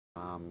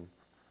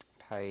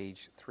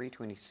Page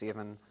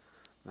 327,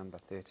 number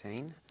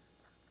 13.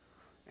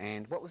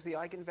 And what was the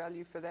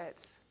eigenvalue for that,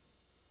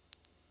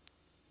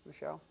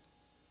 Michelle?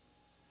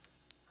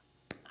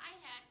 I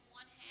had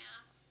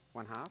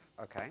 1/2. 1/2,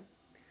 okay.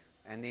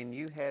 And then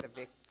you had a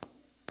vector.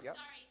 Yep.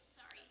 Sorry,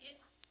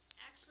 it's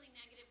actually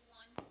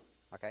 -1.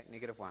 Okay,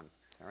 -1.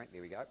 All right,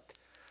 there we go.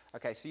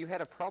 Okay, so you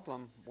had a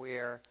problem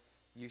where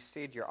you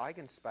said your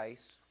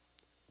eigenspace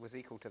was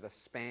equal to the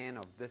span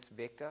of this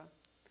vector.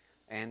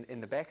 And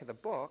in the back of the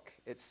book,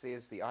 it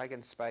says the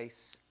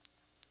eigenspace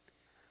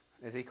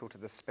is equal to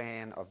the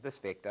span of this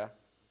vector,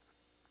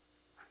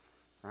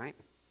 right?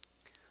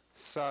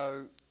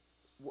 So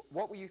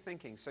what were you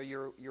thinking? So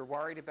you're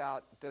worried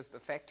about, does the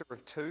factor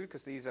of 2,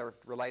 because these are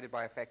related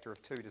by a factor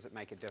of 2, does it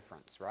make a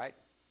difference, right?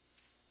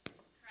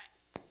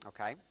 Correct.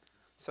 Okay.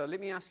 So let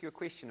me ask you a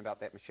question about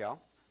that,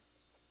 Michelle.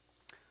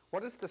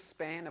 What does the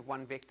span of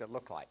one vector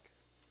look like?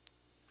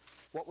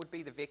 What would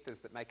be the vectors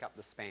that make up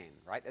the span,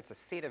 right? It's a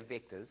set of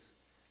vectors.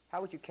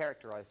 How would you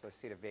characterize those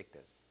set of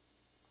vectors?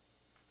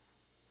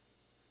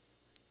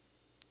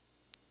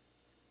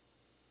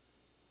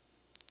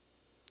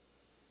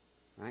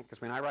 Right?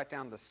 Because when I write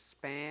down the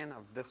span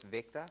of this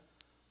vector,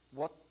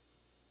 what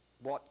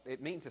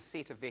it means a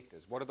set of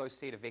vectors. What do those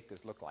set of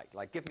vectors look like?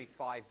 Like, give me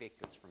 5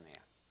 vectors from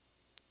there.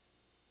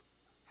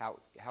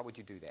 How would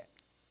you do that?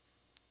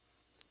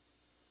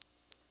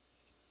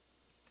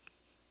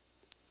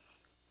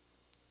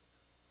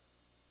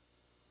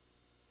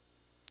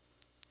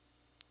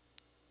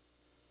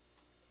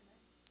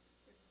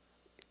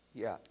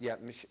 Yeah.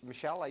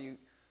 Michelle, are you?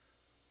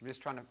 I'm just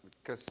trying to,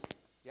 because.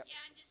 Yep. Yeah,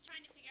 I'm just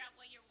trying to figure out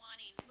what you're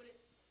wanting. Would it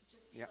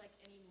just be Yep. like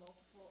any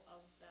multiple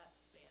of that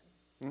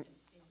span?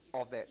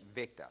 Of that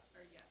vector.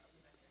 Or yeah, of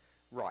the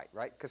vector.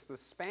 Right. Because the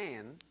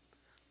span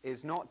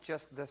is not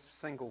just this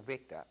single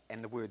vector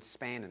and the word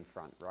span in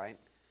front, right?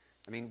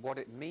 I mean, what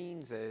it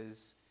means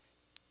is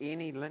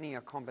any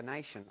linear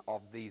combination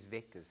of these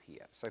vectors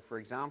here. So, for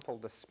example,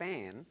 the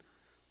span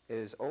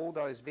is all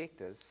those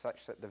vectors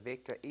such that the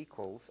vector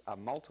equals a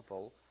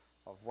multiple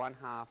of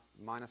 1/2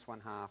 minus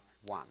 1/2,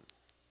 1.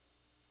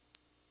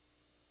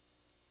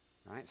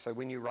 Right? So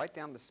when you write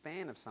down the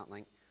span of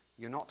something,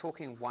 you're not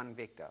talking one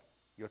vector.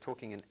 You're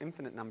talking an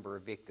infinite number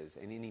of vectors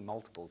and any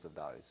multiples of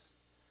those.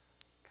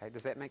 Okay,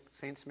 does that make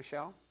sense,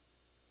 Michelle?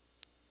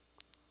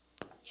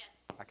 Yes.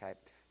 Okay,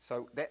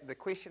 so the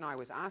question I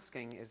was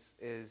asking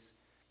is,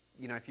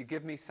 you know, if you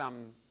give me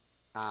some,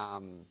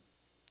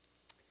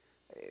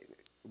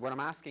 what I'm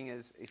asking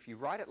is, if you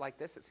write it like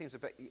this, it seems a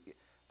bit,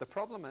 the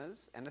problem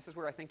is, and this is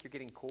where I think you're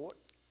getting caught,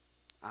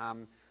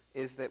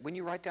 is that when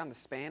you write down the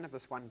span of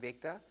this one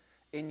vector,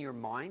 in your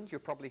mind, you're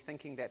probably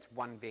thinking that's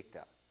one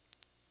vector.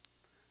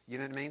 You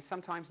know what I mean?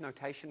 Sometimes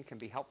notation can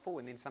be helpful,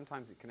 and then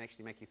sometimes it can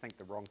actually make you think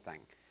the wrong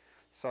thing.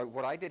 So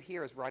what I did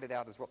here is write it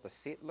out as what the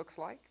set looks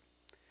like.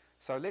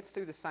 So let's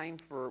do the same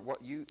for what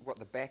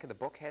the back of the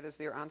book had as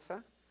their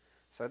answer.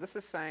 So this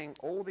is saying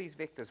all these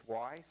vectors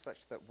y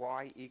such that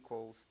y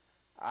equals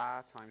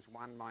r times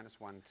 1 minus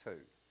 1, 2.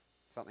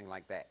 Something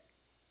like that.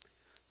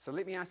 So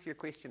let me ask you a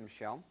question,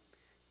 Michelle.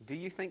 Do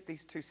you think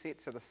these two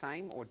sets are the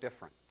same or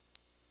different?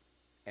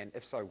 And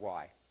if so,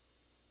 why?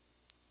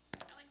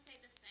 I would say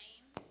the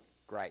same.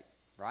 Great,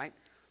 right?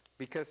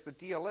 Because the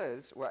deal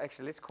is, well,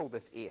 actually, let's call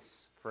this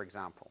S, for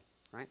example,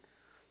 right?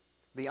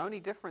 The only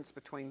difference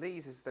between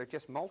these is they're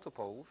just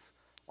multiples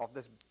of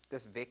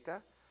this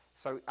vector.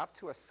 So up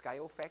to a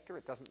scale factor,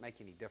 it doesn't make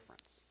any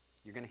difference.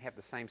 You're going to have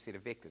the same set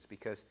of vectors,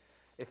 because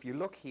if you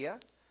look here,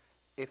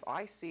 if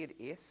I said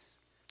S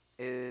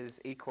is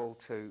equal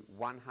to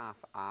 1/2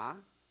 r,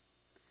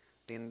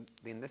 then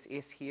this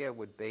S here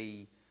would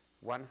be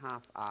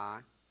 1/2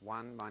 r,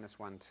 1 minus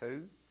 1,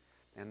 2,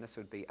 and this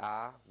would be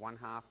r,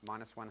 1/2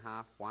 minus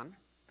 1/2, 1.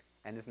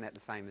 And isn't that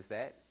the same as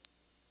that?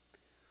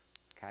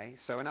 Okay,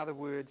 so in other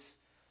words,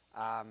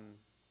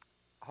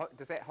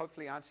 does that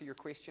hopefully answer your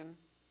question?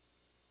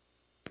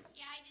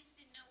 Yeah, I just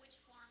didn't know which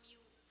form you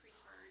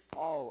preferred.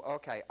 Oh,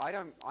 okay. I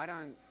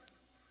don't,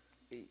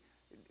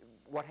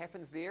 what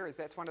happens there is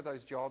that's one of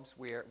those jobs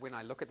where when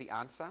I look at the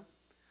answer,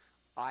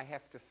 I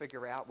have to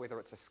figure out whether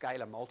it's a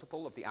scalar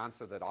multiple of the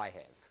answer that I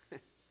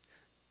have.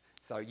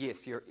 So yes,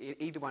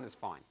 either one is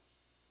fine.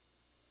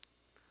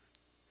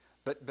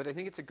 But I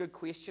think it's a good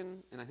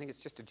question, and I think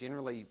it's just a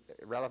generally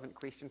relevant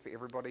question for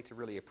everybody to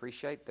really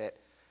appreciate that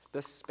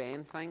this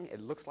span thing,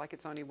 it looks like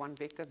it's only one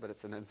vector, but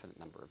it's an infinite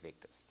number of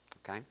vectors.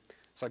 Okay?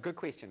 So good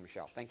question,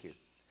 Michelle. Thank you.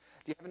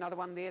 Do you have another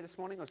one there this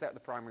morning, or was that the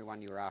primary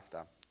one you were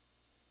after?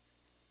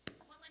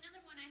 Well,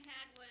 another one I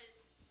had was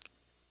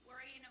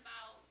worrying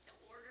about the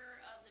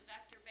order of the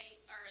vector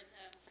base, or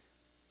the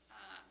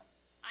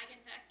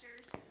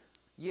eigenvectors.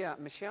 Yeah,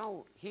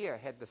 Michelle here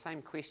had the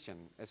same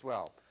question as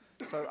well.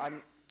 So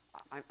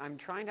I'm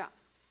trying to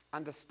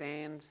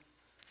understand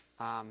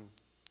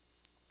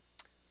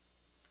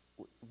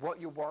what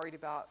you're worried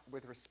about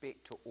with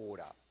respect to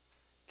order.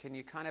 Can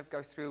you kind of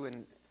go through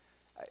and,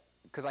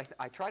 because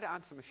I tried to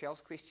answer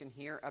Michelle's question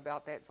here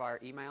about that via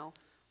email,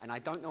 and I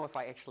don't know if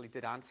I actually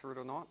did answer it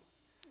or not.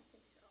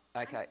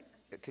 I think so. Okay,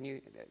 can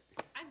you?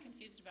 I'm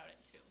confused about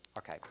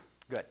Okay,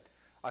 good.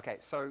 Okay,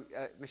 so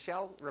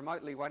Michelle,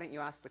 remotely, why don't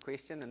you ask the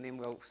question, and then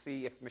we'll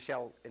see if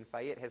Michelle in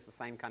Fayette has the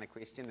same kind of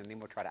question, and then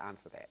we'll try to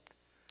answer that.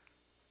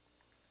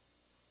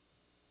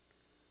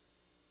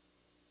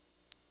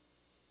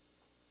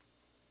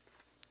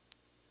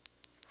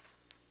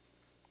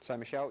 So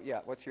Michelle,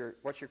 yeah, what's your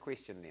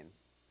question then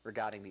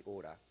regarding the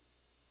order?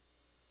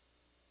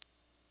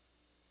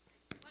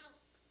 Well,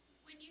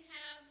 when you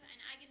have an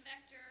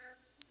eigenvector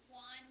 1,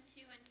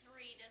 2, and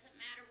 3, does it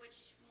matter which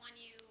one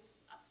you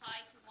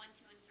apply to 1,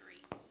 2, and 3?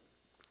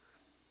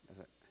 Is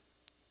it?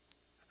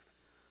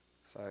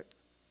 So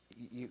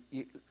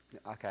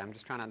okay, I'm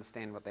just trying to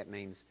understand what that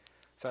means.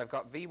 So I've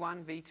got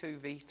V1, V2,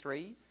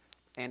 V3,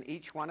 and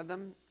each one of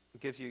them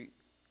gives you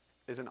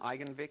is an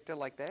eigenvector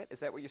like that. Is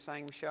that what you're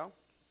saying, Michelle?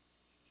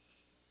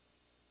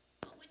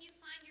 Well, when you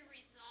find your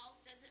result,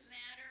 does it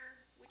matter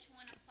which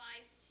one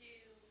applies to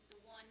the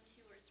 1,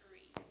 2, or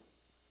 3?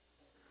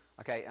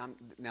 Okay,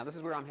 now this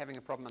is where I'm having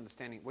a problem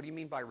understanding. What do you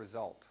mean by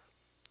result?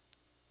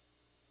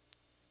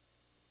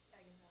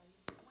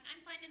 Eigenvalues. When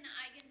I'm finding the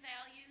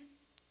eigenvalues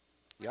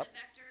for Yep. the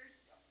vectors,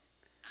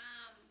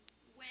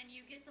 when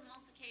you get the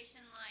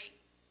multiplication like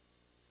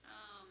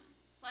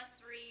plus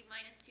 3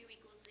 minus 2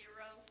 equals 0,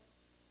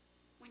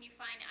 when you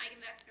find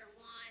eigenvector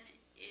 1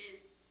 is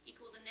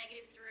equal to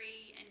negative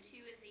 3 and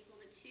 2 is equal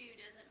to 2,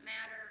 does it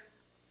matter?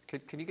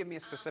 Can you give me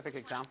a specific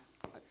example?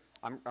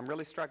 I'm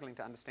really struggling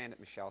to understand it,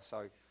 Michelle.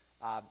 So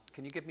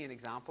can you give me an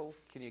example?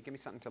 Can you give me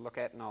something to look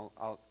at, and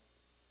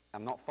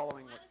I'm not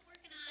following. Well, I was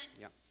working on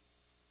Yep.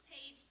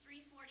 page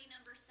 340,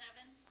 number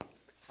 7.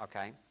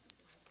 Okay.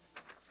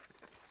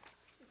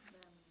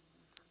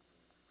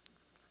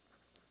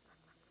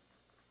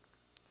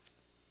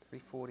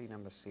 .340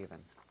 number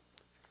 7.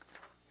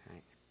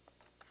 Okay.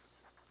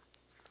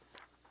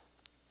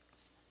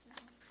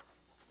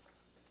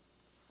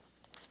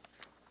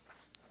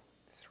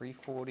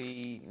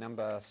 .340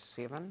 number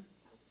 7.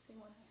 Same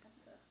one I have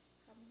the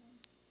problem on.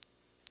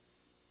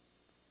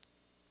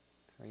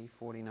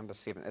 340 number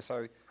 7.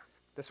 So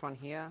this one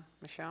here,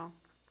 Michelle?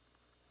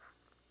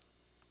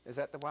 Is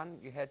that the one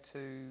you had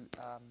to...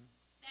 That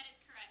is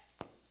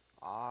correct.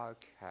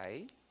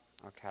 Okay.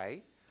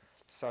 Okay.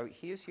 So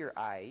here's your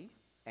A,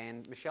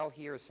 and Michelle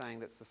here is saying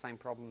that's the same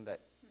problem that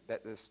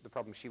is the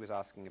problem she was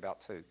asking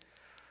about too.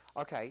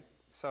 Okay.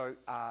 So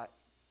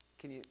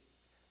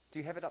do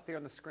you have it up there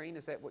on the screen?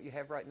 Is that what you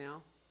have right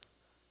now?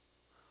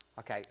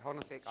 Okay. Hold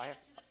on a sec. Yeah, to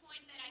the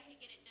point that I could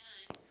get it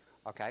done.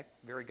 Okay,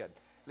 very good.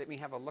 Let me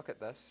have a look at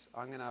this.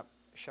 I'm going to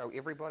show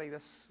everybody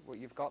this, what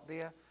you've got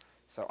there,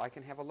 so I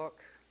can have a look.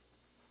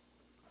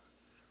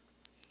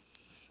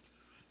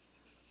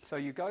 So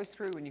you go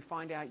through and you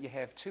find out you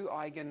have two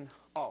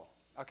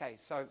okay,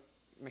 so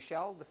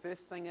Michelle, the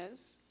first thing is,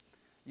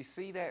 you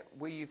see that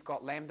where you've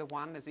got lambda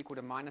 1 is equal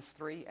to minus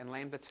 3 and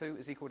lambda 2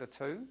 is equal to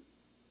 2?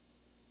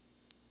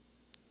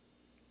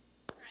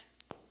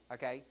 Correct.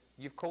 Okay,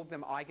 you've called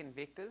them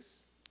eigenvectors.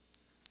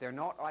 They're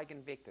not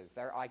eigenvectors,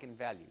 they're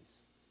eigenvalues.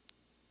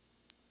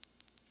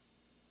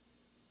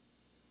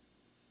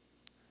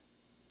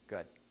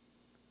 Good.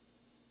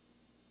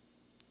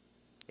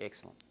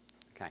 Excellent.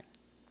 Okay.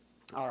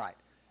 All right.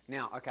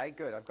 Now, okay,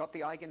 good. I've got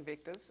the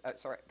eigenvectors.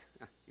 Sorry,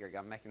 here we go.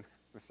 I'm making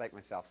a mistake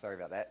myself. Sorry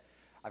about that.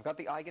 I've got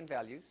the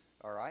eigenvalues.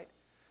 All right.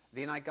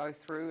 Then I go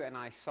through and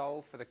I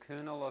solve for the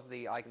kernel of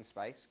the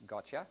eigenspace.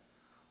 Gotcha.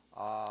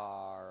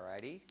 All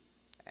righty.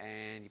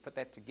 And you put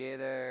that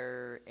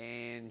together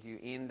and you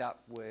end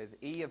up with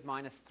e of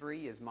minus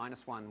 3 is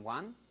minus 1,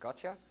 1.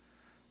 Gotcha.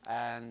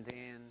 And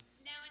then...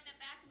 Now in the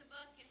back of the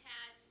book it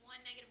has 1,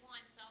 negative 1,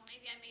 so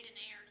maybe I made an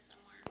error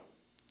somewhere.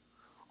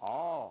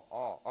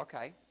 Oh,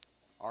 okay.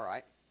 All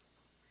right.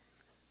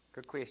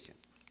 Good question.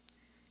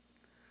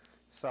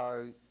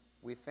 So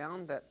we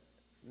found that,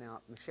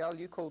 now, Michelle,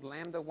 you called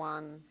lambda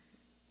 1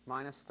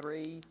 minus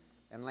 3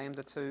 and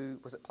lambda 2,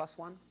 was it plus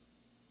 1?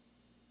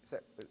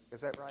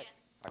 Is that right?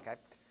 Yes. Okay.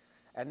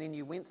 And then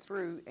you went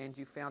through and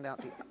you found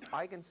out the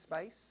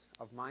eigenspace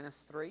of minus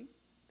 3,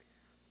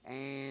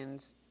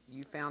 and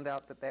you found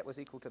out that that was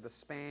equal to the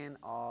span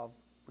of,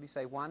 what do you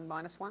say, 1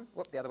 minus 1?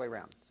 Whoop, the other way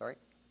around, sorry.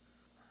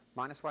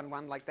 Minus 1,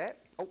 1 like that.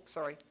 Oh,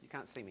 sorry, you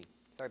can't see me.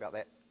 Sorry about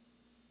that.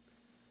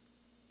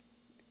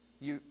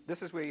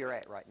 This is where you're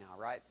at right now,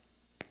 right?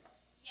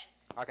 Yes.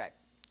 Okay.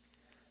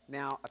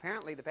 Now,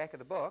 apparently the back of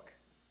the book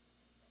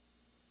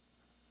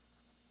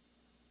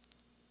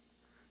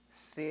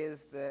says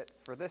that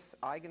for this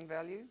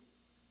eigenvalue,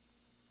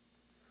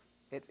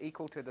 it's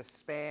equal to the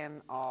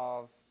span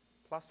of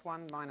plus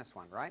 1 minus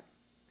 1, right?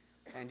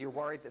 And you're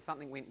worried that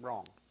something went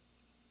wrong.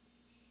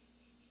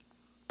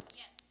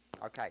 Yes.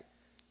 Okay.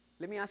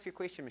 Let me ask you a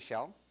question,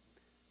 Michelle.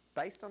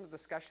 Based on the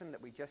discussion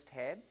that we just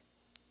had,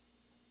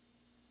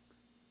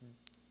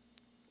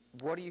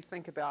 what do you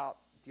think about,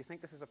 do you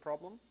think this is a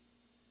problem?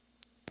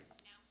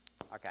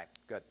 No. Okay,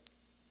 good.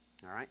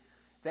 All right.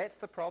 That's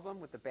the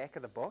problem with the back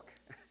of the book.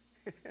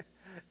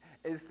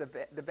 Is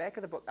the back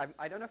of the book,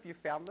 I don't know if you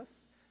found this,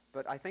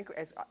 but I think,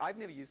 I've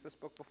never used this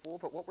book before,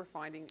 but what we're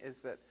finding is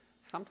that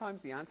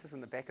sometimes the answers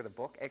in the back of the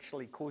book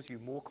actually cause you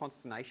more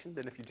consternation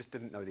than if you just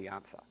didn't know the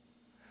answer.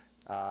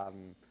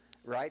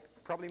 Right?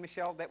 Probably,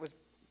 Michelle, that was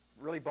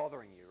really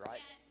bothering you,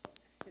 right?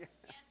 Yes, yes,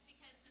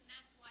 because then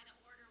that's why the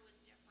order was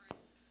different.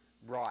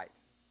 Right,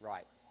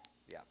 right,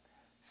 yeah.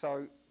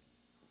 So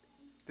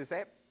does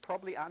that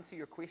probably answer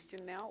your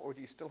question now, or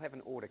do you still have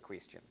an order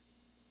question?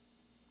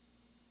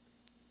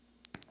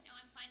 No,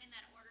 I'm finding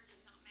that order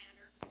does not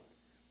matter.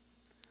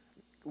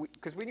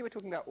 Because when you were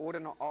talking about order,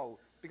 not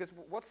because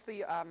what's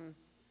the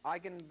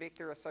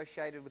eigenvector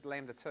associated with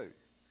lambda 2?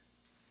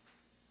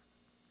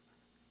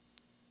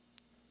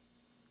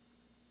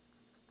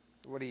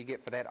 What do you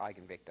get for that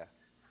eigenvector?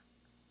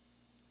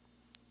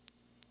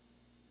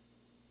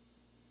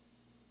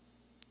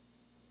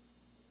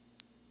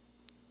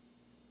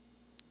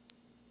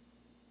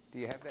 Do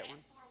you have that one?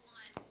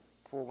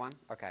 4, 1. 4, 1?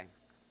 Okay.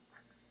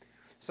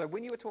 So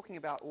when you were talking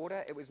about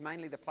order, it was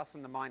mainly the plus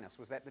and the minus.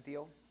 Was that the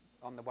deal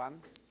on the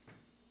ones?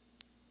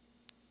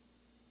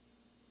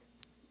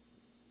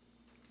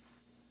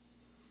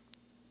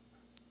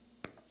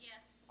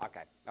 Yes.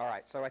 Okay. All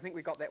right. So I think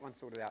we got that one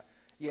sorted out.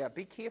 Yeah,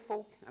 be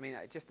careful. I mean,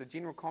 just a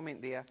general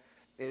comment there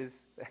is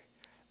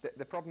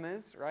the problem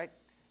is, right,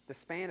 the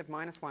span of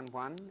 -1,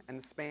 1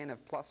 and the span of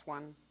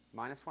 +1,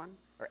 -1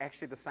 are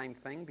actually the same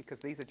thing because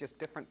these are just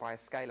different by a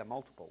scalar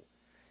multiple.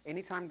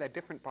 Anytime they're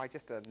different by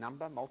just a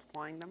number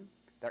multiplying them,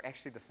 they're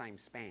actually the same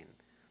span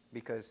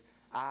because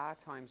r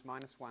times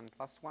 -1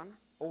 + 1,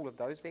 all of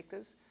those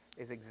vectors,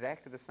 is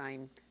exactly the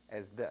same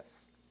as this.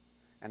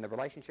 And the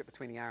relationship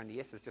between the r and the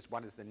s is just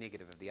one is the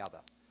negative of the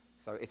other.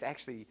 So it's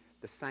actually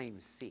the same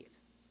set.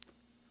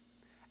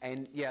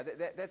 And yeah,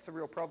 that's a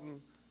real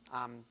problem.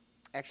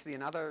 Actually,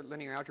 in other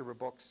linear algebra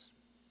books,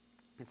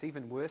 it's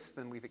even worse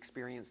than we've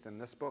experienced in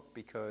this book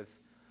because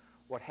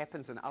what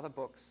happens in other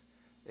books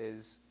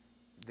is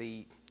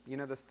you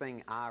know this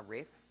thing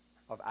ref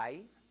of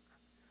A?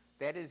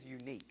 That is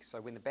unique. So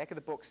when the back of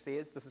the book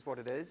says this is what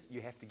it is,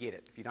 you have to get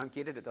it. If you don't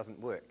get it, it doesn't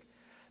work.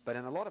 But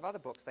in a lot of other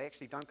books, they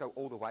actually don't go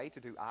all the way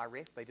to do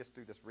ref. They just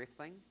do this ref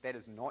thing. That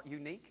is not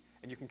unique,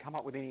 and you can come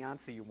up with any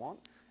answer you want.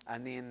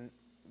 And then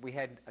we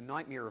had a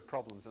nightmare of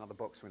problems in other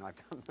books when I've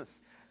done this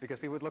because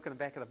people would look in the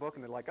back of the book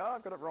and they're like, oh,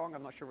 I've got it wrong.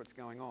 I'm not sure what's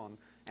going on.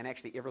 And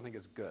actually, everything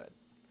is good.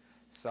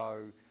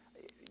 So,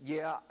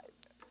 yeah,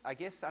 I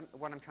guess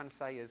what I'm trying to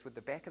say is with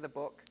the back of the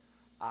book,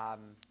 I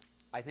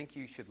think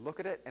you should look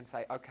at it and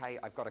say, okay,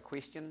 I've got a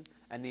question,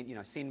 and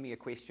then, send me a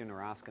question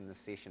or ask in this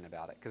session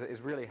about it because it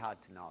is really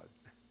hard to know.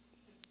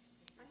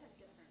 I have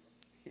different.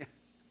 Yeah.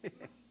 My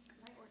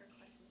order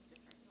question is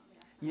different. You want me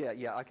to ask that?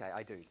 Yeah, okay,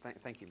 I do.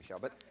 Thank you, Michelle.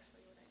 But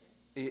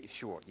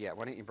sure, yeah.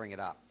 Why don't you bring it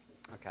up?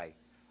 Okay.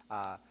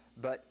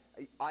 But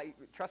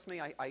trust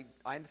me, I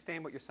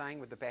understand what you're saying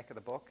with the back of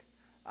the book,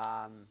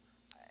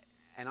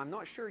 and I'm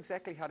not sure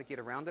exactly how to get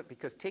around it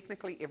because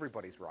technically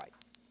everybody's right.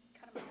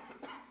 Cut them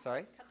out.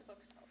 Sorry? Cut the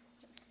books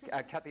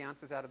out. Cut the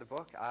answers out of the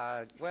book?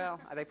 Well,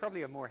 they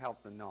probably are more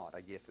help than not,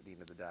 I guess, at the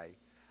end of the day.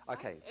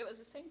 Okay. It was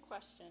the same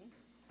question.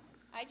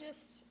 I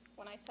just,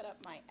 when I set up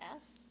my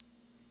S,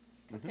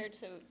 compared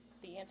to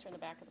the answer in the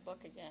back of the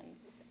book again,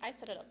 I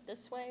set it up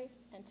this way,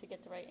 and to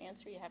get the right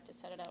answer, you have to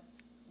set it up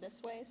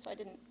this way. So I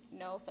didn't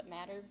know if it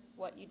mattered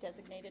what you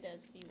designated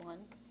as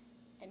V1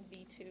 and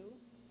V2,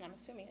 and I'm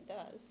assuming it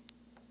does.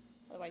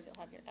 Otherwise, you'll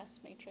have your S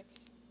matrix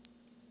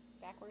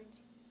backwards.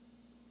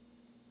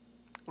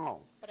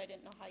 Oh. But I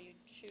didn't know how you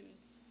choose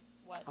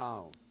what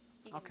Okay.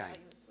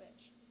 eigenvalue to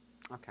switch.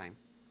 Okay.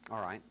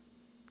 All right.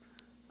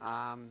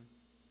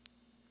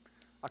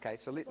 Okay,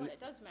 so Well, it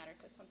does matter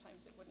because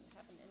sometimes it wouldn't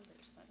have an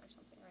inverse then or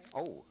something, right?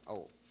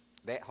 Oh,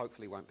 that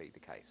hopefully won't be the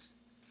case.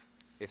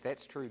 If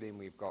that's true, then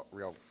we've got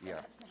real, yeah.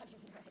 That's not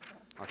even right,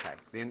 yeah. Okay,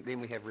 then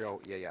we have real,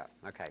 yeah,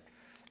 okay.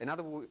 In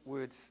other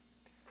words,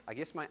 I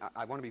guess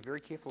I want to be very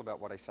careful about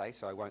what I say,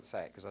 so I won't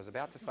say it, because I was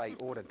about to say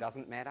order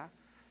doesn't matter.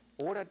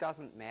 Order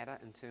doesn't matter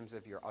in terms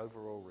of your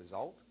overall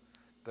result,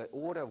 but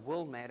order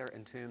will matter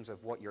in terms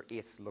of what your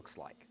S looks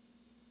like.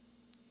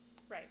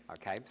 Right.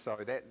 Okay, so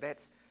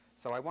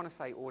so I want to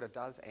say order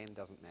does and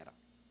doesn't matter.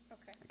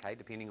 Okay. Okay,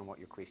 depending on what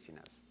your question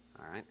is.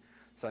 All right.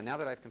 So now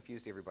that I've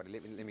confused everybody,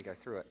 let me go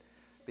through it,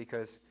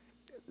 because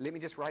let me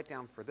just write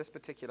down for this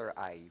particular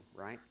A.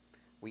 Right,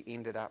 we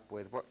ended up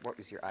with what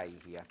was your A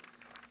here?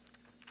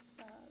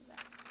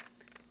 That.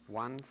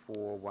 1,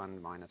 4,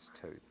 1 minus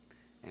 2,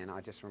 and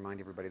I just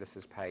remind everybody this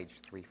is page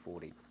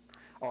 340.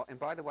 Oh, and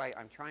by the way,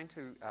 I'm trying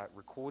to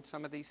record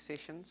some of these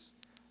sessions,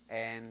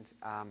 and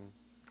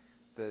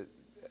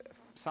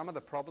some of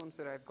the problems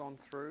that I've gone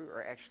through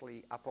are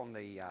actually up on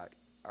the,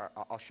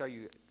 I'll show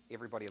you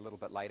everybody a little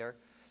bit later.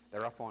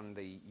 They're up on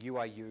the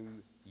UIU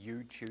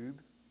YouTube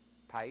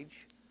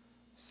page,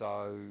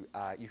 so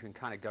you can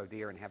kind of go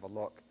there and have a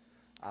look.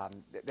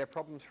 They're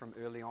problems from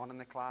early on in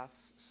the class,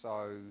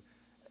 so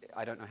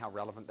I don't know how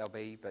relevant they'll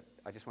be, but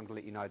I just wanted to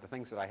let you know the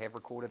things that I have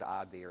recorded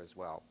are there as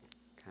well.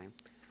 Okay.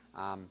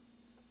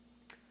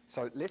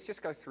 So let's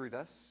just go through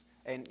this.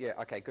 And yeah,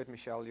 okay, good,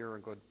 Michelle, you're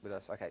good with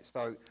us. Okay,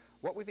 so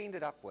what we've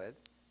ended up with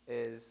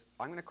is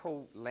I'm going to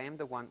call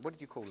lambda 1. What did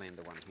you call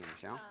lambda 1 here,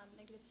 Michelle?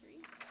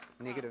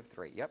 -3. Negative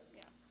 3, yep.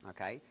 Yeah.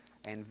 Okay,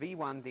 and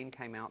V1 then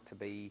came out to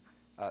be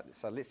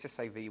So let's just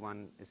say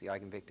V1 is the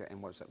eigenvector,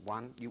 and what is it,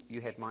 1?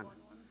 You had mine. 1,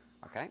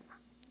 1. Okay.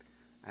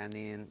 And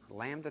then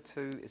lambda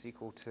 2 is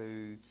equal to, 2,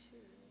 I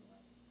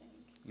think.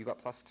 you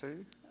got plus 2? No, I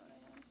am.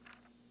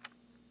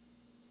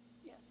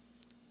 Yes.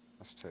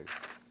 Plus 2.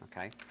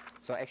 Okay.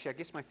 So actually, I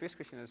guess my first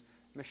question is,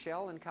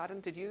 Michelle and Carden,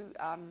 did you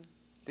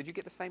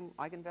get the same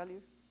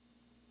eigenvalue?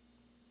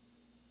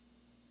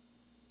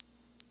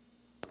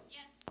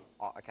 Yes.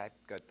 Oh, okay,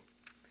 good.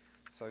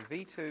 So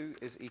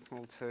V2 is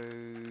equal to,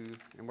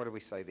 and what do we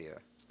say there?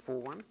 4,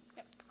 1?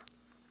 Yep.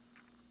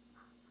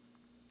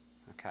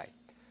 Okay.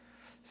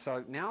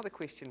 So now the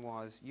question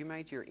was, you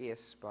made your S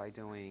by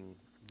doing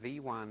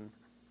V1,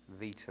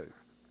 V2,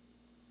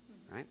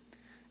 right?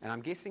 And I'm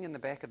guessing in the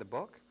back of the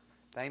book,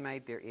 they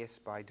made their S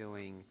by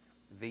doing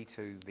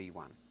V2,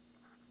 V1.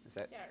 Is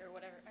that? Yeah, or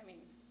whatever. I mean,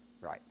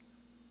 Right.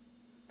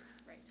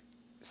 right.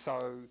 So,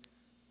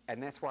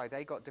 and that's why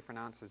they got different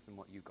answers than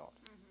what you got.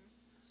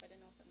 So I didn't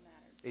know if it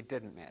mattered. It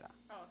didn't matter.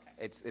 Oh,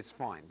 okay. It's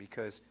fine,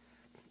 because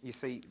you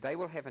see, they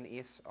will have an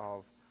S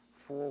of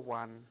 4,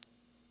 1,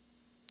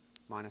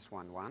 minus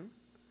 1, 1,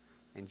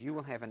 and you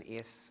will have an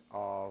S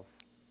of,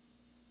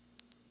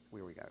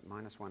 where we go,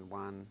 minus 1,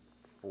 1,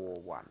 4,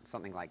 1,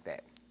 something like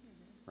that,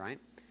 right?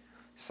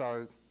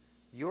 So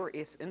your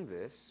S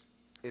inverse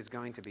is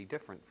going to be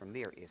different from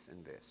their S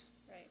inverse.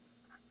 Right.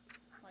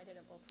 Well, I did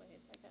it both ways,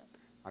 I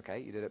guess. Okay,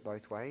 you did it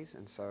both ways,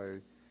 and so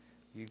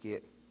you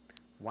get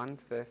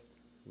 1/5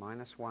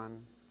 minus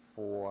 1,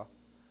 4,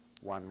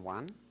 1,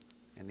 1,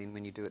 and then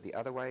when you do it the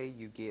other way,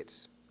 you get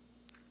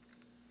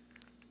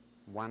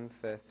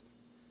 1/5,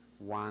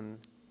 1,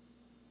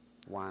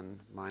 1,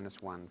 minus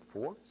 1,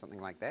 4, something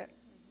like that.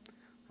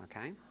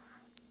 Okay.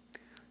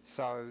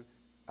 So,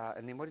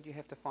 and then what did you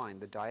have to find?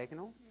 The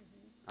diagonal?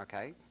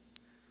 Okay.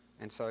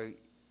 And so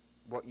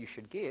what you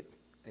should get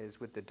is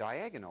with the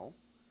diagonal,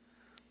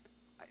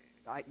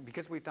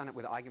 because we've done it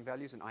with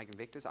eigenvalues and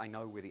eigenvectors, I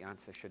know where the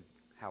answer should,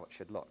 how it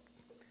should look.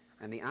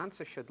 And the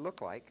answer should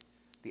look like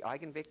the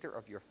eigenvector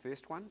of your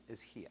first one is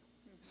here.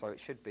 So it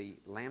should be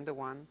lambda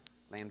 1,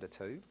 lambda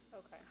 2,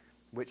 Okay.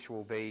 which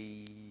will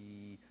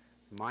be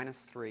minus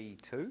 3,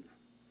 2.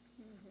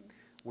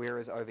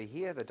 Whereas over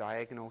here, the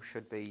diagonal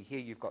should be, here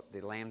you've got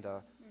the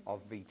lambda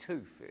of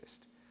V2 first.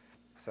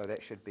 So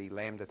that should be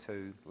lambda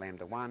 2,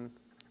 lambda 1.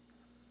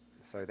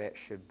 So that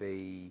should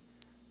be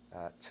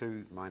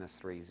 2 minus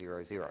 3,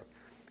 0, 0.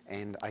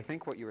 And I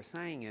think what you were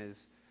saying is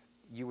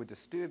you were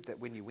disturbed that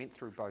when you went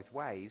through both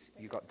ways,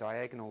 you got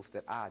diagonals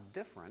that are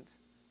different,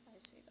 I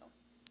see, though.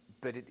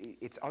 but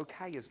it's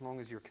okay as long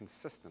as you're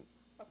consistent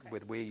Okay.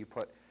 with where you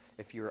put,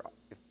 if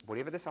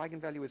whatever this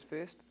eigenvalue is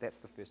first, that's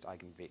the first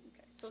eigenvector.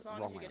 Okay. So as long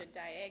Wrong as you way get a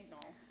diagonal,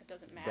 it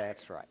doesn't matter.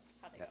 That's right.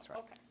 How they That's go.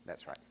 right. Okay.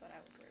 That's right. That's what I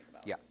was worried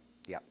about. Yeah,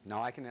 yeah.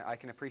 No, I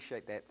can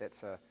appreciate that.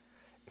 That's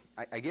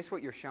I guess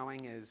what you're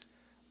showing is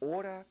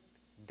order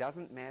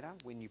doesn't matter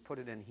when you put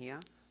it in here,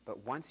 but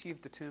once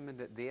you've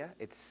determined it there,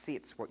 it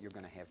sets what you're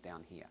going to have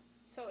down here.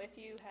 So if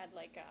you had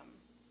like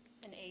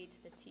an a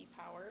to the t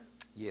power,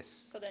 Yes.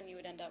 so then you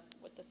would end up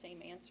with the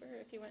same answer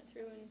if you went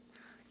through and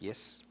Yes.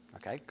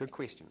 Okay. Good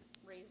question.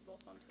 raised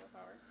both onto the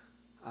power,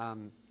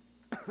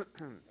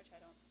 which I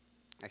don't.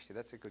 Actually,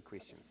 that's a good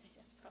question.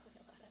 That's probably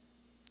a lot of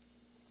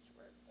extra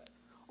work, but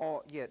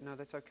Oh, yeah, no,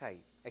 that's okay.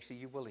 Actually,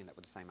 you will end up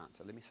with the same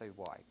answer. Let me show you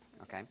why,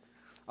 okay?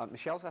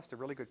 Michelle's asked a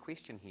really good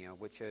question here,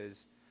 which is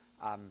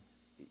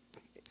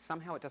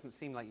somehow it doesn't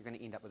seem like you're going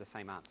to end up with the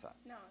same answer,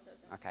 no, it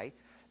doesn't. okay?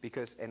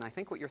 Because, and I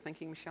think what you're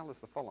thinking, Michelle, is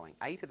the following.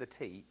 A to the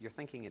t, you're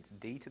thinking it's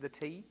d to the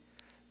t,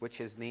 which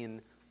is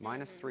then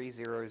minus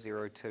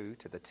 3002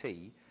 to the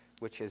t,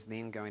 which is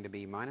then going to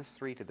be minus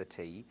 3 to the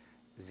t,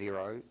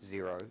 002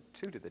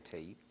 to the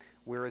t,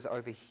 whereas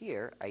over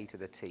here, a to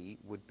the t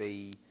would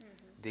be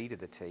d to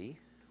the t,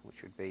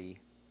 which would be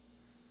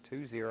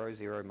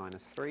 200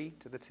 minus 3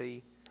 to the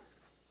t,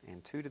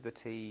 and 2 to the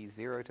t,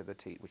 0 to the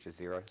t, which is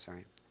 0,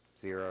 sorry,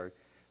 0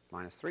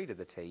 minus 3 to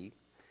the t.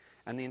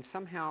 And then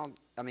somehow,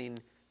 I mean,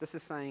 this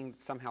is saying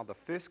somehow the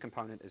first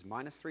component is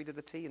minus 3 to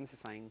the t, and this is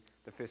saying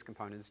the first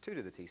component is 2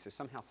 to the t. So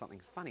somehow something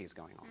funny is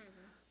going on.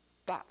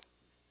 But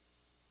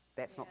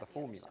that's not the other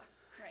formula. stuff.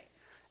 Right.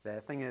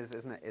 The thing is,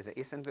 isn't it, is an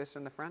S inverse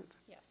in the front?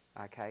 Yes.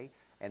 Okay,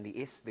 and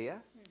the S there?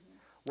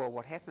 Well,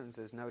 what happens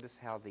is notice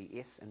how the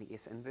S and the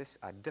S inverse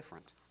are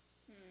different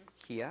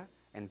here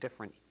and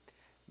different.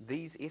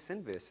 These S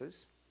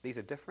inverses, these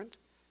are different,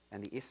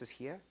 and the S's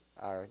here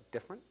are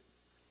different.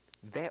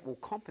 That will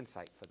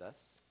compensate for this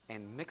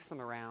and mix them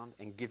around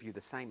and give you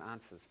the same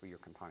answers for your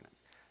components.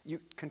 You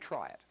can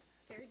try it.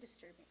 Very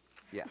disturbing.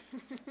 Yeah.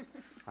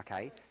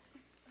 Okay.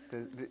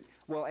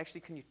 Well,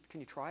 actually, can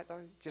you try it though?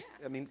 Just,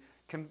 Yeah.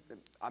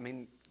 I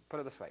mean, put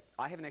it this way.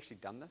 I haven't actually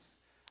done this.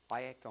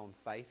 I act on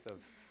faith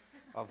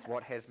of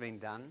what has been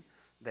done.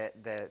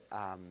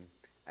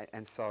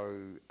 And so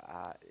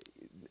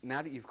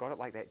now that you've got it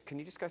like that, can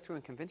you just go through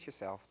and convince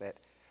yourself that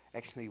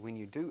actually when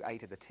you do a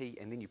to the t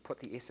and then you put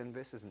the S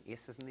inverses and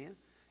S's in there,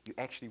 you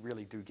actually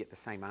really do get the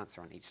same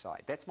answer on each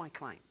side. That's my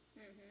claim.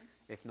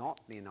 If not,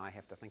 then I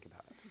have to think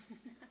about it.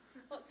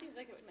 Well, it seems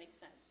like it would make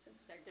sense since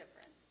they're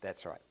different.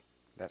 That's right.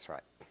 That's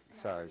right. And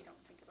So, you don't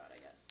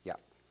Yeah,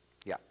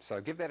 yeah.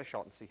 So give that a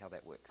shot and see how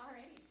that works.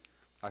 Alrighty.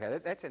 Okay,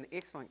 that's an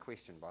excellent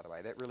question, by the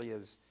way. That really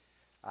is,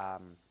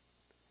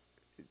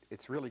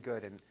 it's really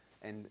good,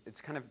 and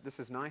it's kind of, this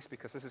is nice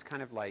because this is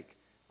kind of like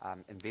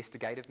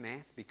investigative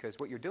math, because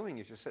what you're doing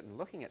is you're sitting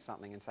looking at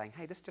something and saying,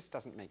 hey, this just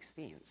doesn't make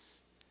sense.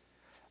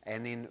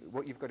 And then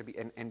what you've got to be,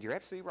 and you're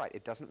absolutely right,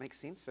 it doesn't make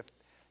sense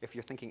if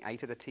you're thinking a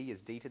to the t is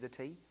d to the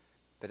t,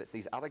 but it's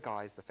these other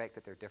guys, the fact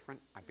that they're different,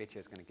 I bet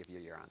you is going to give you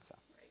your answer.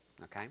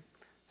 Right. Okay?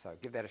 So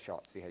give that a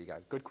shot, see how you go.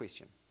 Good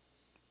question.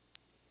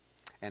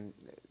 And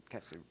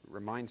it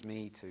reminds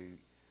me to,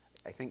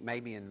 I think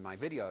maybe in my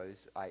videos,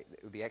 it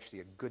would be actually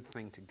a good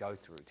thing to go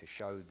through to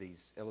show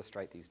these,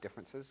 illustrate these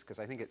differences, because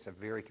I think it's a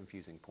very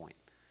confusing point.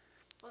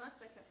 Well, that's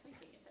what I kept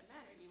thinking. If it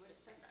mattered, you would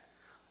have said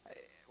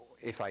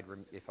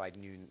that. If I'd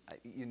knew,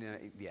 you know,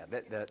 yeah.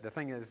 The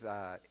thing is,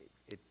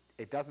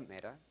 it doesn't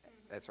matter.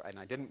 That's right,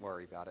 and I didn't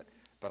worry about it.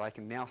 But I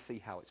can now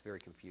see how it's very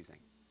confusing.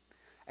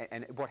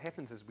 And what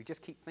happens is we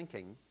just keep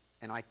thinking,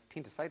 and I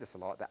tend to say this a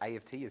lot, that A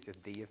of t is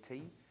just d of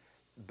t,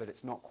 but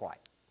it's not quite.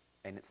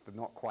 And it's the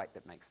not quite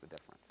that makes the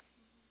difference.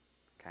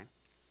 Okay?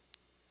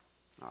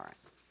 All right.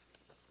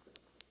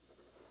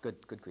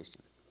 Good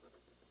question.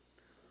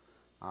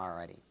 All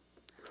righty.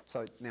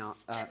 So now...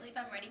 I believe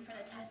I'm ready for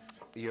the test.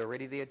 You're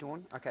ready there,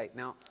 Dawn? Okay,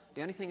 now,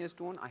 the only thing is,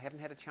 Dawn, I haven't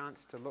had a chance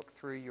to look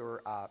through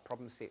your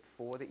problem set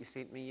 4 that you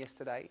sent me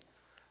yesterday.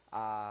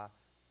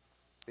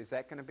 Is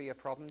that going to be a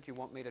problem? Do you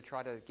want me to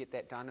try to get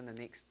that done in the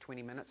next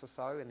 20 minutes or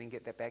so and then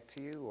get that back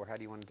to you, or how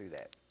do you want to do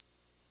that?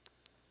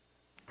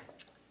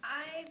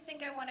 I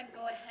think I want to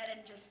go ahead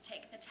and just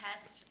take the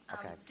test.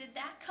 Okay. Did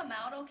that come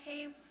out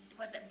okay?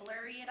 Was it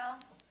blurry at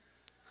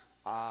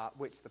all?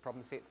 Which, the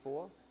problem set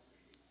 4?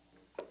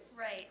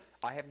 Right.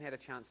 I haven't had a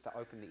chance to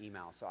open the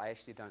email, so I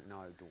actually don't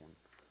know,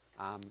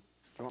 Dawn. Do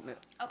you want me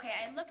to... Okay,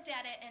 I looked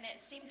at it and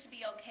it seemed to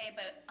be okay,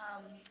 but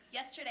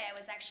yesterday I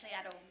was actually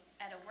at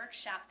a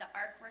workshop, the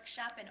ARC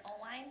workshop in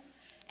Owine,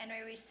 and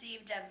we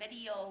received a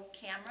video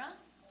camera.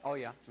 Oh,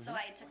 yeah. So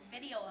I took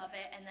video of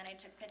it, and then I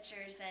took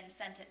pictures and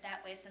sent it that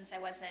way since I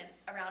wasn't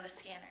around a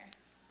scanner.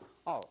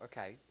 Oh,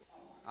 okay.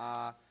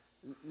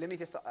 Let me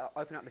just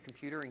open up the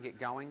computer and get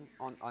going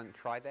on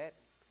try that.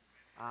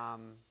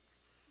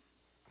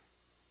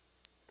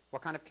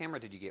 What kind of camera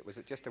did you get? Was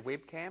it just a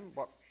webcam?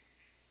 What?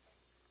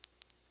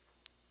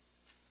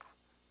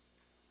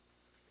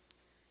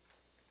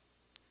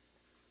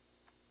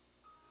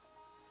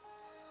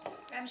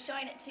 I'm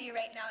showing it to you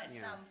right now. It's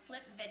Yeah.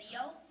 flip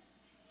video.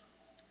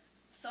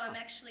 So I'm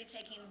actually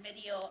taking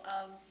video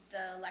of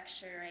the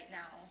lecture right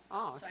now.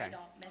 Oh, So I okay.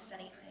 don't miss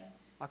anything.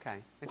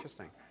 Okay,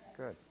 interesting.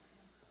 Good.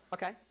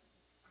 Okay.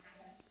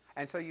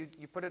 And so you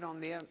put it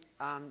on there,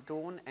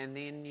 Dawn, and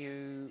then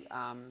you,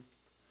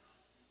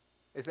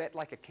 is that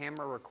like a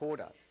camera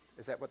recorder?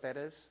 Is that what that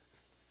is?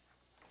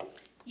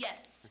 Yes.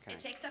 Okay.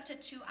 It takes up to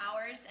 2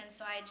 hours, and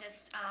so I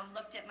just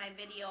looked at my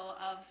video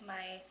of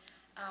my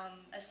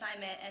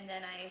assignment, and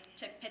then I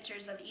took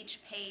pictures of each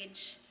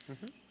page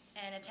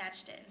and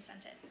attached it and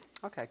sent it.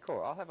 Okay,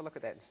 cool. I'll have a look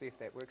at that and see if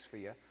that works for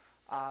you.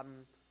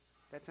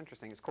 That's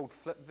interesting. It's called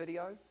Flip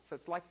Video. So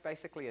it's like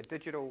basically a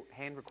digital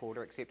hand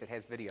recorder, except it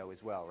has video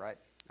as well, right?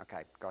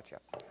 Okay, gotcha.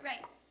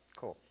 Right.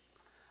 Cool.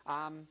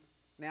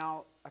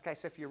 Now, okay,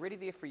 so if you're ready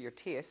there for your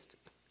test,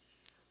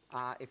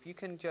 if you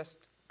can just,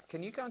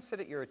 can you go and sit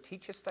at your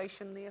teacher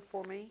station there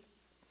for me?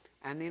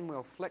 And then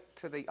we'll flick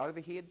to the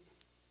overhead.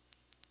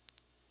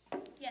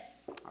 Yes.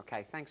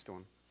 Okay, thanks,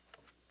 Dawn.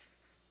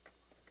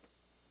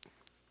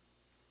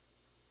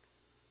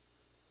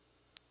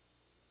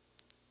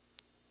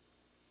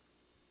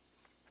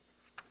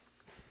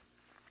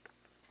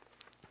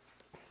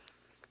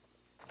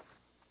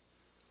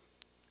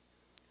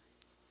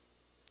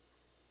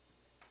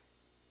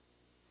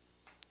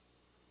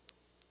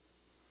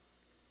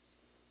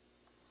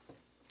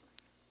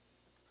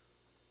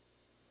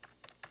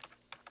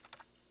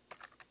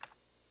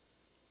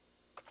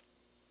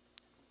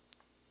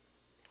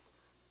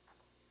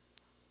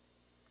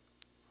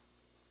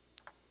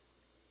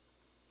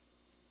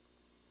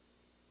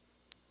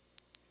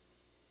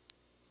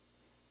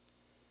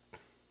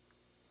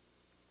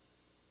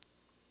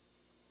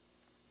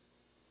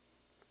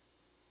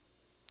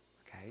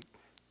 Okay,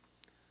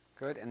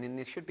 good. And then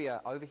there should be an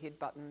overhead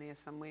button there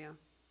somewhere.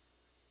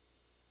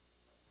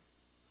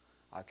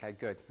 Okay,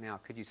 good. Now,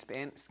 could you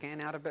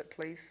scan out a bit,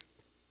 please?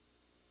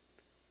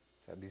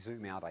 So it'd be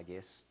zoom out, I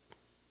guess.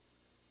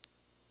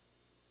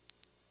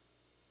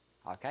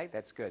 Okay,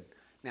 that's good.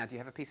 Now, do you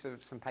have a piece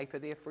of some paper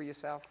there for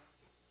yourself?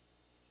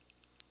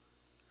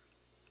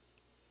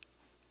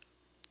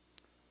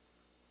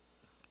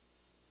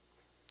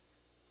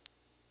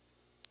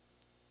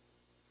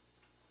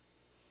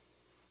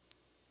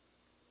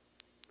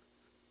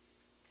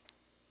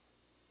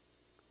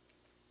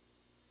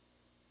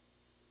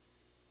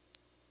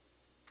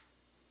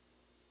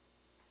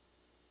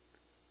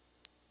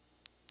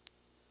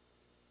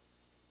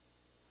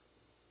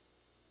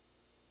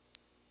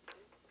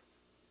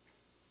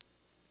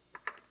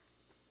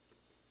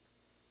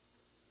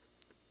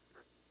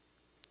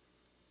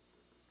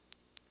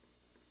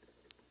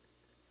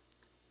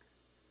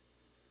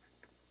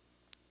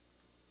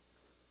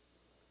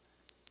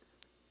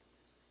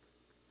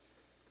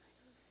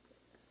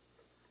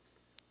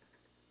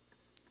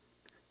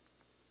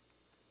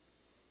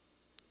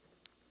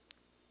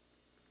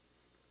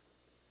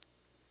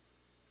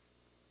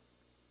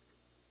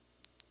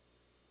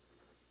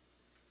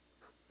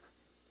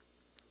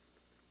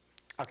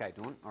 Okay,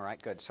 Dawn. All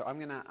right, good. So I'm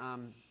going to,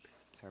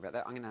 sorry about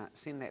that, I'm going to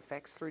send that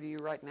fax through to you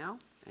right now.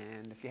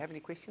 And if you have any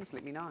questions,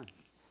 let me know.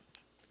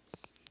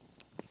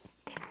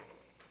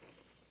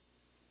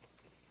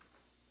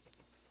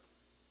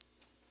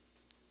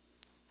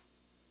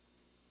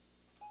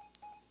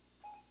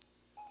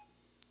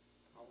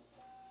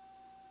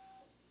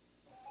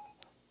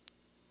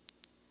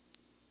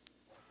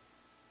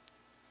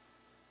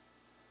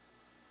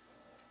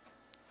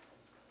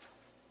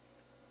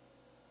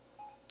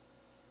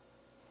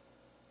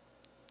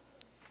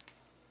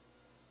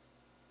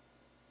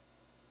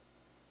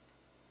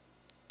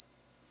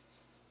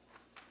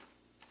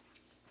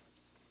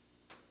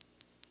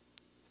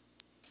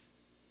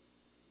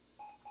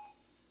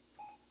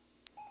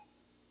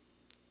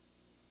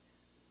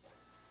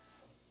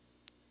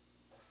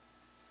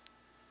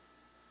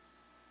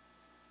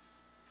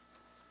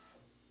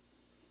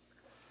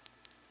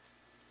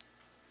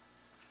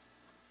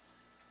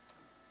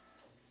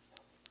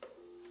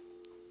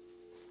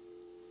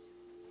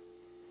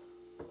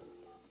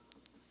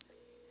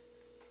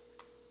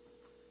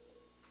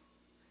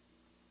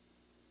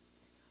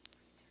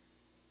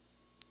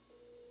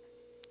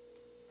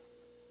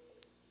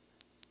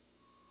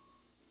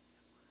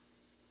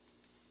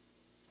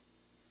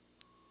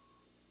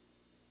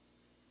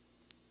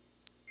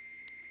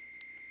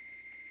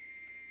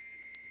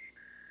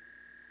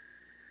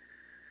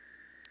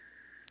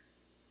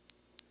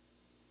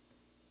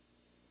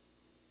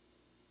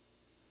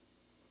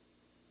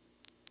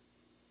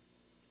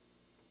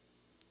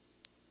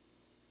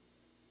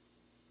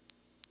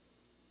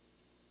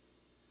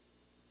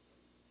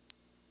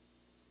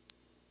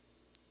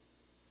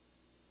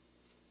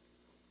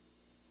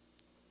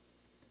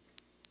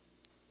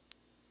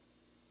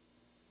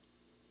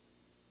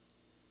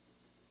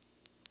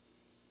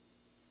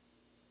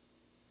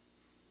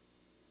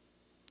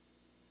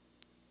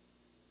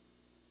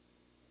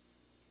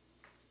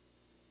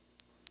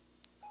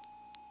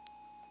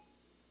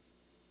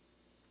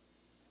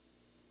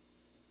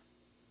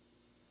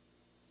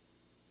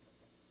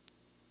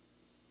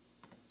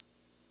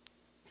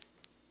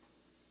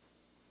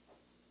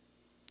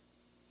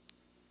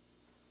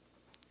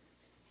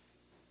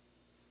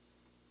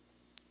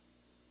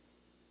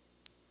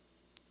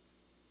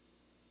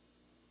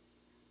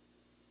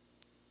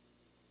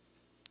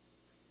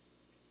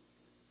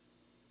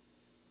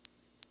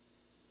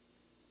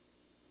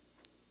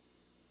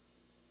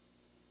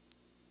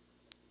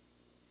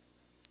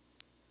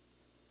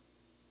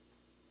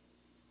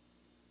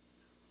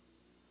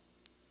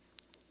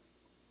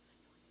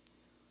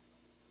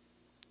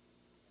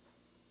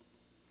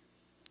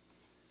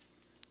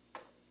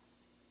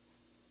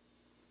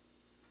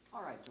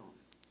 All right, Dawn.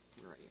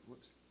 Where are you?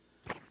 Whoops.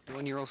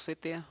 Dawn, you're all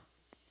set there?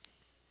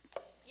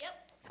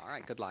 Yep. All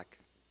right, good luck.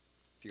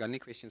 If you got any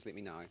questions, let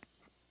me know.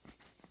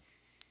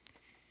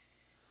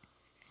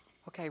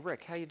 Okay,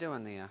 Rick, how you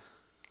doing there?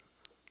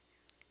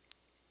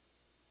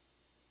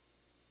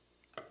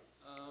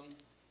 I'm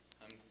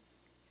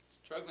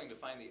struggling to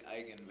find the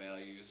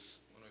eigenvalues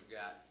when we've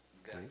got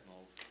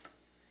decimals.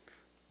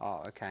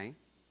 Oh, okay.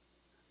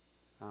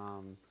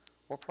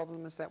 What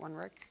problem is that one,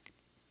 Rick?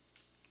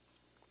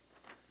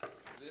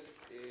 This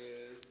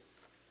is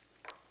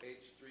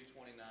page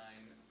 329,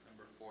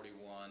 number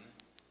 41.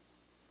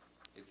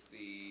 It's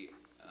the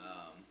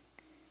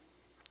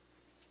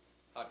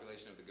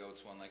population of the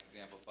goats one, like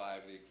example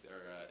 5,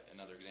 or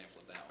another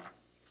example of that one.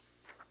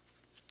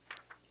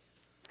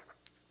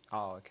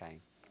 Oh, okay.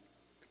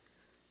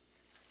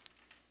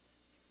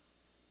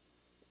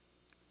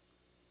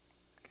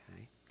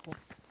 Okay. Cool.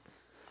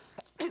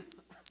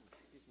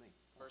 Excuse me.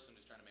 First, I'm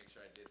just trying to make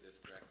sure I did this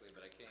correctly,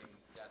 but I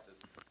got to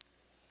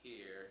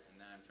here, and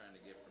now I'm trying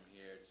to get from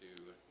here to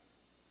the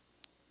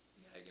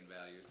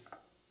eigenvalues.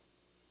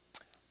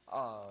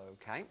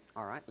 Okay.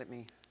 All right. Let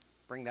me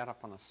bring that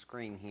up on a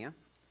screen here.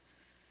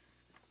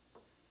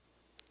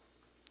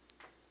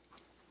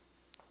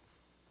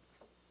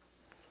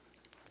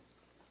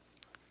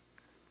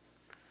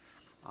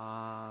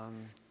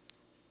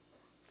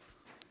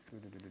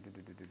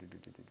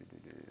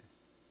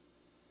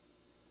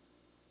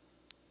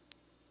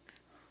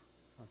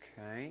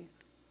 Okay.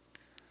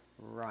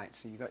 Right.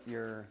 So you got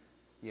your,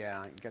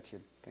 yeah, you got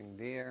your thing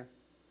there.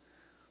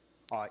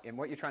 Oh, and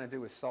what you're trying to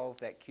do is solve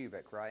that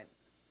cubic, right?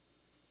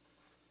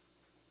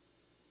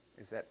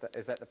 Is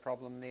that the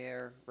problem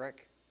there,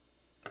 Rick?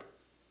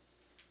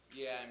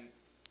 Yeah, I'm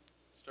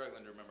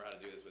struggling to remember how to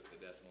do this with the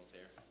decimals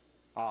here.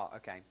 Oh,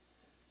 okay.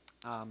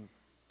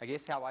 I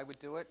guess how I would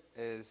do it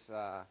is,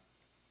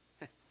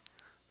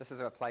 this is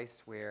a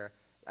place where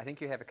I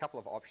think you have a couple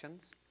of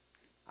options.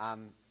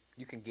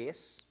 You can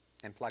guess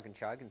and plug and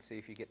chug and see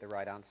if you get the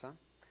right answer.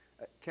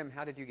 Kim,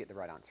 how did you get the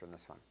right answer in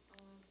this one?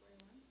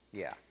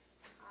 41? Yeah.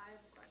 I have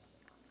a question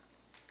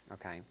on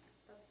that. Okay.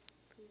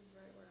 He's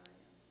right where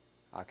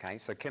I am. Okay,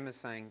 so Kim is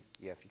saying,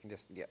 yeah, if you can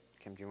just, yeah,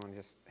 Kim, do you want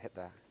to just hit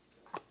the...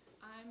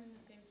 I'm in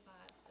the same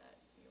spot that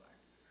you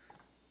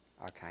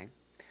are. Okay.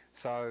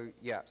 So,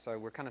 yeah, so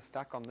we're kind of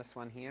stuck on this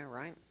one here,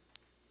 right?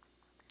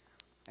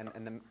 And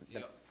the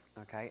Yep.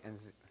 okay, and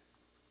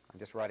I'm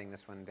just writing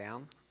this one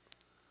down.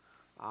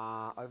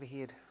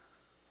 Overhead.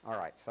 All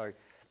right, so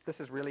this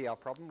is really our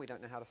problem. We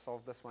don't know how to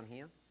solve this one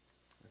here.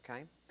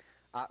 Okay.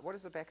 What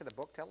does the back of the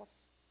book tell us?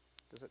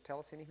 Does it tell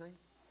us anything?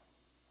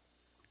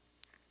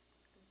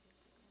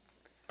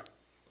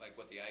 Like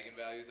what the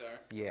eigenvalues are?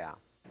 Yeah.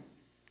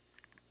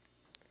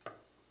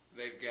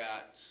 They've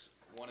got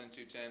 1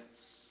 2/10,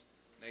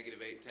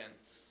 -8/10,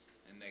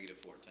 and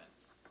 -4/10.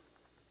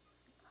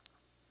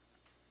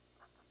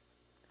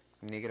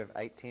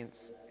 -8/10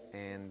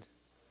 and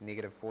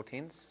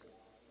 -4/10.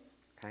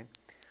 Okay.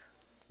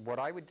 What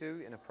I would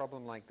do in a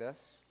problem like this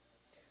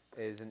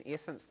is, in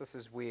essence, this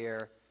is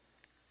where,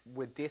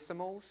 with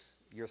decimals,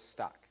 you're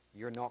stuck.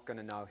 You're not going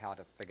to know how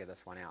to figure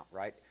this one out,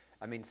 right?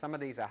 I mean, some of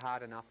these are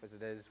hard enough as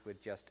it is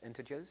with just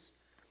integers.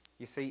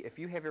 You see, if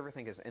you have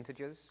everything as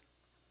integers,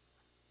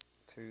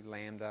 2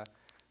 lambda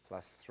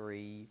plus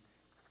 3,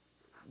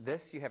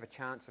 this you have a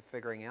chance of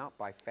figuring out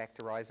by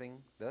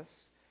factorizing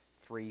this.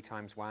 3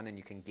 times 1, and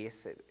you can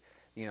guess it.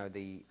 You know,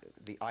 the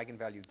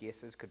eigenvalue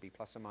guesses could be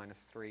plus or minus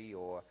 3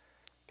 or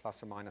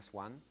plus or minus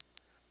 1.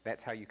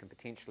 That's how you can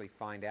potentially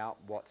find out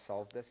what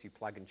solved this. You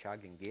plug and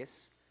chug and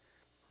guess.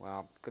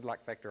 Well, good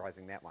luck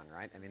factorizing that one,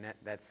 right? I mean,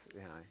 that's,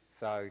 you know.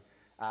 So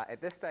at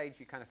this stage,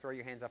 you kind of throw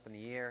your hands up in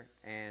the air,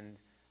 and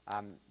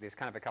there's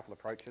kind of a couple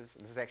approaches.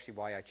 And this is actually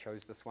why I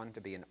chose this one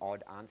to be an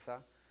odd answer.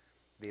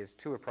 There's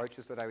 2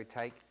 approaches that I would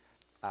take.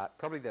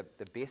 Probably the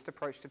best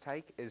approach to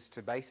take is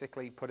to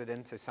basically put it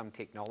into some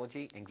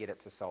technology and get it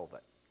to solve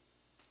it.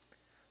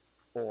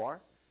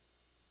 Or,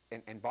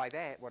 and by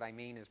that, what I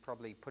mean is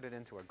probably put it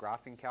into a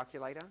graphing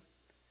calculator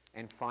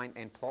and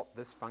plot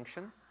this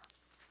function.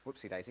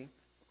 Whoopsie daisy.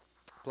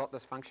 Plot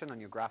this function on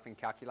your graphing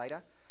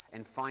calculator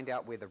and find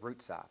out where the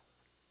roots are.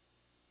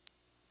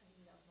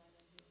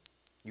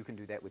 You can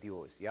do that with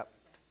yours, yep.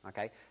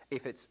 Okay.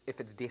 If it's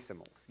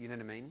decimals, you know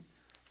what I mean?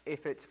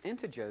 If it's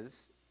integers,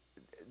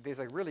 there's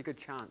a really good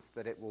chance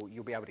that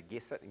you'll be able to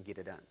guess it and get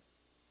it in.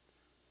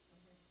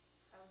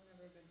 I was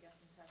never a good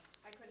guessing test.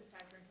 I couldn't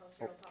factor until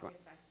Cheryl taught me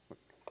to factor.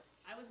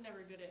 I was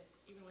never good at,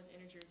 even with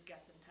integers,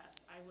 guessing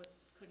tests. I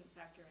couldn't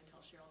factor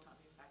until Cheryl taught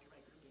me to factor by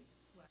grouping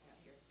when I got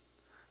here.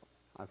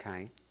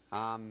 Okay.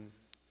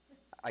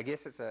 I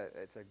guess it's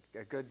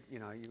a good, you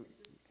know,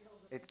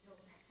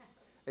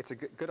 it's a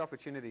good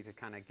opportunity to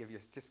kind of give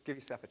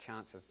yourself a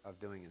chance of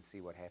doing and see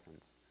what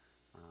happens.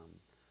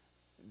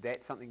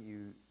 That's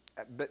something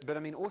but I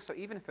mean, also,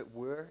 even if it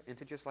were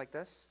integers like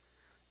this,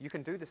 you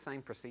can do the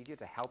same procedure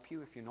to help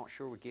you if you're not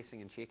sure with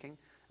guessing and checking.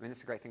 I mean,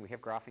 that's a great thing. We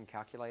have graphing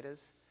calculators.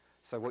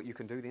 So what you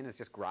can do then is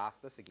just graph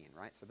this again,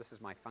 right? So this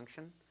is my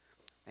function.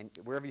 And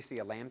wherever you see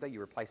a lambda,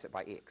 you replace it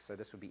by x. So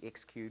this would be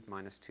x cubed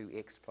minus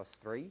 2x plus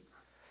 3.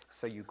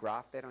 So you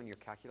graph that on your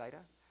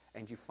calculator,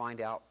 and you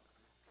find out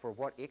for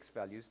what x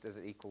values does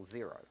it equal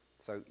 0.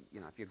 So, you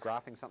know, if you're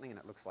graphing something and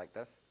it looks like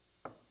this,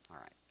 all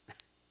right.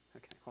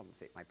 Okay, hold on a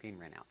sec. My pen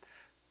ran out.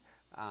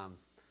 All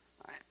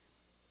right.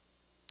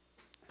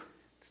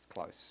 It's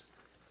close.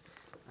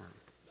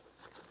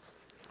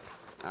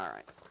 All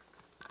right.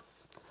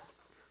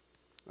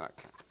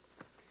 Okay.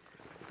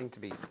 Seem to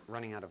be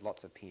running out of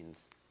lots of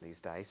pens these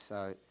days.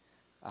 So,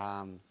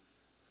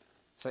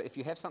 so if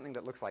you have something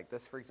that looks like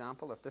this, for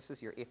example, if this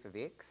is your f of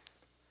x,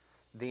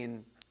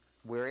 then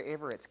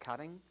wherever it's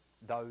cutting,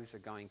 those are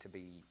going to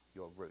be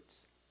your roots.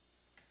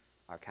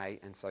 Okay,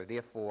 and so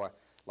therefore,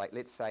 like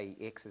let's say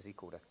x is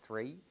equal to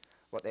 3.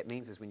 What that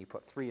means is when you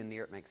put 3 in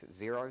there, it makes it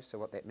 0. So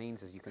what that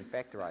means is you can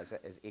factorize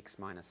it as x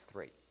minus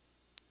 3.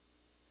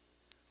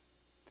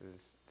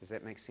 Does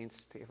that make sense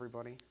to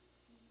everybody?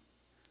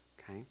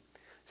 Okay.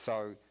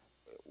 So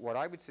what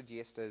I would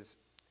suggest is,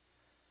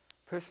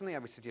 personally, I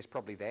would suggest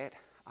probably that.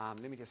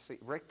 Let me just see.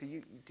 Rick, do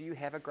you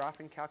have a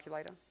graphing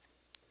calculator?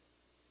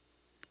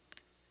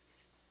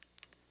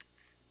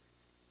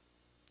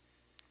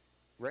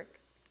 Rick?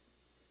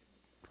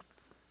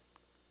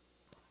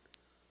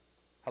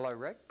 Hello,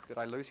 Rick? Did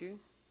I lose you?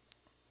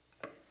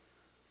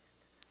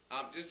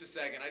 Just a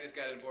second. I just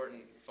got an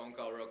important phone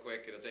call real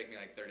quick. It'll take me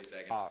like 30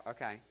 seconds. Oh,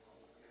 okay.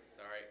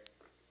 Sorry.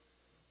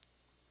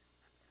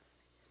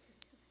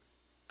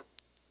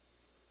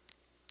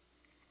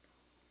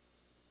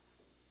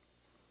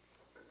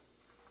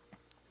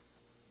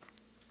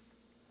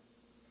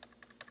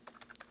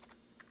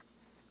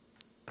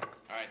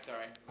 All right,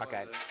 sorry.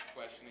 Okay. What was the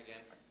question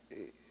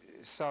again?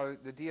 So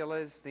the deal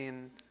is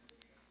then,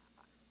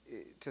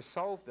 to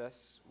solve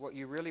this, what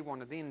you really want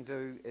to then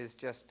do is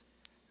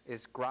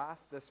graph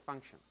this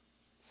function.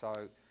 So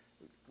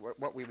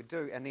what we would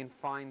do, and then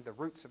find the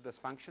roots of this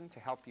function to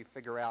help you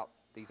figure out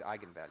these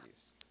eigenvalues.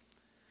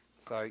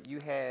 So you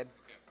had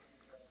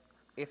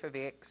f of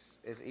x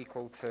is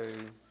equal to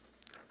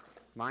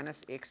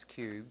minus x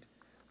cubed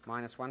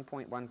minus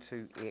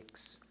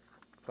 1.12x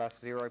plus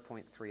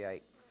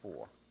 0.384.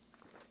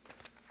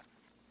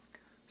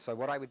 So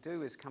what I would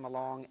do is come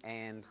along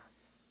and,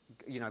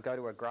 you know, go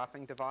to a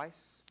graphing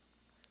device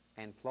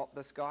and plot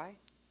this guy.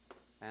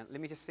 And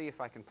let me just see if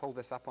I can pull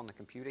this up on the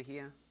computer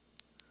here.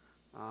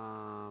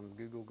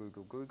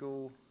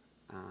 Google.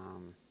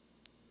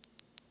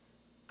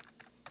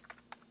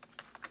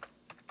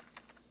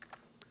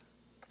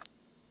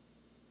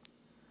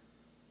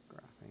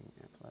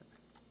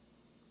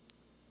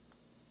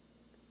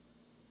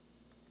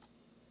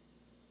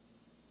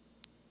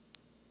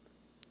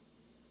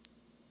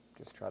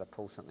 just try to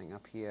pull something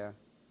up here.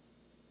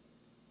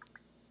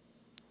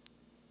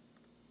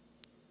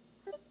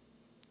 Oh,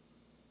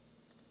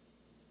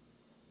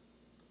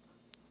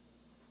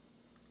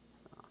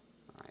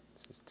 all right,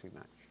 this is too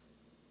much.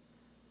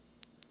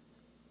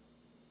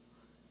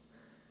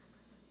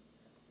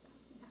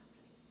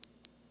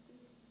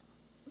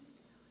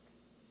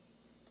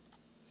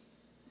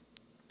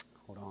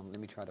 Hold on, let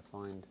me try to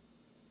find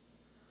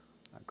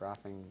a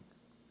graphing.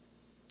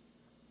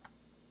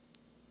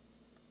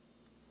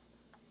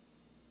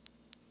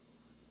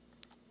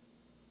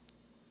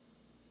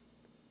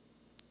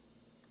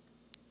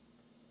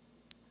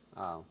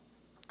 Oh, all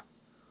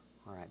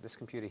right, this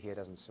computer here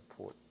doesn't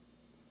support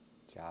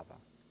Java.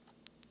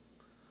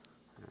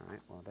 All right,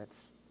 well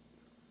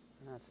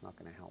that's not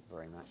going to help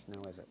very much,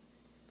 no, is it?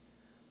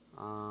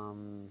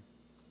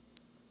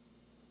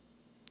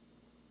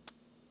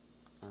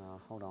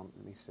 Hold on,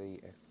 let me see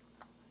if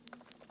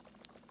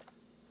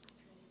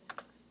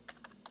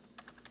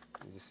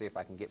let me just see if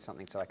I can get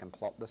something so I can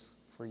plot this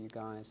for you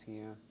guys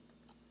here.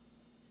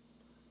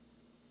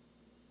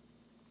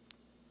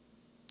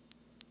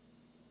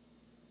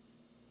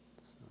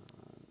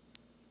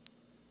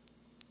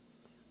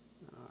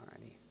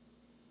 Alrighty.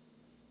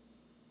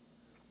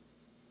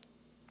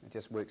 It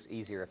just works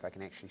easier if I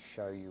can actually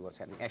show you what's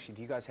happening. Actually,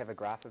 do you guys have a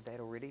graph of that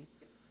already?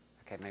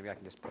 Okay, maybe I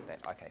can just put that.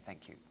 Okay,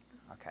 thank you.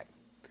 Okay.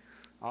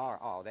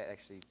 Oh, that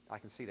actually, I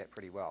can see that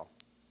pretty well.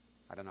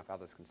 I don't know if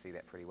others can see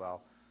that pretty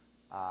well.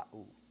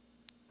 Ooh.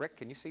 Rick,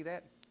 can you see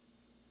that?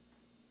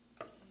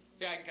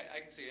 Yeah, I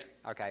can see it.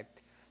 Okay.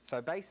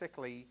 So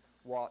basically,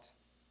 what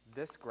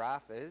this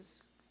graph is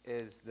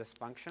this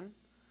function.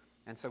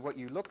 And so what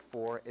you look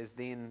for is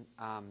then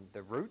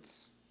the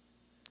roots,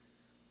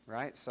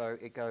 right? So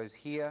it goes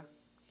here,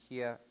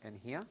 here, and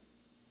here.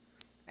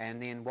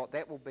 And then what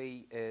that will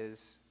be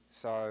is,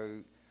 so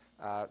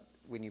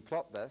when you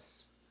plot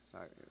this, so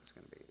it's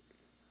going to be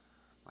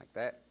like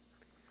that.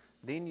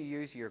 Then you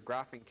use your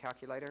graphing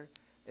calculator.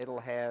 It'll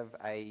have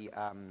a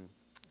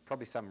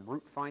probably some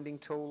root finding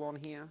tool on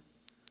here.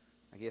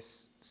 I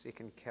guess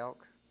second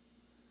calc.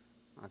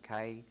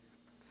 Okay,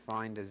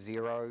 find a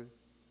 0.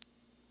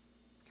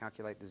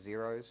 Calculate the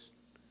zeros.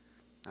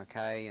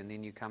 Okay, and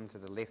then you come to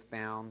the left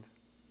bound.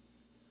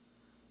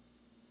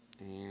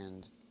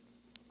 And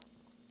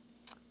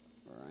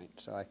all right,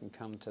 so I can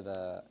come to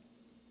the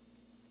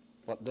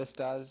what this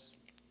does.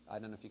 I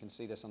don't know if you can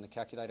see this on the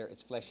calculator.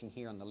 It's flashing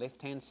here on the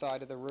left-hand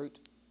side of the root.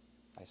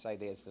 I say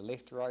there's the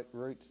left-right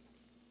root.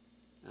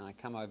 And I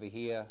come over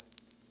here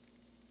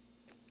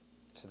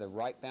to the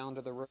right bound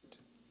of the root.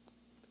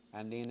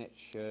 And then it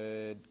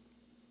should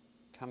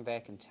come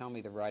back and tell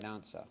me the right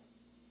answer.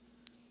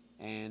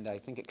 And I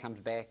think it comes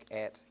back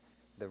at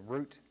the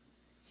root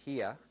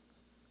here.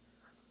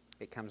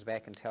 It comes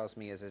back and tells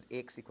me is it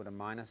x equal to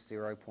minus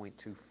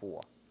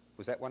 0.24.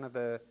 Was that one of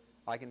the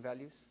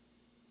eigenvalues?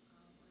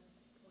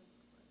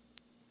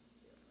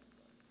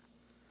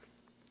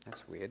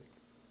 That's weird.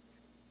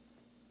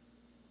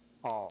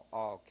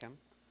 Oh, Kim,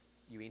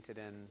 you entered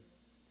in,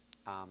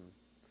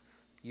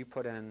 you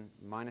put in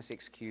minus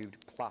x cubed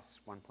plus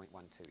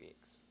 1.12x.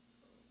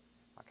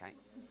 Okay.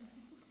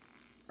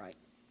 Right.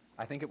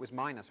 I think it was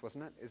minus,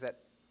 wasn't it? Is that,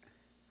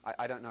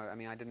 I don't know. I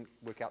mean, I didn't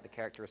work out the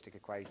characteristic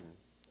equation.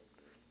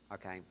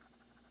 Okay.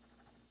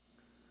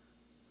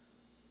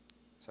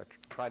 So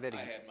try that again.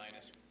 I had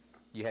minus.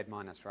 You had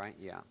minus, right?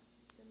 Yeah.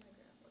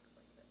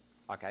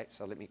 Okay,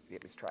 so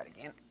let's try it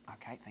again.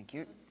 Okay, thank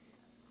you.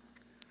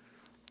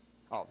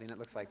 Oh, then it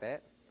looks like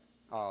that.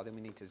 Oh, then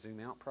we need to zoom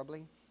out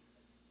probably.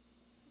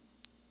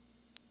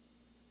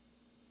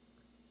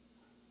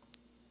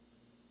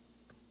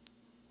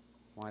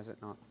 Why is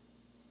it not?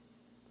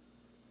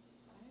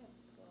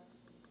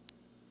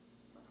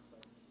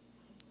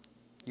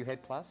 You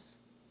had plus?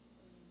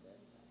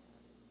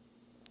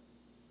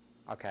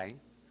 Okay.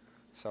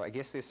 So I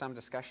guess there's some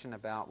discussion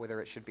about whether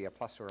it should be a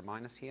plus or a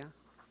minus here.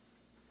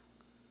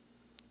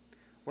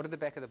 What did the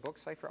back of the book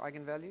say for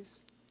eigenvalues?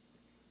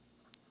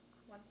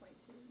 1.2,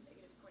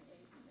 negative 0.8,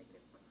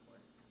 negative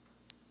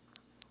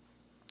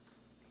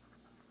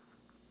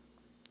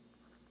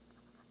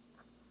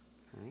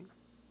 0.4. Okay.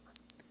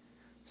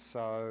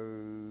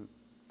 So,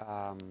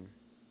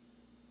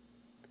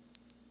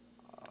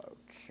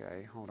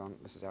 okay, hold on.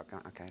 This is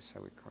outgoing. Okay, so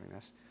we're recording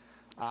this.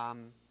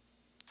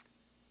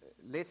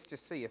 Let's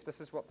just see if this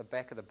is what the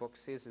back of the book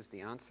says is the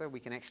answer. We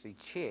can actually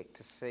check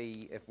to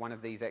see if one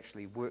of these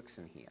actually works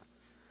in here.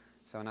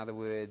 So in other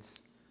words,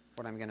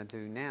 what I'm going to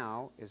do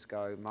now is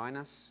go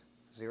minus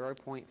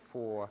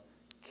 0.4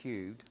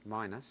 cubed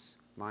minus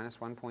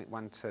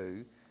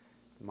 1.12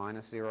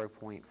 minus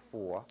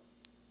 0.4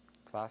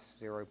 plus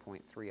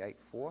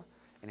 0.384.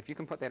 And if you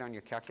can put that on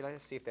your calculator,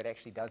 see if that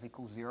actually does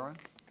equal 0.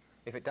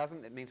 If it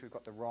doesn't, it means we've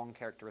got the wrong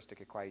characteristic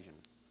equation.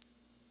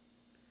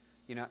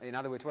 You know, in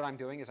other words, what I'm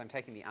doing is I'm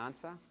taking the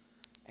answer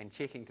and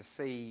checking to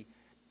see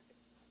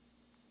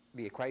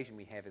the equation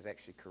we have is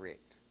actually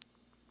correct.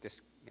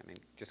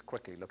 Just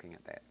quickly looking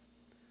at that.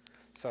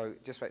 So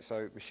just wait.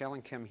 So Michelle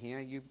and Kim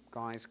here, you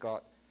guys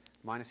got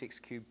minus x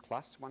cubed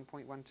plus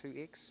 1.12x.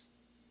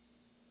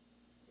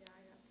 Yeah, I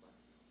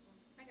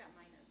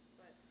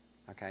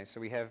Okay,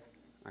 so we have,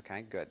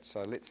 okay, good.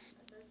 So let's,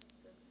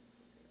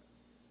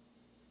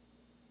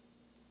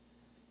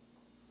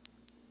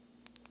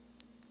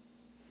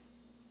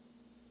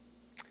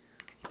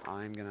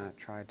 I'm going to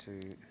try to,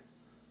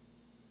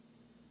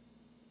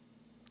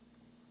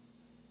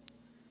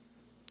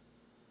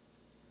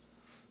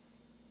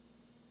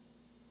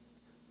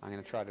 I'm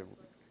going to try to,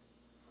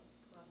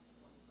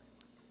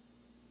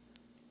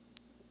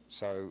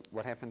 so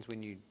what happens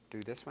when you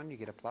do this one? You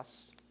get a plus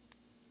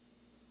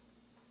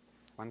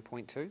 1.2? No,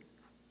 no,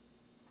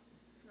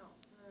 no.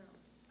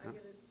 I No?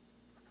 get it,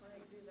 when I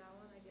do that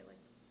one, I get like,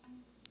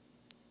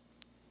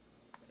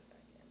 put it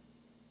back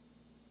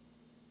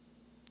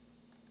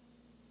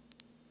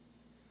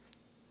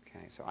in.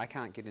 Okay, so I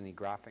can't get any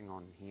graphing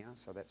on here,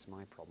 so that's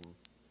my problem.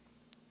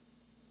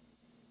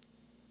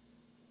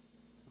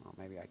 Oh,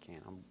 maybe I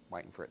can. I'm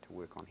waiting for it to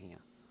work on here.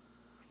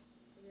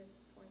 So we have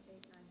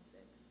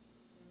 0.896,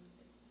 and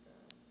it's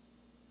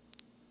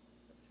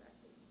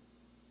subtracted.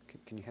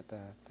 Can you hit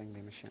the thing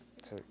there, Michelle?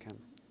 So it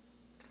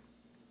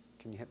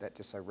can you hit that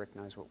just so Rick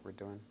knows what we're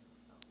doing?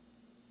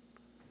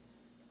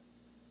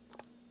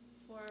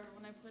 For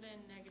when I put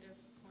in negative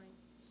 0.4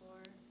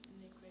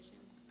 in the equation,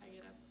 I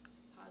get a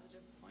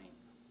positive 0.896.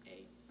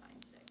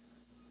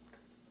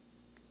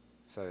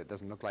 So it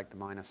doesn't look like the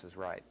minus is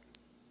right.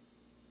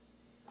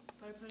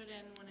 But I put it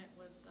in when it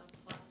was plus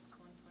 1.12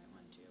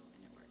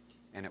 and it worked.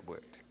 And it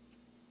worked.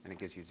 And it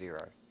gives you 0.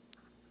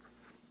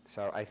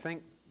 So I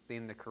think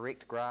then the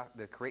correct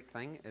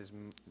thing is,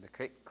 the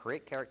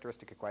correct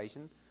characteristic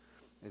equation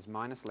is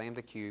minus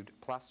lambda cubed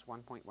plus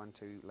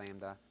 1.12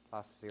 lambda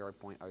plus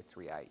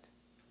 0.038.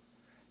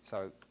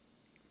 So,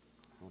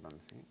 hold on a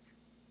sec.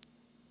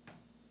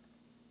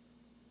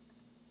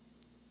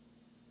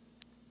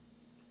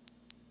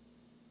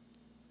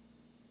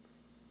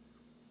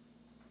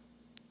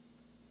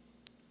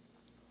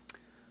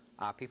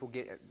 People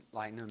get,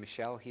 like, no,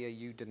 Michelle here,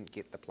 you didn't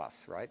get the plus,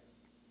 right?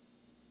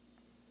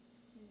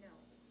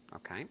 No.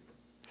 Okay.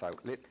 So,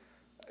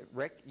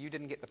 Rick, you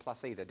didn't get the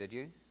plus either, did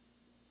you?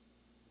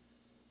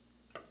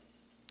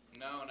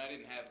 No, and I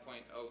didn't have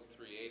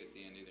 .038 at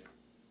the end either.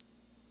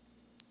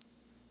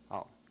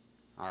 Oh,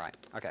 all right.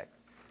 Okay.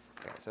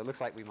 Okay. So it looks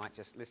like we might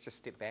let's just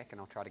step back and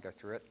I'll try to go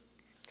through it.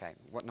 Okay.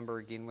 What number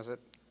again was it?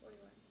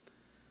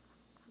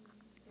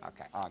 41.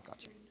 Okay. Oh, I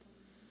got you.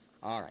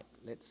 All right.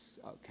 Let's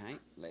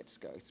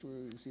go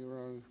through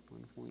 0,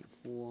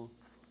 1.4.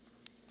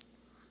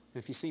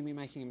 If you see me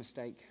making a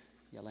mistake,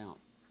 yell out.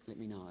 Let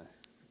me know.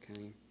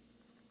 Okay.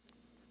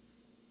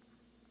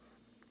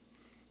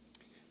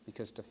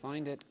 Because to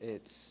find it,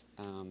 it's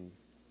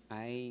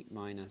a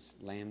minus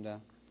lambda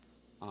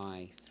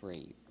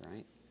I3,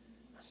 right?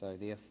 So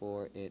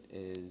therefore it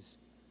is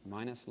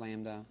minus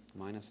lambda,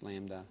 minus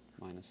lambda,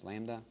 minus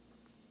lambda,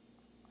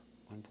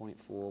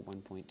 1.4,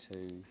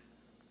 1.2,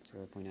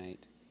 0.8,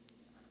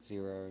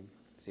 0,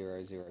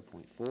 0,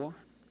 0.4.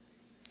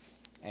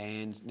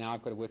 And now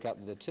I've got to work out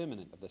the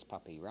determinant of this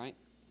puppy, right?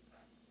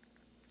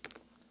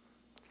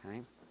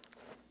 Okay.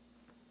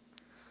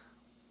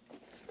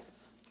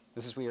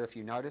 This is where, if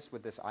you notice,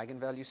 with this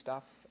eigenvalue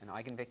stuff and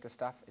eigenvector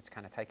stuff, it's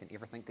kind of taken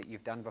everything that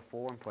you've done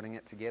before and putting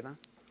it together.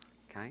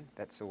 Okay,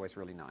 that's always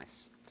really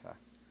nice to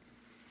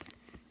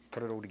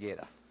put it all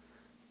together.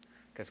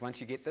 Because once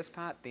you get this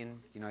part, then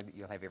you know that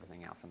you'll have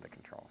everything else under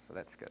control. So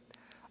that's good.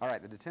 All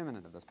right, the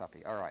determinant of this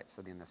puppy. All right,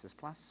 so then this is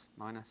plus,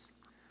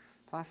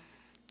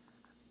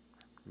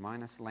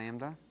 minus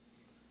lambda.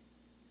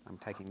 I'm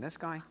taking this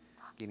guy,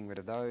 getting rid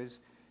of those,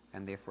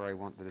 and therefore I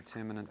want the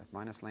determinant of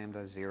minus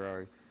lambda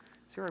 0,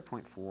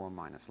 0.4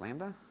 minus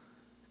lambda,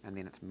 and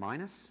then it's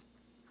minus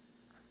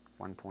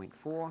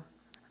 1.4,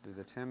 the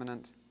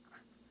determinant,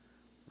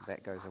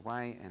 that goes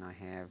away, and I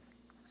have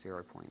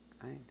 0.8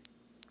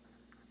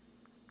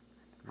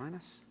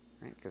 minus,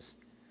 right, because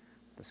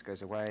this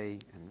goes away,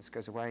 and this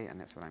goes away,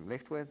 and that's what I'm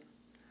left with.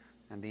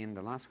 And then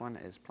the last one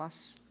is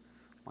plus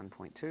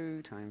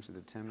 1.2 times the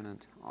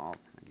determinant of,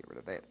 I get rid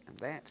of that,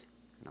 and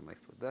I'm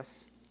left with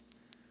this,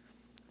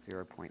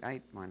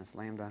 0.8 minus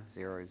lambda,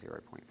 0,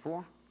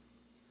 0.4.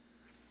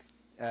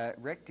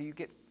 Rick, do you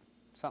get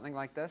something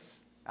like this?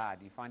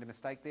 Do you find a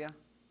mistake there?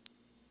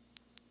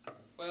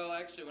 Well,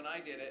 actually, when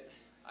I did it,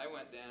 I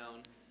went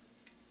down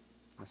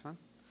This one?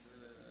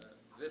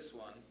 this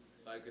one,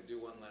 so I could do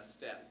one less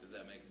step. Does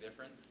that make a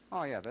difference?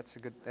 Oh yeah,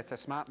 that's a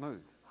smart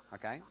move.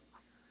 Okay.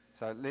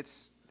 So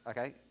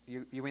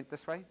you went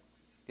this way?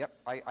 Yep,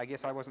 I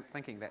guess I wasn't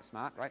thinking that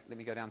smart, right? Let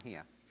me go down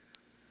here.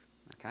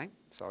 Okay,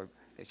 so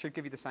it should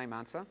give you the same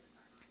answer.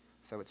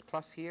 So it's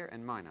plus here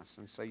and minus,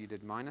 and so you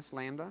did minus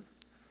lambda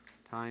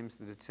times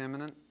the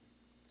determinant,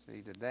 so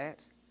you did that,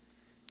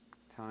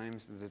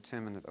 times the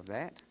determinant of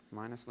that,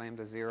 minus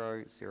lambda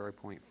 0,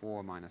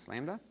 0.4 minus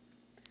lambda,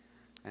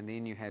 and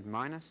then you had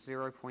minus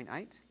 0.8,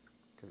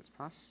 because it's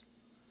plus,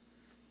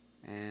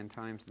 and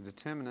times the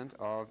determinant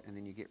of, and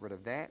then you get rid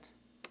of that,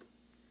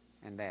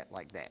 and that,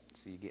 like that.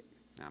 So you get,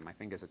 now my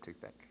fingers are too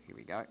thick, here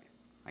we go,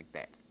 like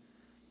that.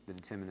 The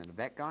determinant of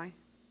that guy,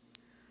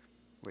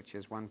 which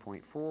is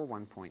 1.4,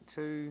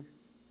 1.2,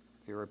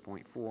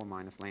 0.4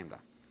 minus lambda.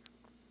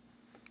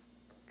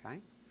 Okay.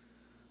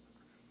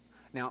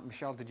 Now,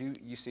 Michelle,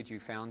 you said you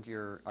found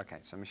your, okay,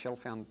 so Michelle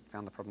found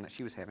the problem that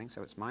she was having,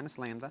 so it's minus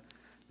lambda.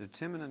 The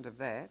determinant of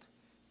that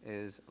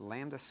is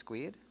lambda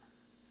squared,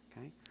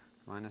 okay,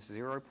 minus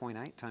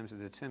 0.8 times the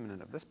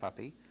determinant of this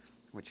puppy,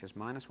 which is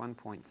minus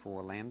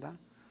 1.4 lambda,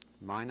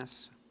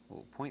 minus,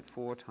 well,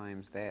 0.4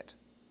 times that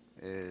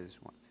is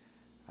what?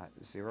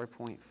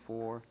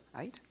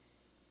 0.48,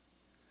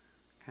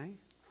 okay?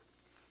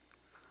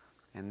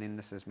 And then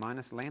this is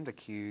minus lambda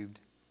cubed,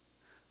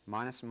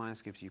 minus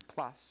minus gives you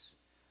plus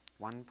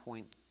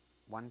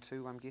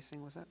 1.12, I'm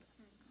guessing, was it?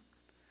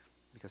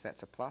 Because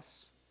that's a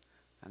plus.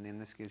 And then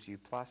this gives you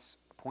plus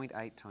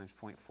 0.8 times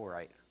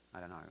 0.48. I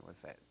don't know,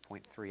 what's that?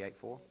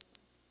 0.384?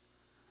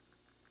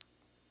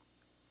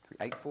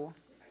 384?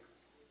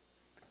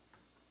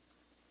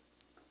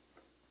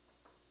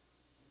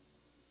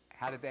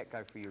 How did that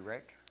go for you,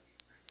 Rick?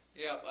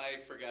 Yep, I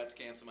forgot to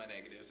cancel my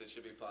negatives. It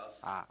should be plus.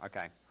 Ah,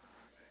 okay.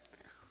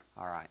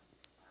 All right.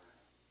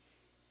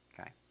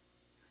 Okay.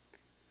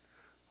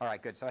 All right,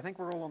 good. So I think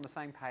we're all on the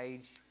same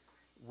page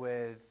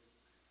with,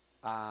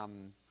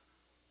 hopefully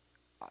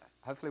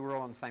we're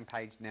all on the same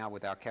page now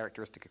with our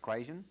characteristic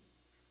equation,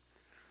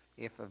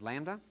 f of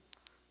lambda.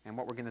 And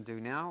what we're going to do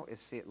now is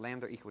set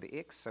lambda equal to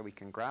x so we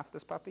can graph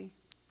this puppy.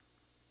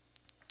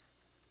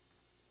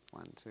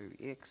 1, 2,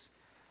 x,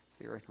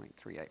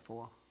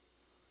 0.384.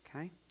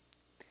 Okay.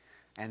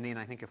 And then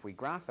I think if we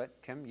graph it,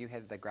 Kim, you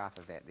had the graph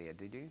of that there,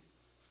 did you?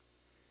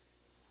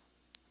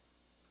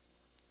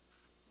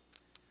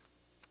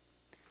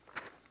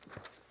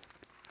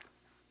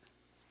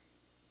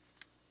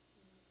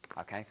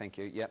 Okay, thank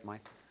you. Yep, my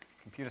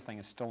computer thing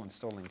is still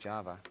installing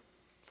Java.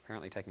 It's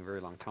apparently taking a very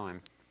long time.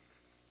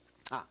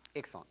 Ah,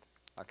 excellent.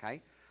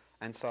 Okay.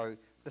 And so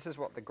this is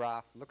what the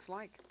graph looks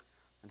like.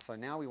 And so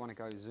now we want to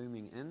go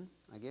zooming in,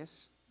 I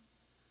guess.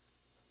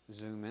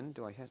 Zoom in.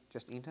 Do I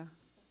just enter?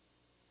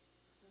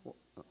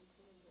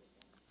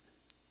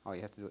 Oh,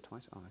 you have to do it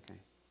twice? Oh, okay.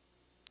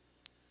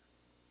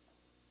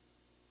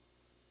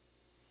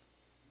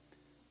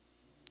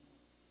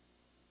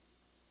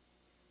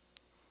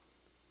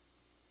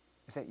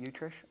 Is that you,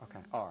 Trish? Okay.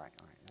 All right,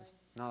 all right.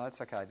 No,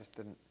 that's okay. I just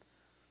didn't...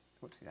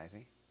 Whoopsie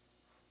daisy.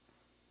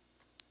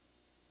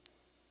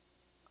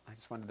 I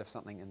just wondered if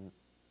something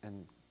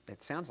and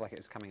it sounds like it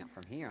was coming up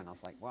from here, and I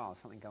was like, wow,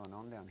 there's something going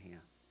on down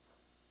here.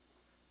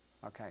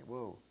 Okay,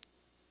 whoa.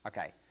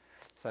 Okay,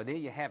 so there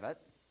you have it,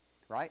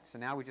 right? So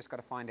now we just got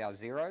to find our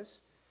zeros.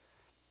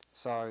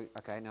 So,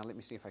 okay, now let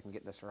me see if I can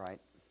get this right.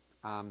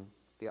 On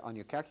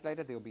your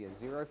calculator, there'll be a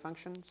zero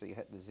function, so you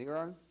hit the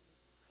 0.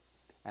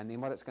 And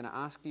then what it's going to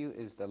ask you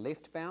is the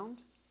left bound.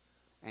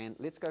 And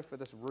let's go for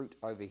this root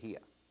over here.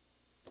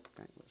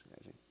 Okay,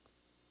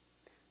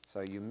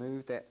 so you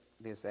move that,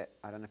 there's that,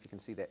 I don't know if you can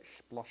see that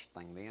splosh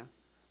thing there.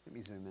 Let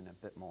me zoom in a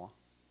bit more.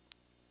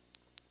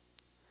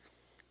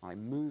 I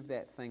move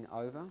that thing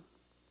over.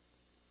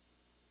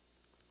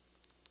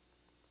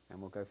 And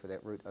we'll go for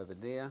that root over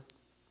there.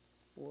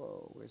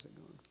 Whoa, where's it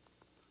going?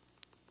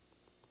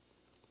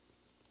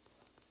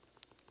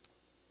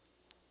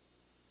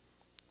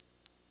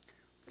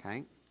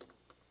 Okay,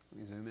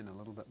 let me zoom in a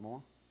little bit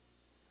more.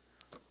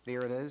 There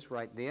it is,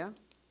 right there.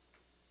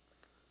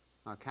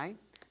 Okay,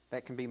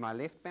 that can be my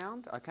left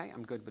bound. Okay,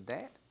 I'm good with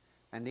that.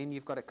 And then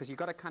you've got it, because you've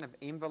got to kind of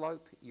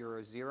envelope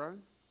your 0.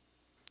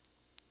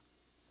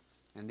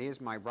 And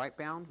there's my right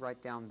bound, right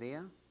down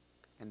there.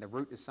 And the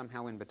root is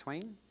somehow in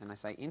between. And I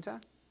say enter.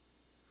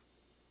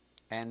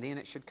 And then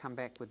it should come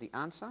back with the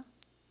answer.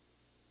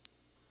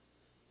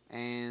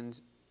 And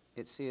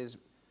it says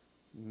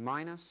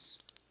minus,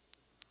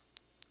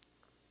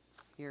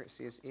 here it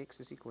says x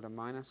is equal to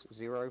minus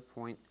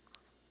 0.64.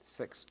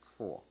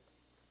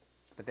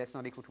 But that's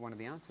not equal to one of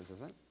the answers,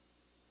 is it?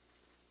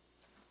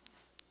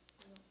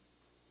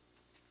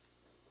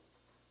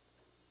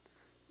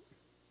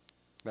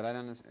 But I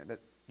don't understand, but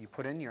you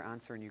put in your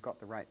answer and you got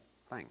the right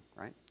thing,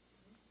 right?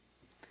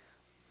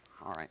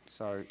 All right,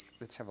 so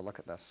let's have a look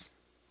at this.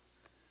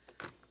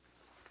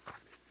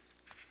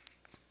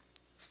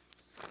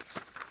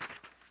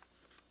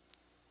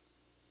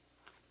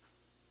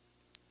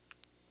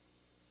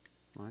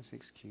 Minus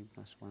x cubed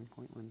plus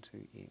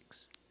 1.12x.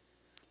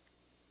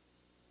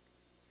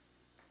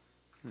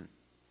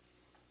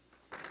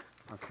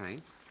 Okay.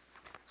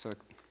 So,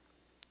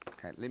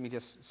 okay, let me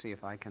just see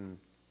if I can...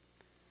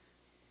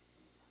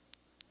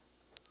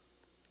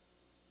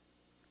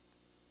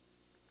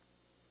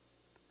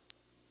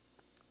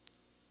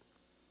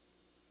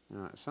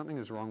 No, something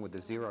is wrong with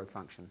the 0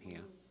 function here.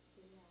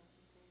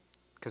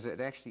 Because it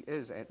actually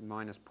is at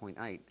minus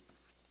 0.8.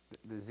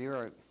 The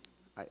 0...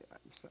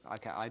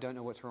 okay, I don't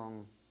know what's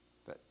wrong,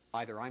 but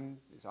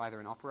it's either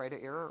an operator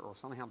error or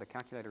somehow the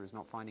calculator is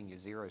not finding your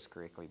zeros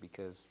correctly,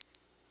 because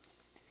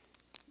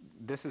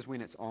this is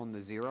when it's on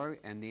the 0,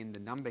 and then the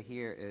number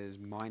here is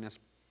minus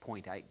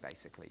 0.8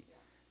 basically.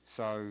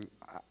 So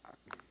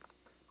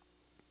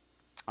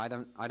I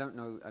don't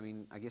know. I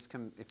mean, I guess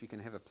if you can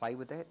have a play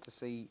with that to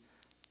see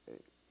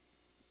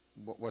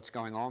what's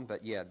going on.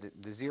 But yeah,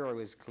 the 0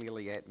 is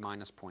clearly at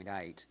minus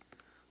 0.8,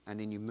 and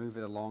then you move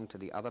it along to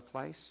the other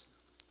place.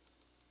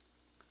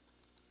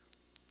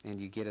 and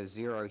you get a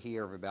 0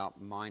 here of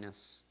about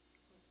minus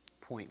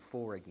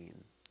 0.4 again.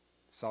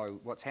 So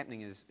what's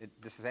happening is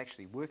this is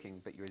actually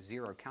working, but your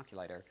 0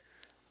 calculator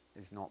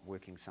is not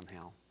working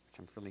somehow, which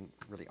I'm feeling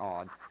really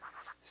odd.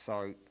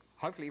 So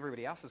hopefully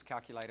everybody else's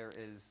calculator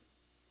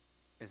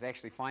is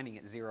actually finding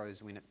it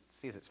zeros when it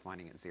says it's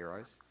finding it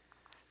zeros.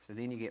 So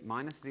then you get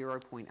minus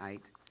 0.8,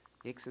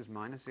 x is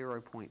minus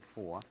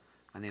 0.4,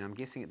 and then I'm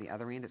guessing at the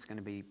other end it's going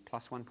to be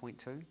plus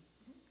 1.2,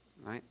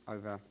 right?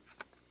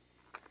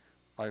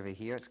 Over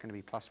here it's going to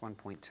be plus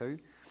 1.2.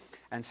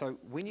 And so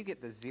when you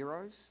get the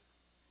zeros,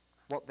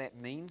 what that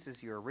means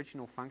is your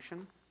original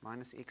function,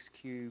 minus x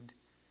cubed,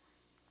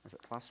 is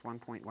it plus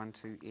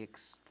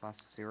 1.12x plus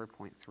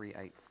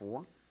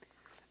 0.384?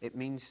 It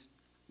means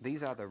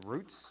these are the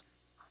roots.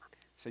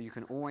 So you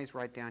can always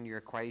write down your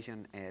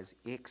equation as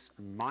x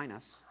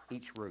minus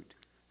each root.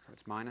 So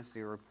it's minus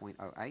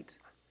 0.08,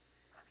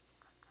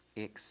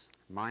 x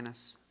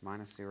minus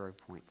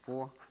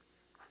 0.4,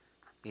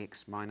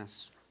 x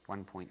minus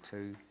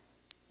 1.2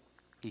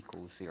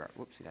 equals 0.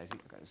 Whoopsie daisy,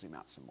 I've got to zoom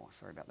out some more.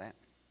 Sorry about that.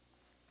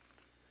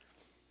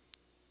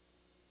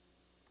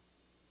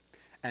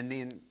 And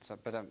then,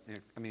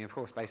 I mean, of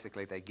course,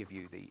 basically they give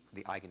you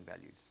the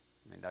eigenvalues.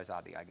 I mean, those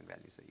are the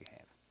eigenvalues that you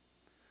have.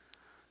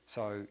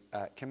 So,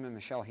 Kim and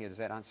Michelle here, does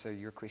that answer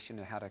your question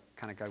of how to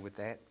kind of go with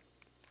that?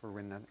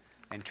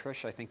 And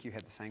Trish, I think you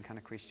had the same kind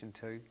of question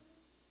too.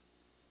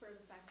 For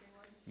the factoring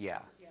one?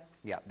 Yeah. Yeah.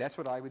 Yeah, that's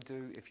what I would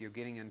do if you're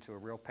getting into a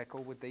real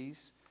pickle with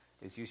these,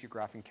 is use your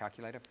graphing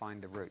calculator,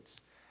 find the roots.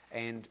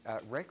 And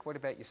Rick, what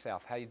about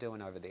yourself? How you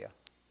doing over there?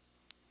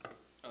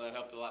 Oh, that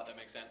helped a lot. That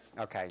makes sense.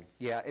 Okay,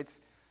 yeah,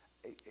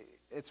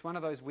 it's one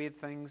of those weird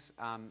things.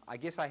 I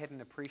guess I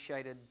hadn't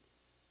appreciated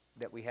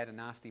that we had a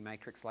nasty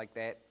matrix like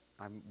that.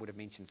 I would have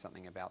mentioned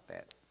something about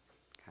that.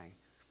 Okay,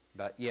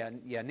 but yeah,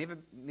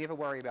 never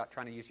worry about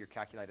trying to use your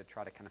calculator to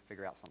try to kind of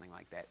figure out something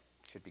like that.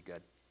 Should be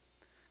good.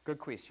 Good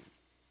question.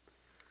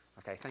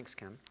 Okay, thanks,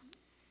 Kim.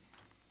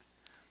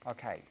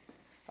 Okay,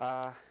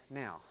 now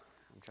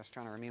I'm just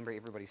trying to remember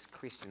everybody's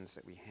questions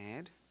that we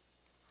had.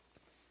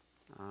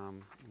 Let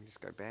me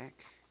just go back.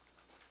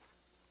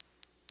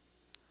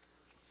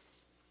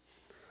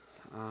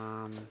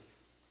 I'm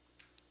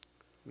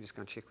just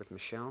going to check with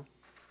Michelle.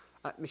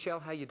 Michelle,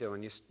 how you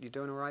doing? You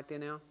doing all right there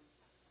now?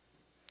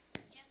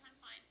 Yes, I'm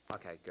fine.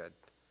 Okay, good.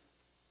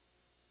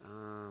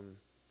 All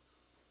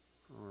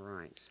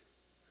right.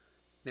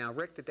 Now,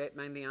 Rick, did that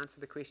mainly answer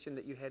the question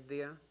that you had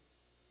there?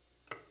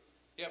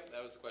 Yep,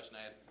 that was the question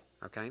I had.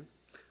 Okay.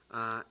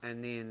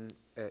 And then,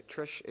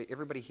 Trish,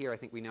 everybody here, I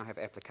think we now have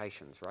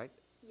applications, right?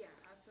 Yeah,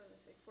 I was going to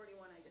say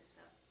 41 I just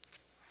have.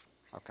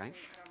 Okay. I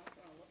don't know if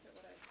you want to look at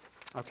what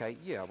I... Okay,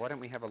 yeah, why don't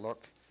we have a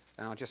look?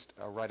 And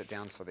I'll write it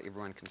down so that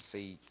everyone can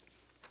see.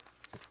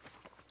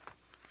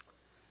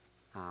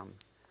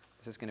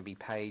 This is going to be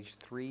page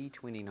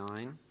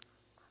 329,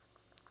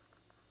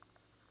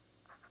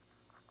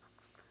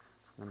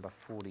 number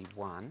 41. It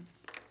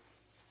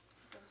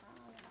goes on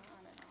and on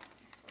and on,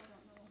 so I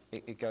don't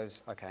know. It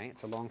goes, okay,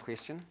 it's a long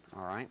question,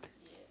 all right.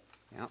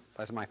 Yeah. Yeah,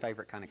 those are my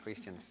favorite kind of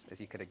questions, as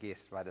you could have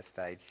guessed by this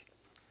stage.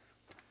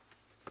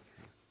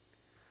 Okay.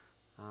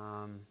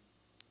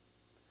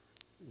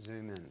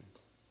 Zoom in.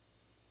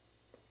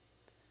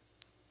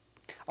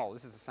 Oh,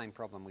 this is the same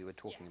problem we were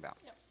talking about.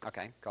 Yep.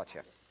 Okay,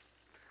 gotcha.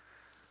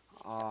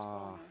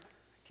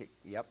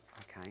 Yep,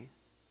 okay.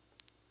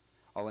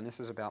 Oh, and this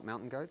is about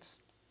mountain goats?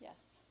 Yes.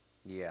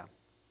 Yeah.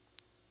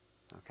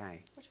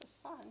 Okay. Which was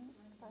fun,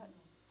 but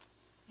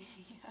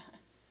yeah.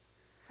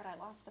 But I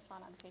lost the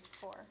fun on page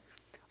 4.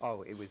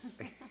 Oh, it was...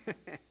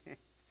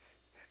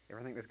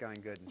 Everything was going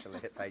good until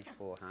it hit page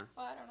 4, huh?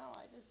 Well, I don't know.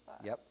 I just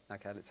thought. Yep.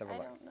 Okay, let's have a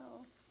look. I don't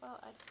know. Well,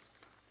 I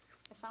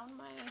found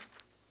my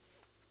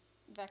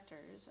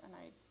vectors, and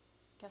I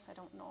guess I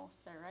don't know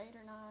if they're right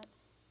or not.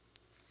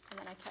 And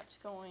then I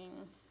kept going,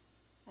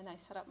 and I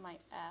set up my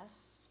S.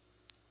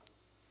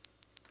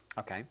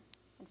 Okay.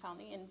 And found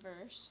the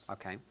inverse.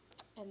 Okay.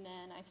 And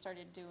then I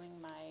started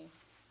doing my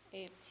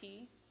A of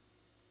T.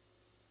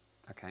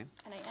 Okay.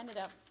 And I ended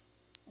up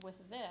with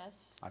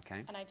this.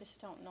 Okay. And I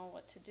just don't know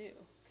what to do,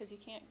 because you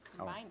can't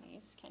combine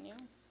these, can you?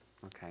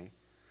 Okay.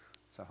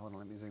 So hold on,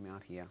 let me zoom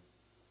out here.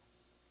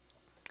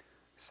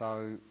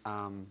 So,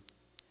 Or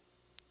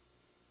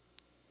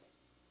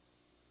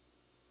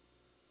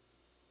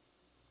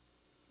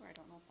I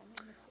don't know if I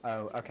made this.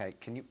 oh, okay.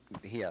 Can you,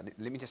 here,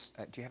 let me just,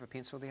 do you have a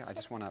pencil there? I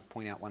just want to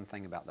point out one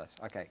thing about this.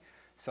 Okay.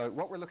 So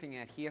what we're looking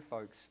at here,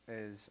 folks,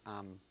 is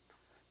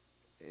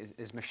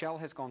Michelle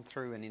has gone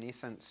through and in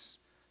essence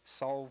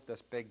solved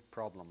this big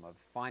problem of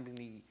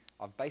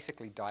of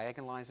basically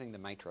diagonalizing the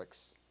matrix.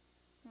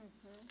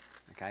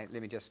 Mm-hmm. Okay,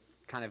 let me just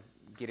kind of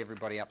get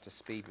everybody up to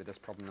speed with this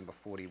problem number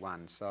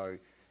 41. So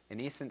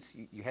in essence,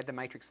 you had the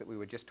matrix that we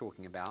were just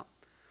talking about.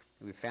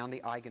 We found the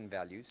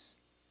eigenvalues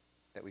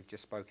that we've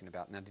just spoken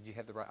about. Now, did you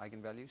have the right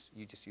eigenvalues?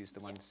 You just used the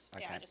ones? Yes.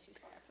 Okay. Yeah, I just used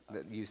the back of the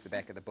book. Use the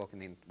back of the book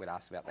and then we'll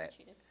ask about I that.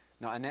 cheated.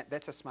 No, and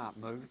that's a smart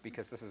move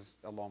because this is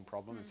a long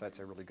problem, and so it's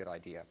a really good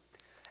idea.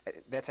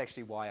 That's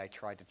actually why I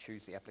tried to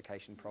choose the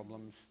application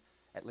problems,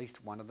 at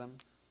least one of them,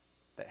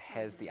 that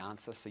has the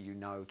answer, so you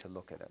know to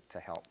look at it to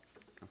help.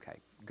 Okay,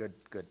 good,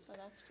 good. So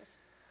that's just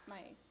my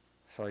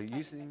So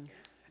using,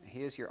 eigenvectors.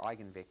 here's your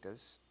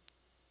eigenvectors,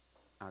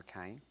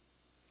 okay,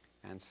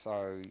 and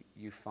so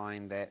you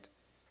find that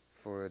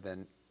for the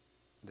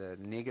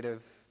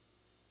negative,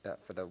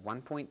 for the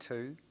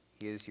 1.2,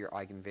 here's your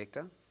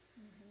eigenvector.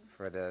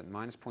 For the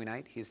minus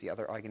 0.8, here's the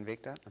other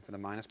eigenvector, and for the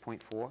minus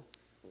 0.4,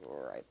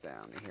 right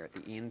down here at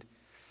the end,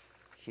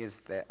 here's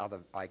the other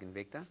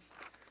eigenvector.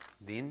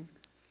 Then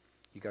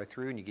you go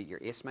through and you get your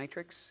S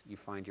matrix, you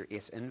find your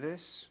S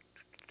inverse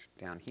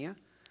down here,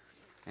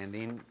 and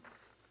then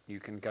you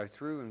can go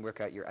through and work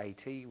out your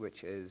AT,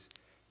 which is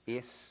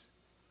S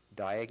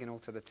diagonal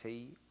to the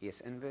T,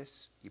 S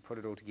inverse. You put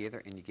it all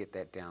together and you get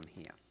that down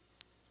here.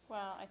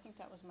 Well, I think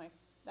that was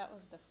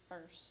the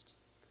first.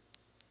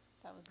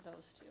 That was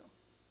those two.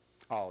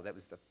 Oh, that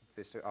was the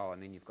first two. Oh,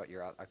 and then you've got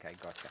your, okay,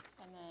 gotcha.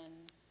 And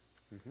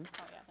then, Mhm.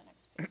 oh yeah, the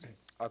next page is.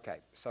 Okay,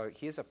 so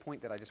here's a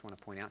point that I just want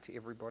to point out to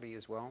everybody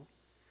as well.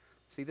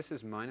 See, this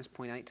is minus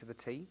 0.8 to the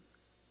T.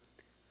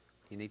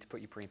 You need to put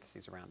your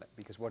parentheses around it,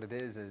 because what it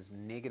is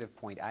negative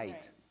 0.8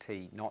 Right.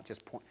 T, not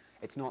just point.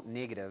 It's not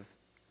negative.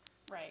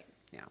 Right.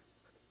 Yeah.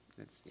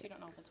 It's, So you don't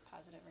know if it's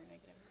positive or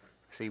negative.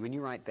 see, when you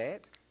write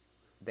that,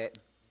 that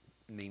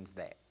means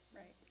that.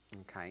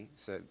 Right. Okay,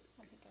 so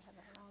I think I have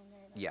that wrong there.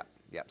 Then. yeah,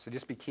 yeah. So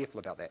just be careful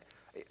about that.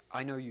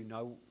 I know you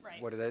know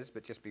Right. what it is,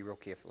 but just be real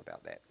careful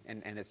about that.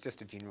 And it's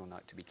just a general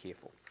note to be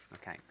careful.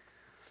 Okay.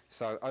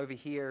 So over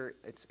here,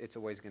 it's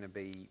always going to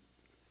be.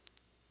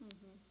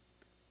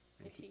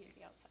 The T is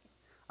the outside.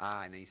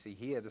 Ah, and then you see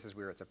here, this is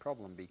where it's a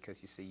problem, because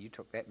you see you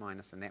took that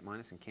minus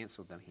and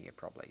cancelled them here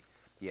probably.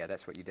 Yeah,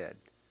 that's what you did.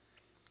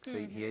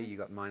 See here, you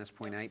got minus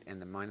 0.8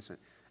 and the minus,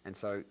 and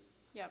so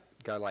Yep.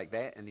 go like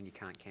that, and then you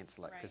can't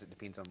cancel it because Right. it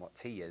depends on what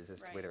T is as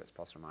to Right. whether it's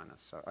plus or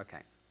minus. So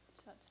okay.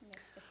 So that's a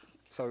mistake.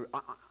 So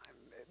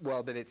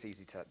well, but it's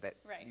easy to that.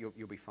 Right.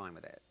 You'll be fine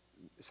with that.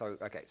 So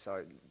okay.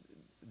 So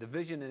the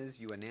vision is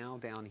you are now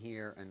down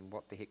here, and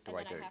what the heck do And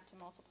I then do? I have to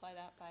multiply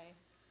that by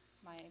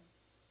my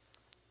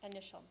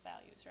initial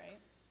values, right?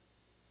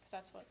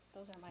 Because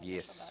those are my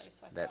Yes, initial values.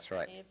 So I that's thought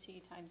right. negative T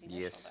times initial.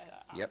 Yes. But I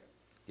thought, Yep.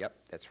 Yep.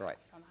 That's right.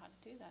 I don't know how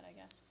to do that, I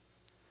guess.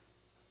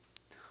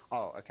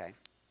 Oh, okay.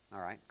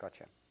 All right.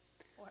 Gotcha.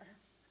 Or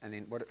And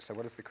then what? So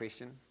what is the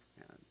question?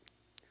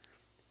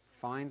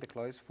 Find the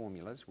closed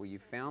formulas. Well, you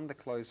found the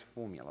closed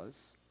formulas.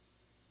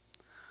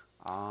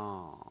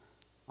 Oh,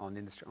 and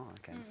then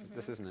okay.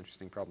 This is an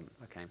interesting problem.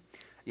 Okay.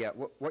 Yeah.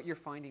 What you're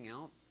finding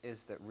out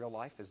is that real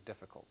life is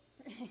difficult.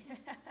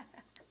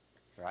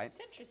 Right? it's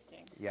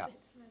interesting. Yeah.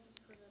 It's meant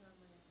to put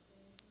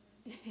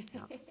it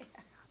on my essay.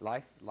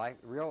 Life,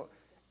 real.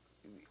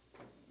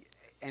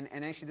 And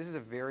actually, this is a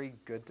very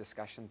good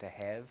discussion to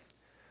have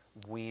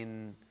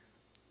when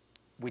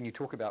you're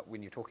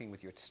talking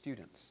with your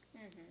students.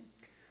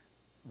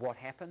 What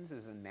happens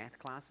is in math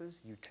classes,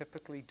 you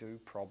typically do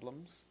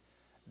problems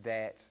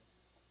that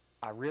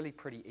are really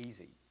pretty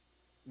easy.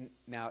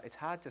 Now, it's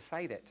hard to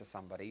say that to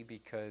somebody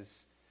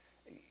because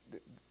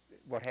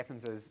what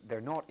happens is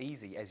they're not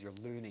easy as you're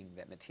learning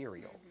that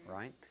material,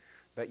 right?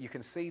 But you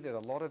can see that a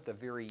lot of the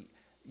very,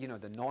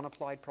 the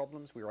non-applied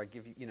problems where I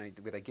give you,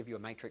 where they give you a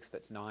matrix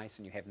that's nice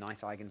and you have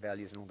nice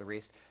eigenvalues and all the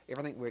rest,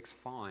 everything works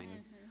fine.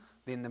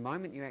 Then the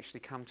moment you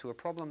actually come to a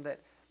problem that,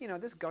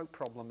 this goat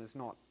problem is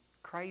not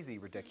crazy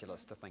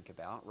ridiculous to think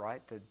about,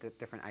 right? The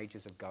different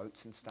ages of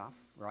goats and stuff,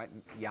 right?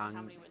 Young.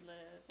 How many would live?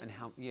 And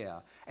how, yeah.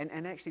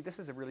 And actually, this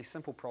is a really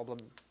simple problem.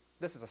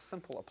 This is a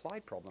simple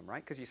applied problem,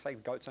 right? Because you say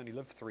goats only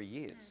live 3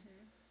 years.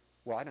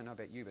 Well, I don't know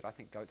about you, but I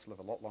think goats live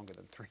a lot longer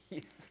than 3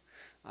 years.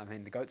 I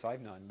mean, the goats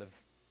I've known live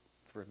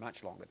for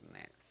much longer than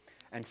that.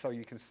 And so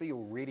you can see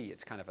already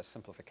it's kind of a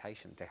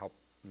simplification to help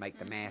make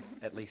the math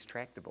at least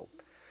tractable.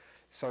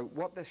 So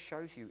what this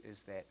shows you is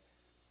that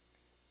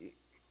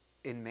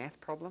in math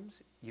problems,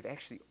 you've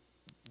actually,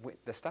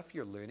 the stuff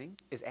you're learning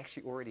is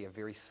actually already a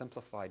very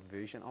simplified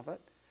version of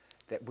it,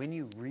 that when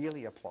you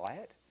really apply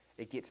it,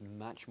 it gets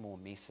much more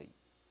messy.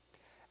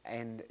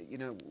 And,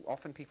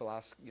 often people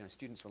ask,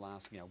 students will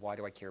ask, why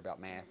do I care about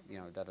math,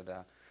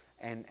 da-da-da.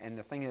 And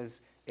the thing is,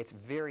 it's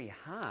very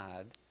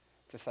hard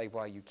to say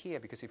why you care,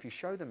 because if you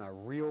show them a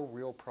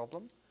real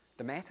problem,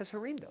 the math is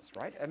horrendous,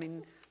 right? I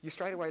mean, you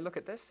straight away look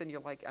at this and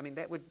you're like, I mean,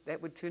 that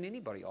would turn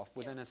anybody off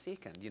within a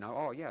second,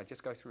 oh yeah,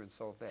 just go through and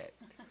solve that.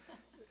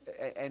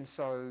 And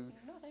so,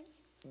 No,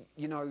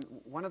 thanks.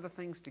 one of the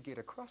things to get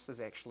across is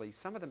actually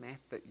some of the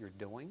math that you're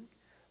doing,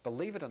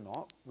 believe it or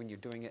not, when you're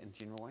doing it in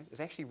general ways, is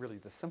actually really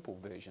the simple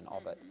version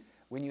of it.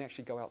 When you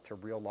actually go out to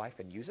real life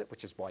and use it,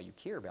 which is why you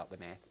care about the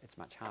math, it's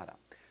much harder.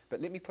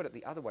 But let me put it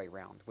the other way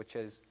around, which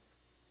is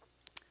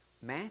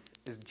math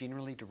is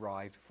generally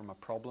derived from a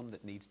problem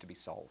that needs to be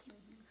solved.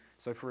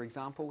 So for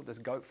example, this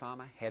goat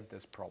farmer had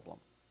this problem,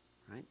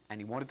 right?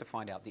 And he wanted to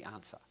find out the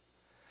answer.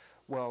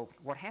 Well,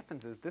 what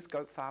happens is this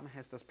goat farmer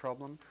has this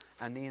problem,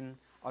 and then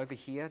over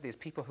here, there's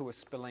people who are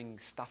spilling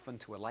stuff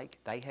into a lake.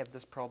 They have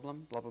this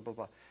problem, blah, blah, blah,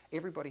 blah.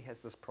 Everybody has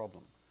this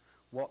problem.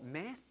 What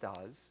math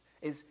does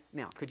is,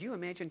 now, could you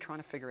imagine trying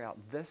to figure out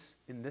this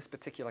in this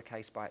particular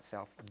case by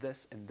itself,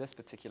 this in this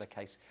particular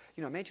case?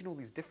 You know, imagine all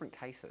these different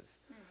cases.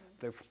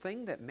 The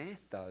thing that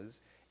math does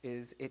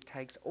is it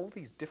takes all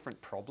these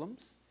different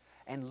problems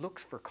and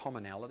looks for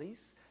commonalities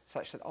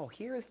such that, oh,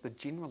 here is the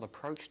general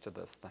approach to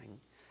this thing,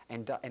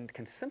 and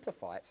can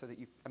simplify it so that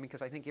you, I mean,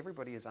 because I think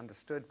everybody has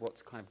understood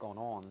what's kind of gone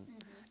on.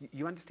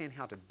 You understand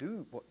how to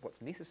do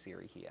what's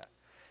necessary here.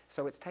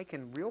 So it's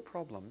taken real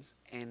problems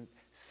and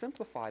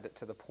simplified it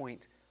to the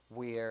point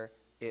where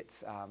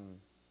it's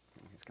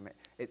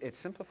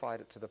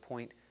simplified it to the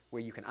point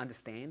where you can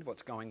understand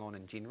what's going on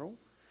in general,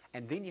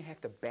 and then you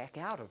have to back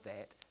out of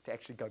that to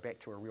actually go back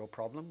to a real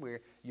problem where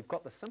you've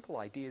got the simple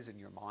ideas in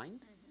your mind,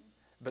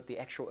 but the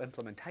actual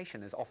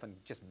implementation is often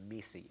just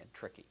messy and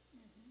tricky.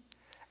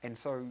 And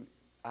so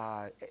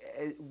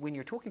when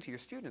you're talking to your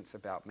students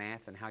about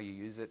math and how you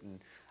use it, and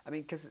I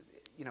mean, because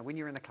you know, when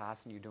you're in the class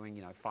and you're doing,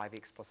 you know,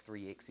 5x plus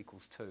 3x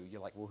equals 2, you're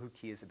like, well, who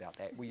cares about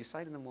that? Well, you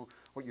say to them, well,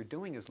 what you're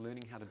doing is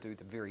learning how to do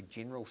the very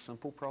general,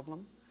 simple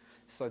problem,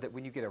 so that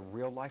when you get a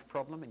real life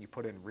problem and you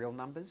put in real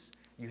numbers,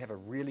 you have a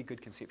really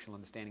good conceptual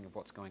understanding of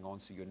what's going on,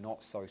 so you're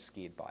not so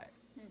scared by it.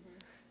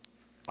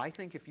 I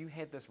think if you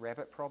had this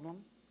rabbit problem,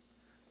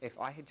 if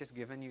I had just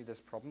given you this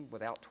problem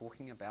without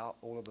talking about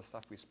all of the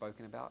stuff we've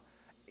spoken about,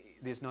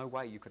 there's no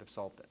way you could have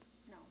solved it.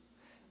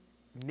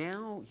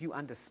 Now you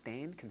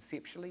understand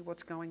conceptually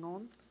what's going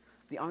on.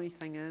 The only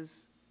thing is,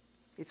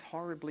 it's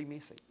horribly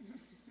messy.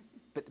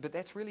 But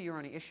that's really your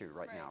only issue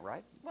right now,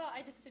 right? Well,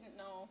 I just didn't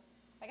know.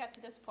 I got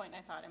to this point and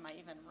I thought, am I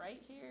even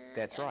right here?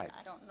 That's right.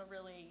 I don't know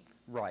really.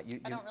 Right.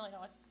 I don't really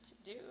know what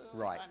to do.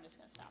 Right. So I'm just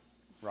going to stop.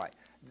 Right.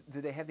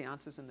 Do they have the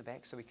answers in the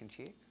back so we can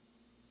check?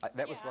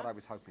 That was what I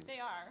was hoping.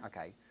 They are.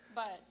 Okay.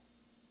 But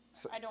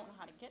So, I don't know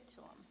how to get to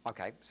them.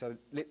 okay. So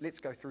let's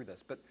go through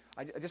this. But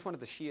I just wanted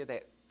to share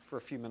that for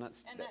a few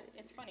minutes. And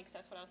it's funny because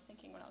that's what I was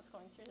thinking when I was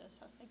going through this.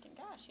 I was thinking,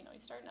 gosh, you know, you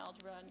start in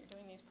algebra and you're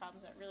doing these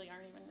problems that really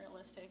aren't even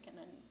realistic, and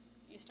then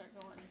you start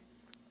going,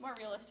 the more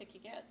realistic you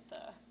get,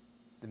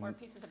 the more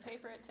pieces of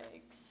paper it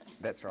takes.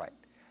 That's right.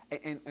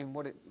 And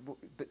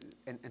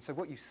so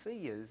what you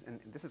see is, and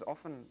this is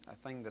often a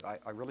thing that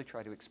I really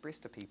try to express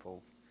to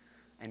people,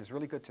 and it's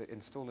really good to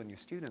install in your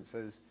students,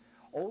 is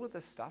all of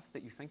this stuff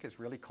that you think is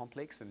really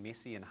complex and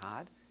messy and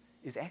hard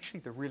is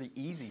actually the really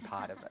easy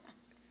part of it.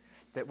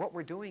 That what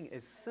we're doing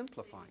is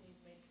simplifying.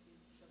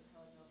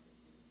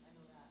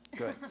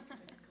 Good.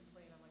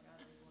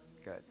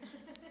 Good.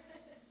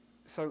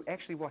 So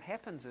actually what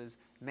happens is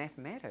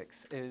mathematics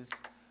is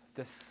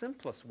the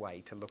simplest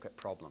way to look at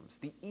problems,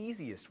 the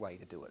easiest way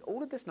to do it.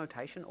 All of this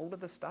notation, all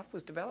of this stuff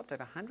was developed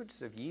over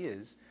hundreds of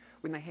years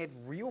when they had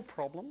real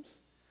problems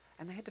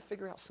and they had to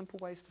figure out simple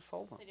ways to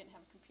solve them. They didn't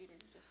have a computer.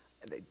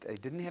 They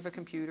didn't have a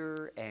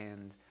computer,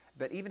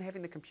 but even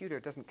having the computer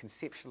doesn't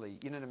conceptually,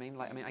 you know what I mean?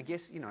 Like, I mean, I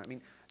guess, you know, I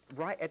mean,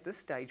 right at this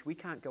stage, we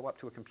can't go up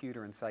to a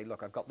computer and say,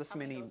 look, I've got this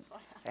many,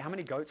 how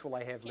many goats will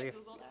I have left?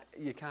 Google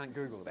that? You can't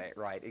Google that,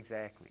 right,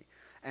 exactly.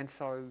 And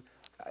so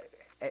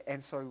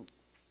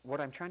what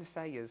I'm trying to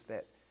say is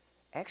that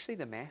actually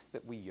the math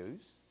that we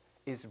use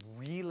is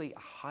really a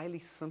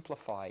highly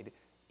simplified,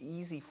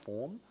 easy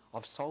form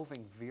of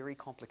solving very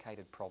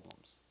complicated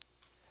problems.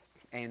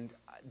 And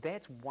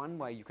that's one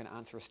way you can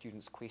answer a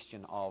student's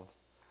question of,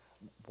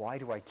 why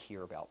do I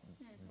care about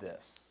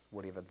this,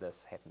 whatever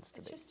this happens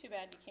to be? It's just too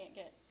bad you can't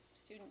get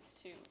students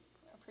to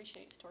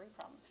appreciate story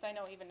problems. Because I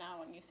know even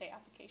now when you say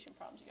application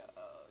problems, you go,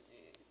 oh,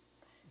 geez,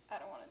 I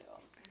don't want to do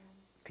them.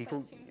 People,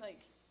 but it seems like,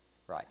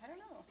 right. I don't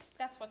know,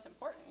 that's what's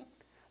important.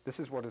 This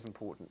is what is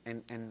important.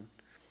 And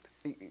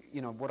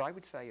you know, what I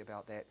would say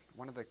about that,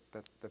 one of the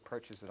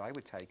approaches that I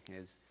would take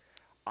is,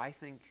 I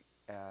think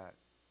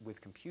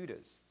with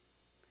computers,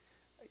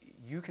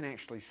 you can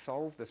actually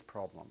solve this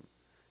problem.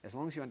 As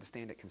long as you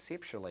understand it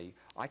conceptually,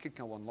 I could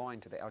go online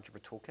to the Algebra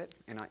Toolkit,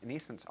 and in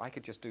essence, I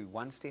could just do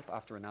one step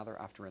after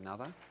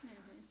another,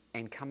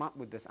 and come up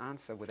with this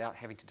answer without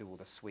having to do all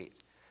the sweat.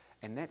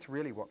 And that's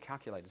really what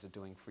calculators are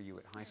doing for you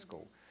at high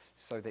school,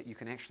 so that you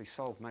can actually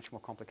solve much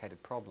more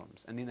complicated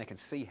problems, and then they can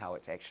see how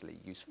it's actually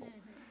useful.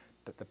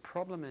 But the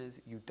problem is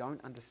you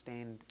don't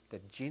understand the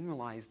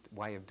generalized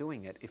way of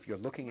doing it if you're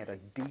looking at a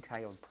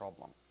detailed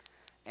problem.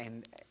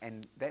 And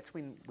that's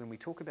when we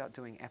talk about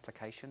doing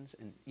applications,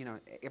 and you know,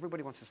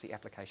 everybody wants to see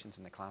applications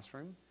in the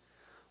classroom.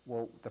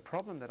 Well, the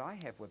problem that I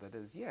have with it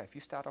is, yeah, if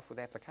you start off with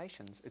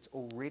applications, it's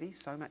already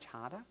so much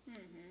harder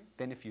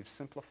than if you've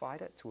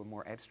simplified it to a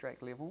more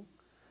abstract level.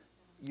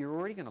 You're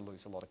already going to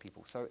lose a lot of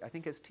people. So I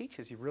think as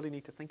teachers, you really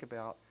need to think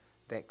about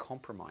that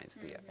compromise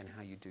there and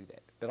how you do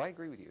that. But I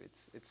agree with you.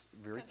 It's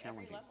very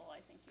challenging. Every level,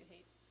 I think you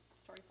hate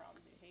story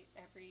problems. You hate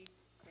every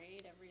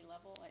grade, every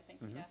level. I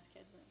think you'd ask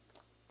kids.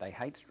 They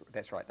hate,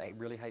 that's right, they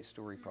really hate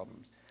story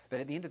problems.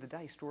 But at the end of the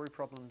day, story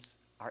problems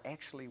are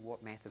actually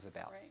what math is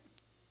about.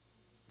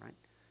 Right?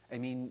 I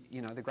mean,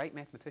 you know, the great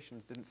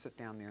mathematicians didn't sit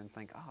down there and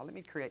think, oh, let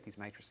me create these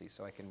matrices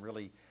so I can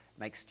really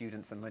make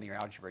students in linear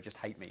algebra just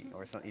hate me,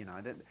 or something, you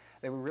know.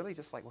 They were really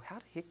just like, well, how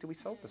the heck do we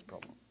solve this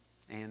problem?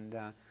 And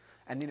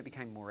then it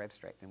became more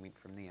abstract and went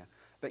from there.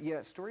 But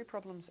yeah, story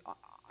problems,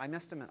 I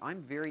must admit,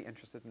 I'm very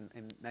interested in,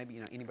 and maybe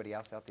anybody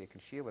else out there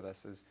can share with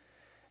us, is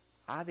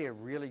are there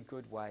really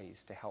good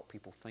ways to help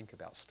people think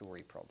about story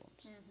problems?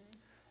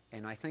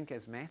 And I think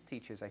as math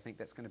teachers, I think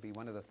that's going to be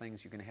one of the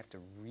things you're going to have to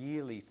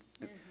really,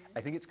 I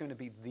think it's going to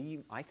be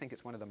I think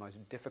it's one of the most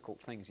difficult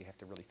things you have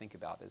to really think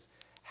about is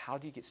how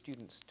do you get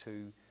students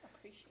to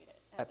Appreciate it,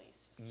 at least.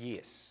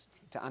 yes,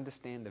 to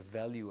understand the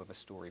value of a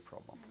story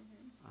problem.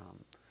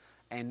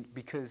 And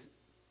because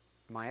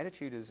my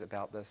attitude is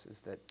about this is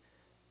that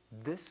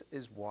this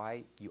is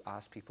why you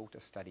ask people to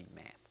study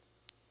math,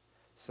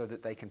 so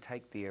that they can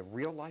take their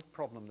real life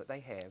problem that they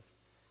have,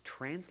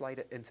 translate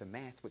it into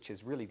math, which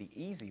is really the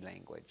easy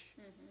language,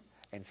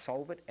 and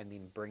solve it and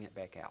then bring it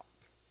back out.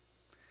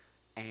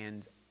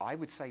 And I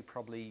would say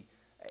probably,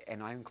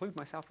 and I include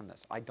myself in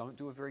this, I don't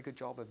do a very good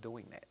job of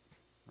doing that,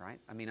 right?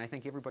 I mean, I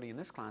think everybody in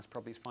this class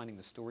probably is finding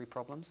the story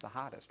problems the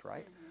hardest,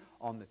 right?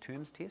 On the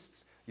terms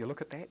tests, you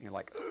look at that and you're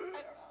like, I don't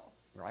know.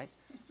 right?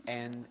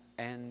 And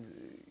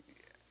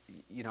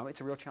it's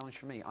a real challenge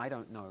for me. I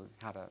don't know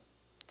how to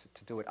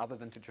do it other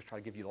than to just try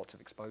to give you lots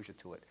of exposure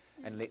to it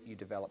and let you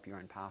develop your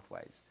own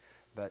pathways.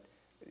 But,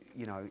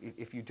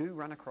 if you do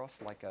run across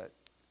like a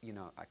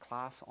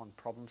class on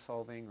problem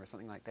solving or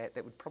something like that,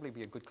 that would probably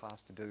be a good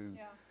class to do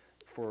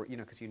for,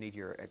 because you need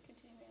your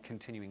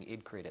continuing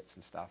ed credits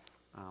and stuff.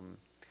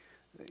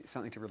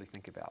 Something to really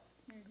think about.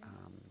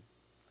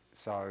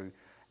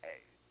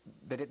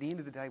 But at the end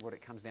of the day, what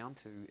it comes down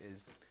to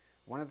is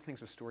one of the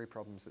things with story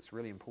problems that's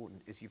really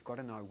important is you've got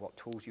to know what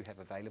tools you have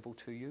available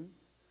to you.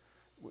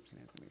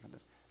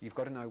 You've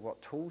got to know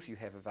what tools you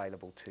have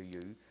available to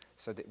you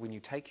so that when you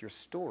take your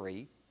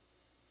story,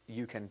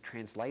 you can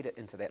translate it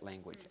into that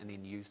language and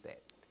then use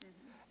that.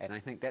 And I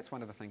think that's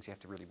one of the things you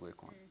have to really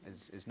work on,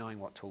 is knowing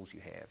what tools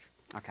you have.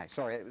 Okay,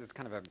 sorry, it was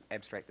kind of an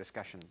abstract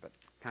discussion, but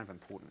kind of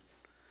important.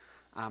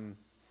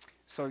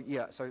 So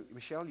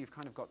Michelle, you've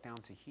kind of got down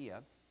to here.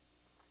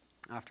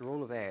 After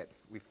all of that,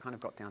 we've kind of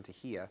got down to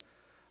here.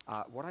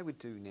 What I would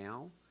do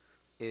now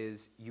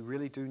is you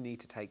really do need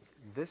to take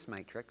this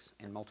matrix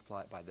and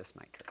multiply it by this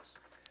matrix.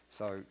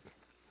 So,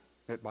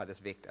 by this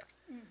vector.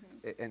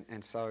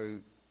 And so,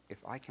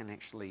 if I can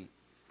actually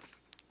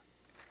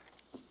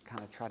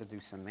kind of try to do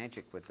some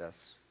magic with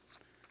this,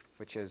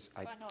 which is...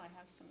 So I know I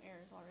have some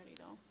errors already,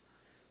 though.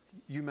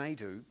 You may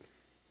do.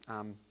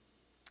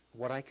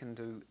 What I can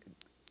do...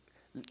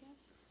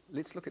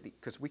 Let's look at the...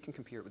 Because we can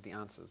compare it with the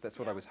answers. That's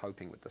what I was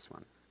hoping with this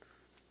one.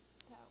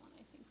 That one,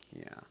 I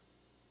think. Yeah.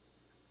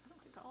 I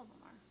don't think all of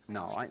them are.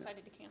 No, I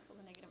decided to cancel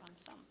the negative on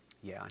some.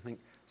 Yeah, I think...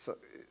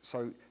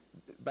 So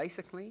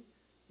basically,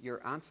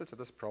 your answer to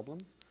this problem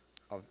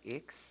of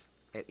x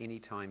at any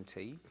time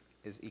t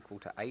is equal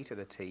to a to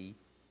the t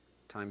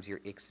times your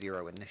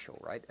x0 initial,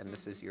 right? And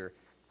this is your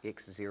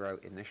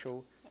x0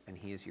 initial, and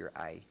here's your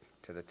a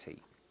to the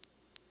t.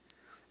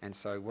 And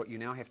so what you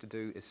now have to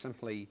do is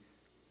simply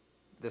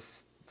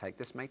take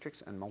this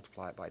matrix and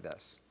multiply it by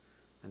this.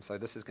 And so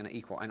this is going to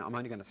equal, and I'm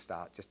only going to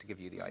start just to give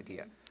you the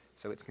idea.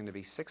 So it's going to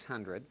be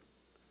 600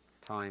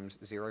 times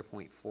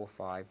 0.45,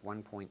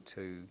 1.2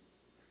 to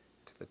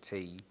the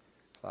t,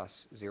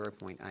 plus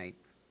 0.8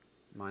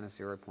 minus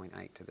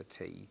 0.8 to the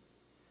t,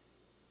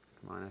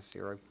 minus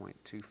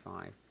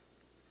 0.25.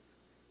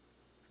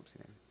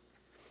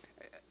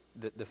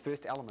 The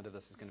first element of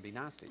this is going to be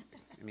nasty.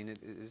 I mean, it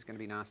is going to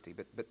be nasty,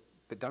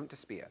 but don't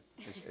despair,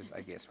 is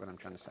I guess what I'm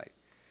trying to say.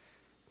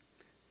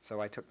 So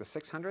I took the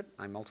 600,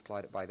 I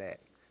multiplied it by that.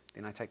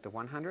 Then I take the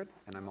 100,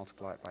 and I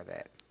multiply it by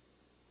that.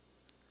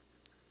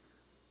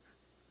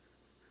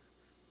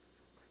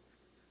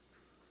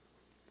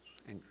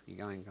 And you're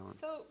going.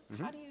 So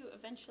how do you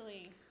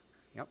eventually...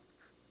 Yep,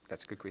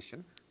 that's a good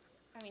question.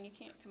 I mean, you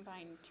can't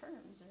combine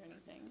terms or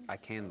anything. I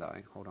can, though.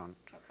 Hold on.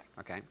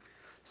 Okay. Okay.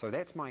 So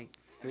that's my...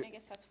 I mean, I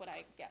guess that's what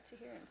I got to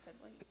here and said,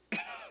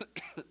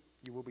 wait.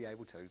 You will be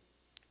able to.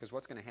 Because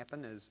what's going to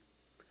happen is...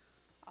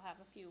 I'll have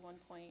a few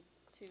 1.2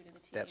 to the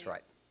t. That's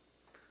right.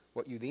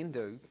 What you then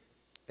do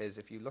is,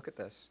 if you look at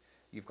this,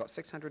 you've got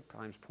 600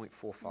 times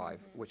 0.45,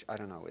 which, I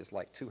don't know, is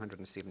like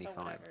 275.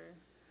 So whatever.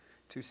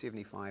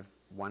 275,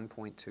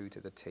 1.2 to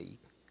the t.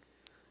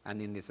 And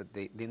then there's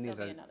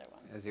another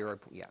one. A 0.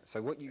 Yeah.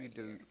 So what you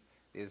do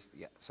is,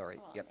 sorry.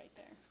 Well, Yep. right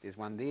there. There's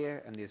one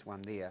there and there's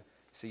one there.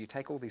 So you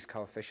take all these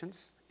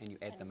coefficients and you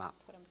add them up.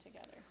 Put them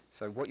together.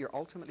 So what you're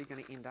ultimately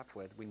going to end up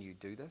with when you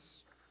do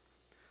this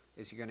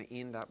is you're going to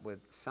end up with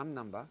some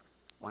number,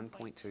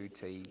 1.2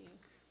 t,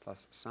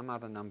 plus some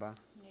other number,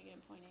 Negative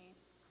 0.8.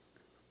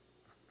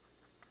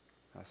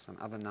 plus some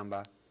other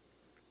number,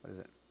 what is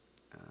it?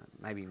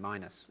 Maybe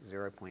minus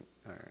 0.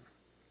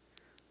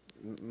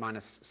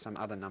 Minus some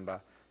other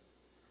number,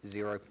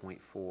 0.4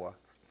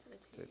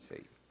 to the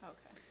t.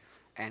 Okay.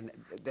 And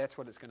that's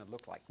what it's going to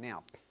look like.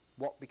 Now,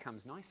 what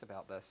becomes nice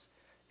about this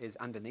is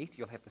underneath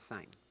you'll have the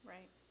same.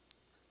 Right.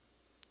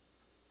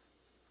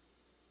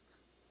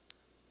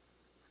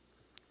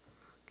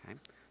 Okay.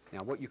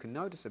 Now, what you can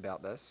notice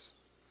about this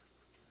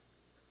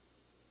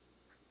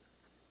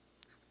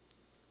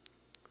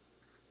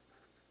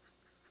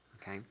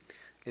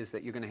is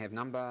that you're going to have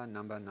number.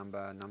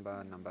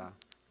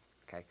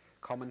 Okay.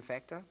 common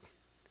factor,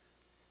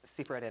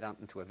 separate it out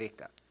into a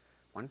vector.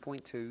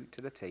 1.2 to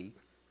the t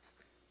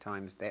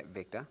times that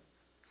vector,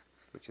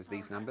 which is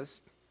these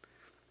numbers,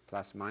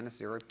 plus minus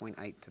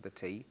 0.8 to the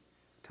t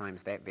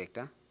times that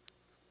vector,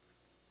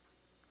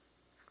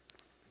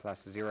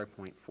 plus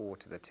 0.4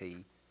 to the t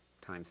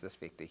times this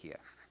vector here.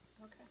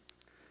 Okay.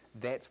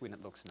 That's when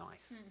it looks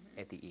nice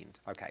at the end.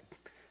 Okay,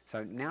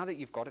 so now that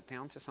you've got it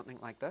down to something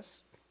like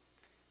this,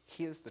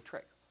 here's the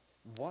trick.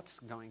 What's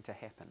going to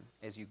happen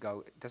as you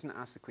go? It doesn't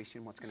ask the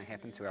question what's going to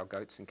happen to our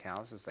goats and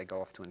cows as they go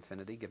off to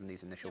infinity, given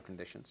these initial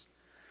conditions.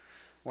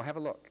 Well, have a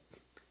look.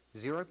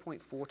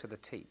 0.4 to the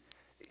t.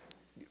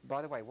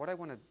 By the way, what I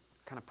want to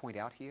kind of point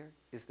out here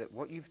is that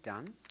what you've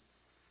done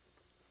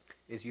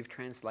is you've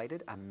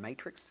translated a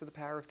matrix to the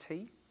power of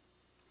t,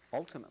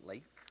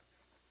 ultimately,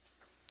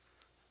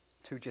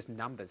 to just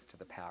numbers to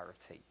the power of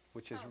t,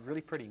 which is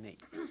really pretty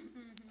neat.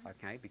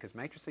 Okay, because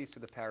matrices to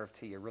the power of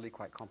t are really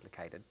quite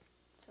complicated.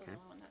 So the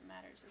one that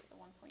matters is the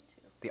 1.2.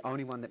 The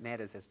only one that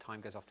matters as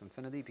time goes off to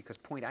infinity, because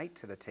 0.8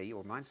 to the t,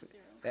 or minus,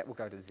 that will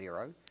go to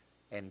 0,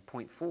 and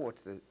 0.4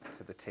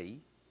 to the t,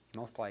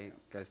 multiply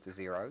goes to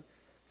 0.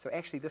 So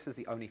actually this is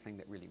the only thing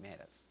that really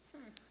matters.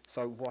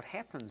 So what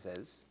happens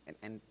is,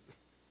 and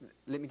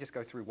let me just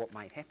go through what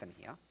might happen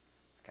here.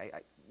 Okay,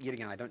 yet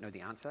again I don't know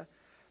the answer,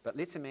 but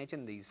let's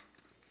imagine these,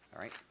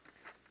 all right,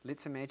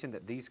 let's imagine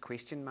that these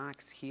question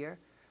marks here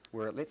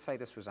were, let's say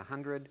this was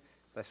 100,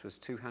 this was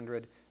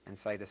 200, and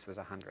say this was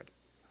 100.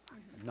 I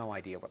have no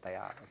idea what they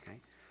are, okay?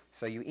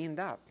 So you end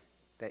up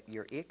that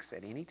your x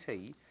at any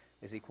t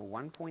is equal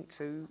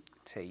 1.2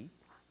 t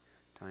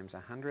times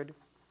 100,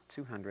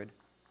 200,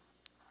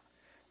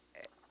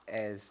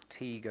 as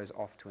t goes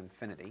off to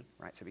infinity,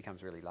 right? So it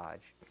becomes really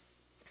large.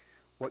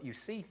 What you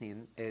see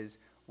then is,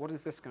 what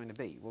is this going to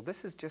be? Well,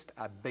 this is just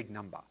a big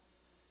number.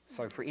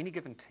 So for any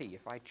given t,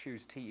 if I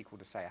choose t equal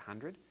to, say,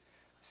 100,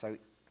 so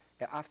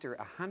after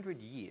 100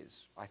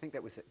 years, I think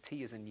that was it,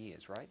 t is in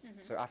years, right?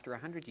 So after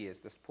 100 years,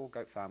 this poor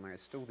goat farmer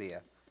is still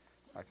there,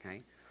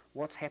 okay?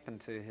 What's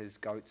happened to his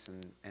goats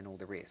and all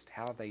the rest?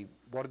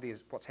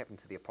 What's happened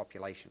to their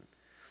population?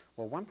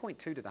 Well, 1.2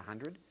 to the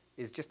 100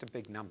 is just a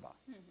big number.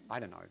 I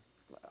don't know.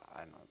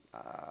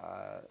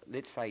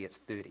 Let's say it's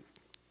 30,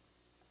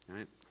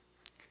 right?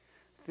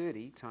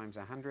 30 times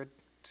 100,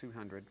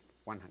 200,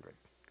 100.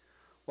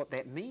 What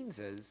that means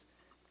is,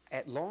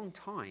 at long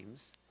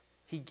times,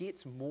 he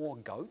gets more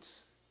goats,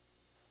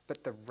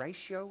 but the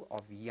ratio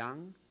of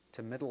young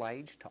to middle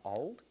age to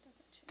old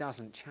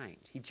doesn't change.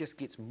 He just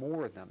gets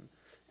more of them.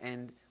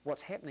 And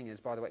what's happening is,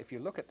 by the way, if you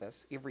look at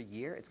this, every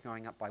year it's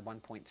going up by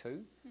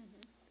 1.2.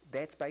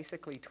 That's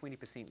basically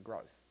 20%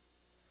 growth.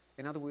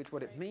 In other words,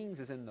 what it means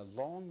is, in the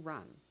long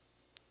run,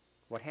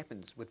 what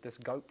happens with this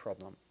goat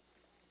problem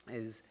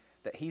is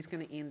that he's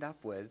going to end up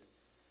with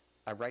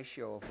a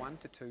ratio of 1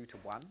 to 2 to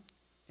 1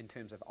 in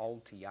terms of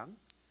old to young,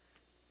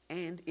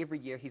 and every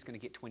year he's going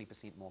to get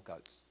 20% more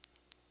goats.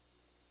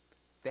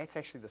 That's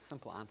actually the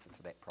simple answer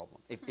to that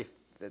problem, if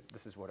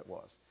this is what it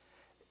was.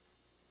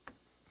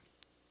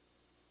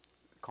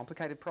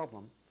 Complicated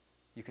problem,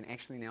 you can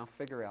actually now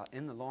figure out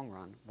in the long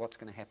run what's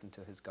going to happen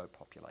to his goat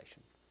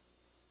population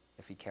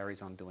if he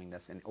carries on doing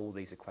this and all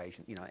these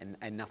equations, you know,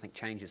 and nothing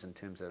changes in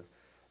terms of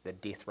the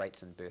death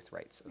rates and birth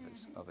rates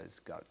of his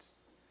goats.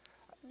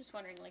 I'm just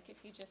wondering, like, if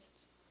you just,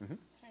 I don't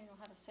even know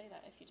how to say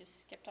that, if you just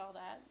skipped all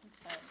that and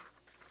said,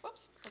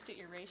 whoops, looked at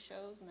your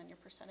ratios and then your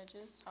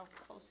percentages, how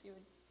close you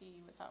would be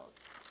without,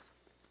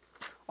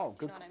 Oh,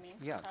 good. you know what I mean?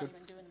 Yeah, Without good.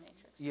 even doing the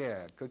matrix.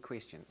 Yeah, good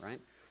question, right?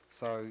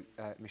 So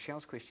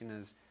Michelle's question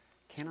is,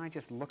 can I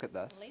just look at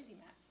this? Lazy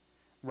math.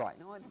 Right.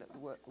 No,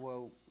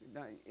 well,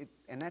 no,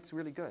 and that's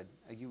really good.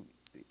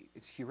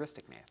 It's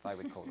heuristic math, I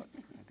would call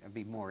it. I'd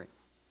be more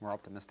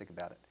optimistic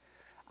about it.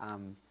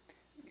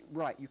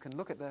 Right. You can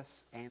look at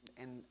this, and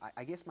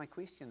I guess my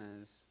question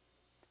is,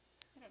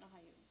 I don't know how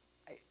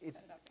you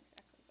set it up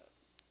exactly,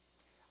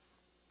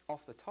 but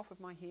off the top of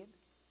my head,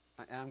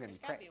 and I'm going to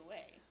there's got to be a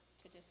way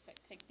to just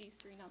take these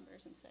three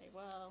numbers and say,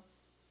 well,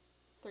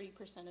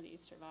 30% of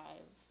these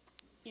survive,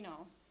 you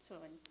know, so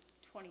in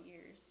 20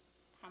 years,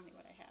 how many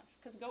would I have?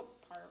 Because a goat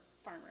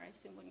farmer, I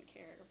assume, wouldn't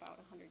care about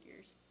 100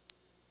 years.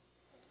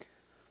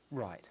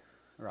 Right,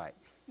 right.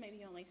 Maybe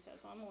he only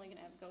says, well, I'm only going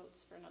to have goats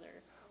for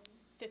another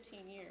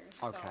 15 years.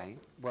 Okay,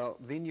 so well,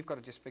 then you've got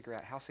to just figure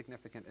out how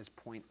significant is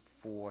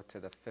 0.4 to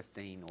the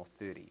 15 or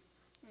 30.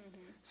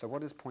 So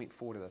what is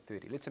 0.4 to the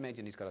 30? Let's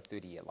imagine he's got a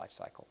 30-year life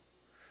cycle.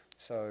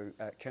 So,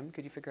 Kim,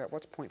 could you figure out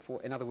what's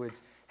 0.4? In other words,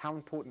 how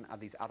important are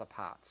these other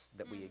parts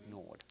that we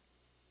ignored?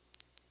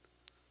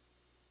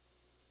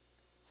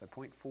 So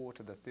 0.4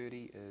 to the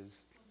 30 is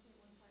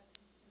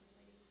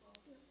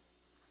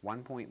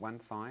 1.15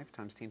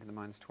 times 10 to the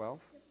minus 12.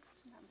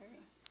 not very.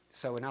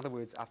 So in other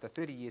words, after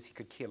 30 years, he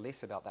could care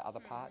less about the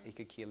other part. He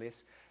could care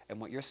less. And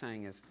what you're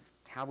saying is,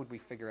 how would we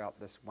figure out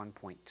this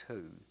 1.2?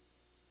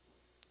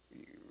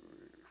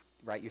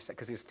 Right,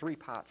 because there's three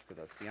parts to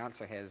this. The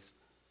answer has,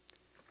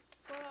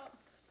 Well,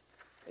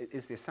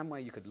 is there some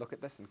way you could look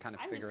at this and kind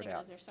of I'm figure just it thinking,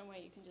 out? is there some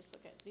way you can just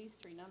look at these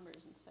three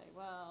numbers and say,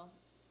 well,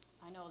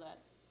 I know that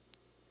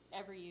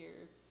every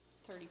year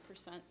 30%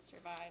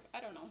 survive.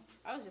 I don't know.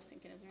 I was just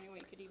thinking, is there any way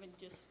you could even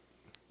just,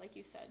 like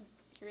you said,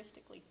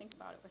 heuristically think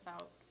about it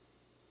without,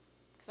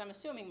 because I'm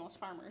assuming most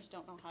farmers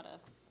don't know how to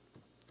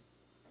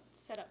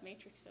set up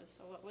matrices,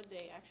 so what do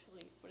they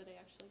actually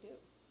do?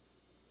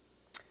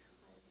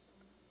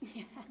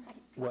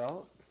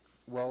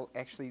 Well,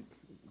 actually,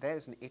 that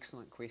is an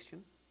excellent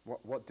question.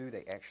 What do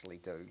they actually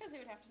do? Because they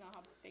would have to know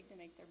how big to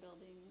make their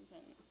buildings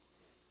and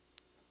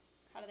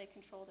how do they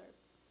control their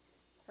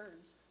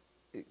herds?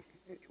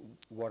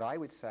 What I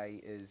would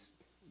say is,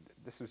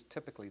 this is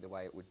typically the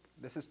way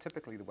this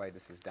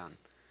is done,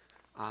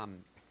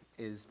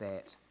 is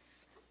that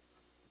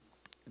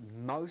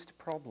most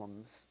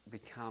problems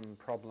become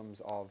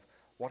problems of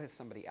what has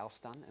somebody else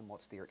done and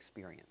what's their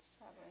experience.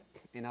 Probably.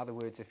 In other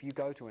words, if you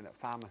go to a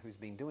farmer who's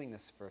been doing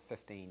this for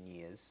 15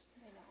 years,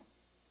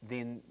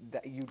 then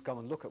you'd go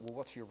and look at, well,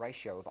 what's your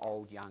ratio of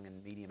old, young,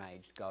 and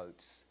medium-aged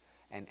goats,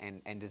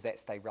 and does that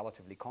stay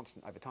relatively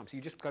constant over time? So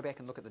you just go back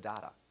and look at the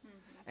data.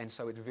 And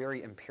so it's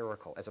very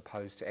empirical as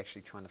opposed to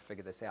actually trying to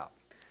figure this out.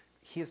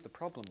 Here's the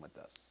problem with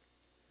this.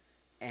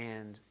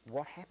 And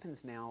what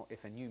happens now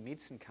if a new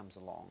medicine comes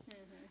along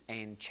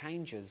and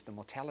changes the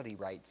mortality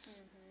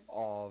rates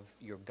of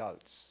your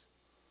goats?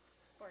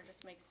 Or it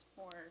just makes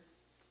more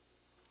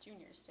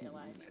juniors stay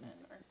alive even.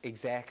 Or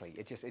Exactly.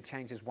 It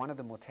changes one of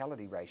the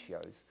mortality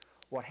ratios.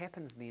 What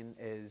happens then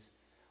is,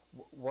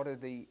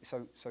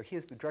 so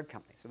here's the drug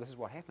company. So this is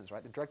what happens,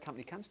 right? The drug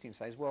company comes to you and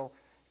says, well,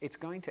 it's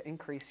going to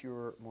increase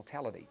your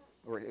mortality,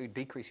 or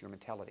decrease your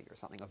mortality or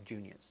something of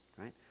juniors,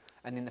 right?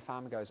 And then the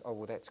farmer goes, oh,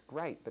 well, that's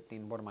great, but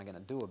then what am I going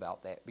to do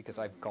about that? Because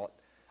I've got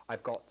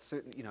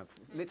certain,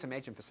 let's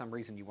imagine for some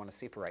reason you want to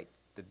separate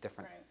the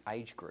different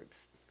age groups.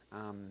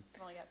 You've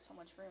only got so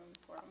much room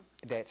for them.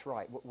 That's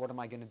right. What am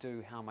I going to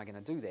do? How am I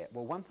going to do that?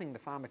 Well, one thing the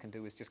farmer can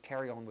do is just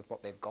carry on with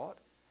what they've got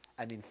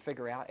and then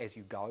figure out as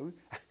you go.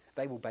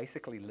 They will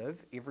basically live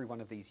every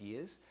one of these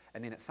years,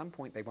 and then at some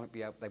point they won't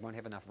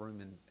have enough room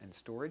in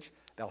storage.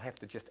 They'll have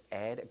to just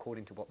add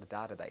according to what the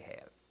data they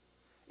have.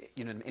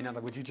 In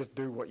other words, you just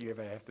do what you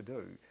ever have to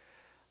do.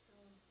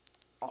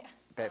 Oh,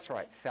 that's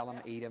right. Sell them,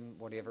 eat them,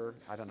 whatever.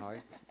 I don't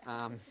know.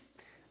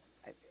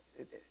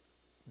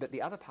 But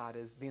the other part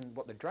is then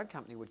what the drug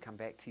company would come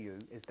back to you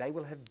is they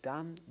will have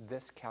done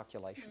this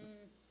calculation.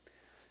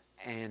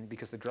 And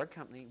because the drug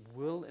company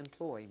will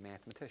employ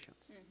mathematicians.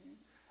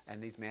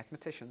 And these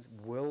mathematicians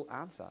will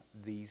answer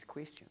these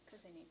questions.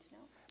 Because they need to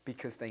know.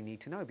 Because they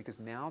need to know. Because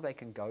now they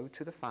can go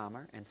to the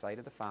farmer and say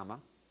to the farmer,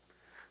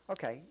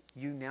 okay,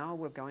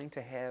 we're going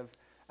to have,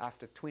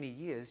 after 20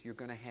 years, you're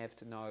going to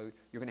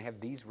have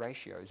these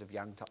ratios of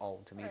young to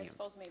old to medium. Or I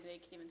suppose maybe they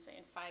could even say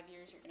in 5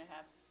 years you're going to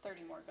have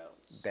 30 more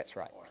goats. That's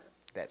right. Or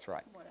that's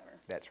right. Whatever.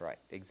 That's right.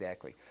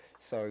 Exactly.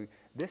 So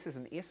this is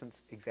in essence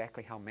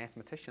exactly how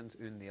mathematicians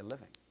earn their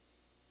living.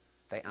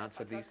 They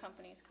answer these. Drug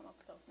companies come up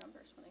with those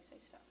numbers when they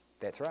say stuff.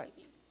 That's right.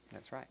 TV.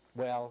 That's right.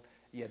 Well,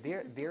 yeah,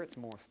 there it's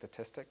more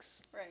statistics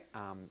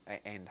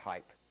and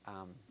hype.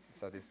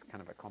 So there's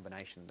kind of a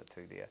combination of the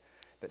two there.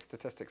 But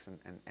statistics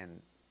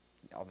and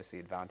obviously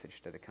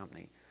advantage to the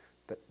company.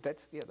 But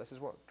this is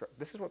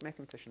what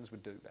mathematicians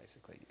would do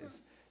basically.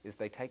 Is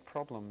they take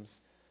problems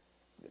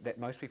that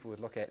most people would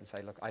look at and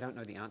say, look, I don't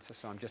know the answer,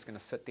 so I'm just going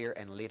to sit there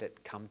and let it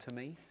come to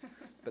me.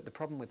 But the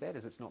problem with that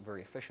is it's not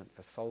very efficient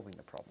for solving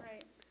the problem.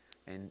 Right.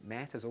 And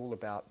math is all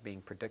about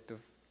being predictive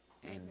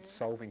and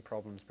solving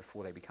problems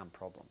before they become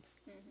problems.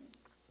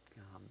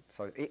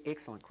 So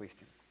excellent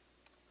question.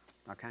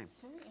 Okay.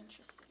 Very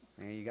interesting.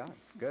 There you go.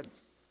 Good.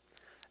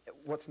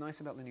 What's nice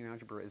about linear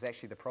algebra is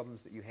actually the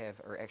problems that you have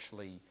are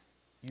actually,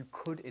 you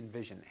could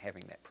envision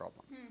having that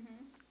problem.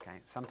 Okay.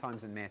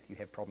 Sometimes in math you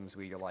have problems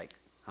where you're like,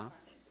 huh?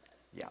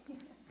 Yeah.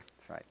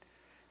 That's right.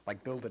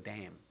 Like build a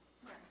dam.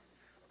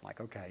 Like,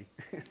 okay.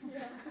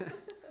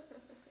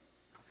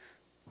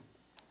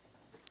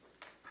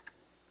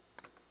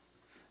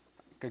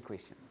 Good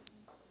question.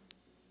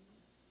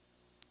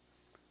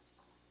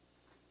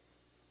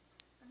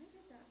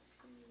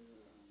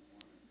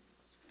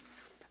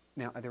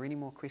 Now, are there any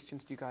more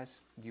questions? Do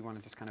you want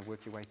to just kind of work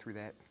your way through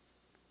that?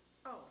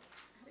 Oh,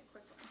 I had a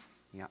quick one.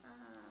 Yeah.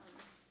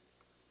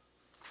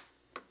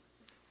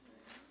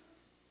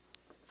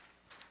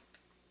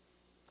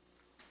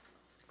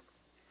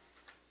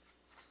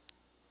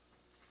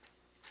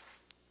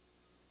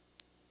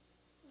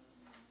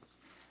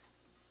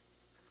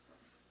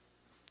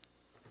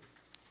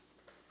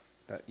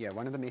 But yeah,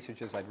 one of the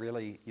messages I'd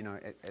really,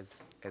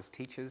 as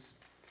teachers,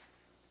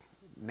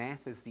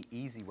 math is the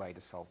easy way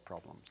to solve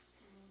problems.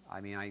 I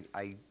mean,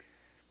 I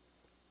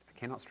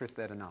cannot stress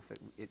that enough.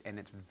 And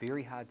it's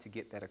very hard to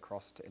get that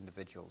across to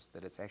individuals,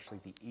 that it's actually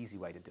the easy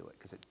way to do it,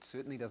 because it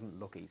certainly doesn't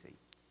look easy.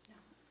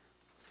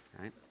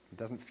 No. Right? It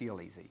doesn't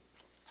feel easy.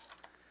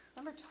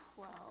 Number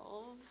 12,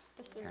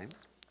 this is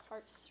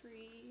part 3,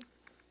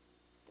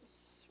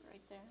 this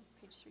right there,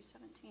 page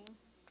 317.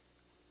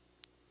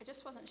 I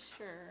just wasn't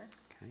sure.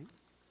 Okay.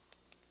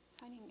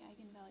 Finding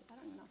eigenvalues, I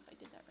don't even know if I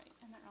did that right,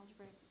 and their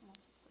algebraic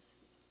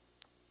multiplicity.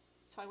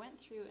 So I went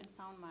through and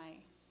found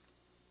my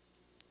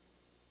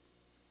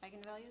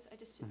eigenvalues. I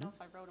just didn't know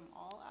if I wrote them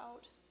all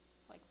out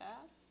like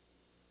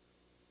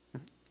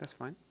that. That's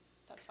fine.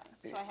 That's fine.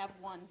 So I have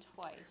 1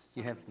 twice.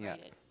 You so have, we yeah. write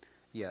it.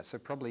 Yeah, so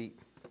probably,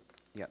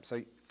 yeah,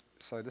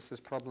 so this is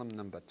problem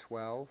number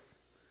 12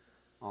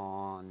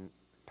 on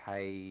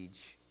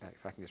page,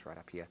 if I can just write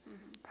up here,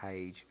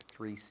 page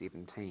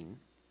 317,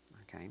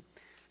 okay?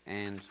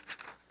 And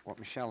what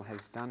Michelle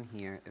has done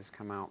here is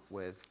come out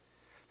with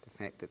the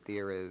fact that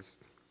there is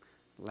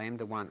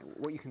lambda 1.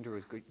 What you can do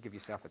is give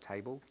yourself a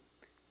table,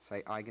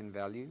 say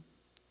eigenvalue,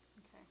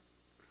 Okay.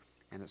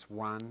 and it's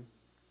 1,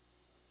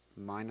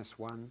 minus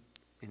 1,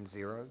 and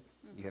 0.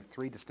 You have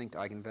 3 distinct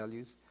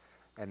eigenvalues,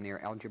 and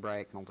their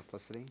algebraic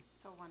multiplicity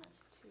So 1 is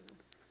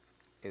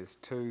 2. is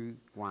 2,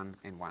 1,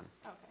 and 1.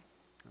 Okay.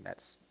 And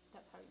that's,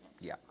 That's how you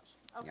answer yeah, the question.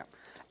 Okay.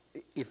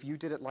 yeah. If you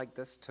did it like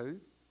this too,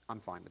 I'm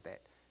fine with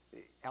that.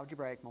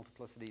 Algebraic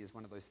multiplicity is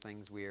one of those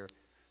things where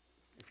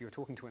if you're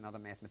talking to another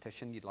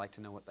mathematician, you'd like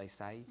to know what they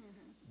say.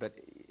 But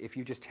if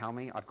you just tell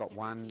me I've got It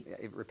 1, repeats.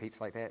 it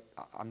repeats like that,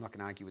 I'm not going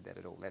to argue with that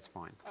at all. That's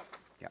fine. Okay.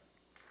 Yep.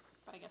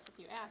 But I guess if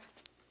you ask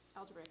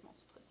algebraic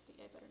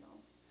multiplicity, I better know.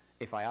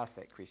 If I ask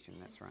that question,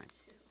 that's right.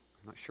 Two.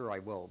 I'm not sure I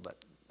will, but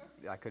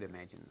I could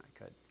imagine I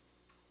could.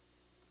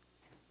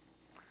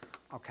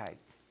 Okay,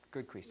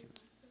 good questions.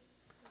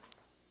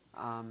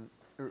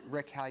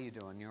 Rick, how you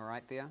doing? You all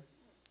right there?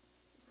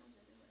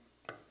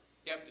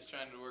 Yep, just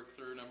trying to work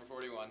through number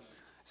 41.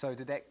 So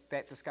did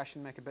that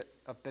discussion make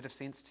a bit of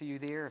sense to you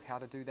there of how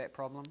to do that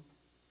problem?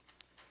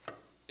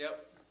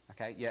 Yep.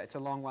 Okay, yeah, it's a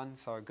long one,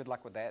 so good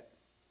luck with that.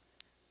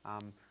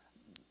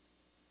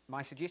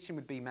 My suggestion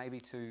would be maybe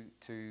to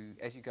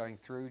as you're going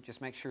through, just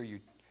make sure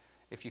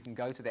if you can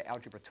go to the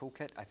algebra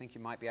toolkit, I think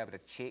you might be able to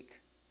check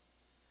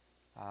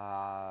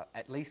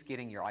at least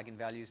getting your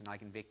eigenvalues and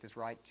eigenvectors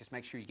right. Just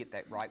make sure you get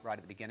that right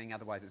at the beginning,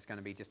 otherwise it's going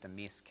to be just a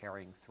mess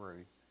carrying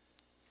through.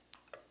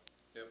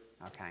 Yep.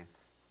 Okay.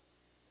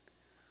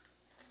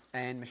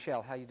 And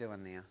Michelle, how you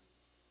doing there?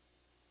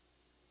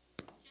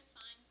 Just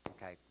fine.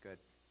 Okay, good.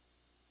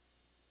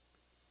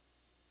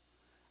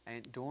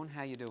 And Dawn,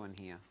 how you doing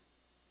here?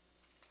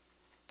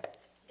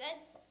 Good?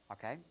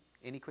 Okay.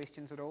 Any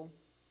questions at all?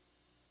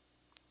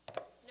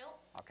 Nope.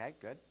 Okay,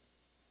 good.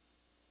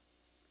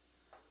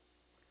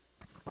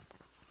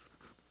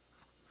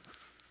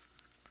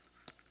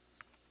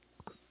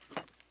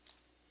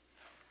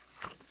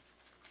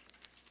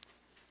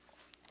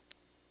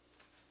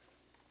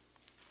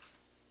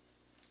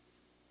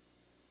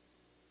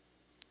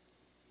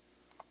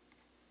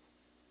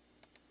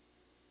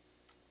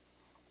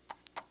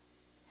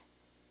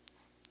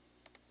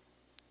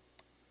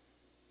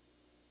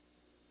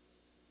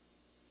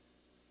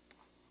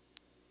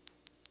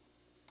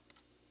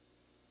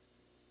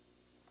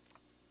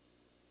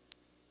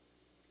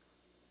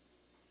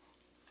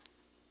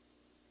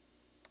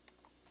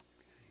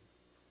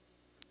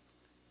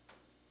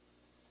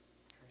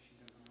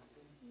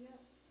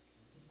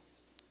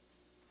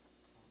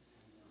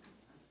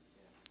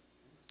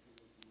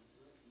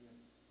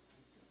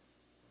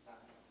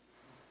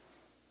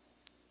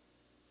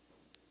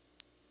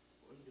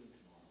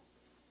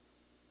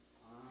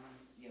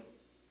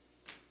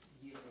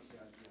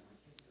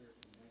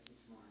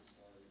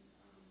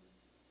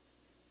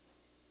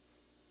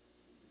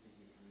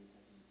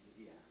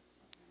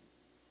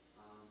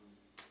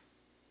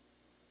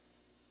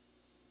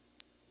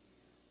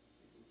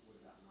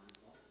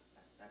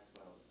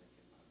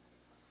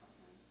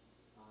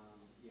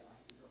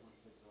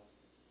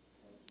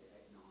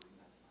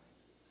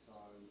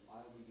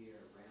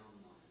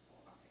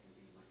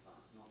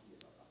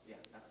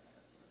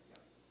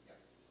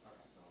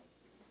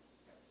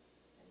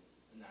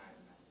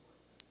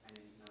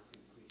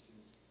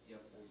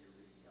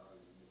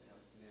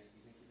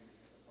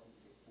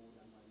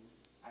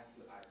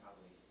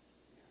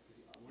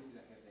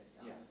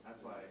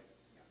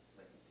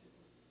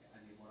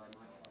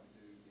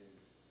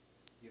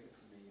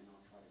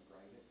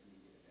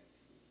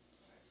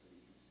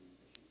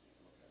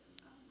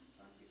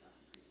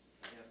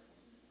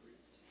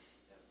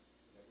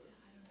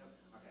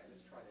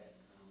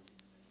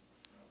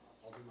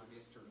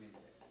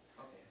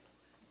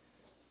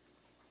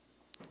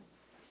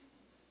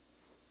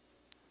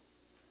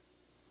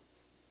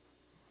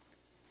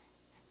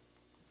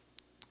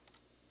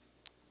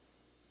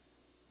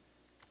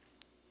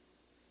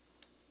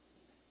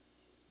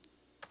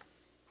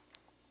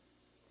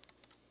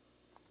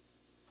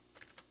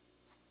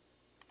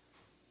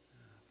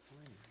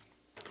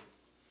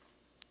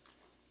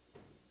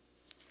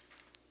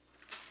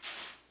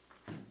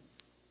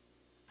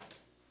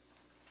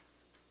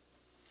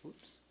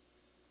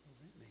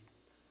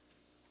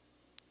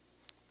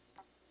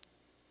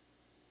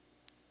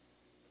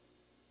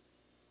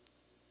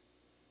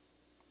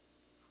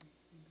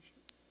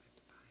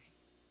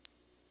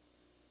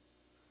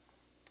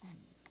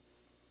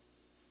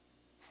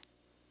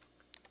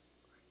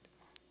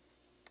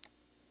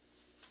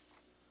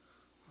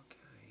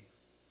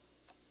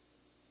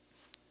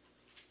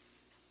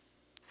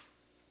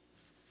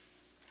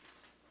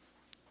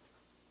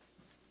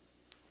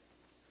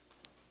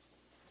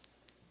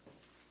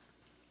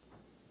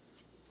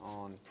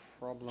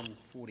 problem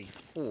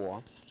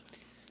 44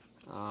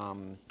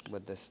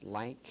 with this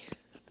lake.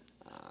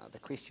 The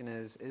question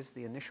is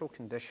the initial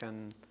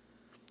condition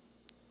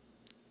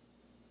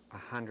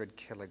 100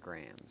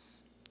 kilograms?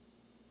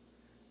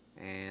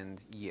 And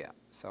yeah,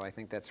 so I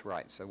think that's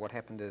right. So what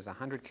happened is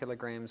 100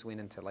 kilograms went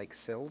into Lake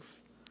Sills.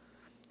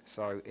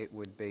 So it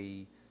would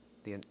be,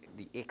 the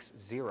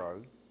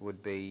x0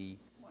 would be,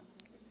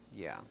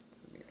 100.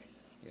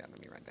 Let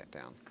me write that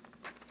down.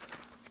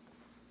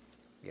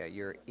 Yeah,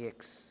 your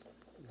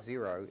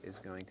x0 is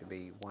going to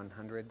be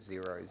 100,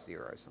 0,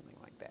 0, something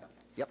like that.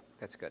 Yep,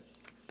 that's good.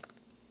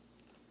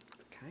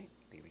 Okay,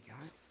 there we go.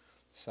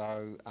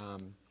 So,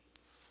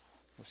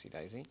 whoopsie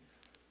daisy.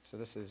 So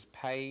this is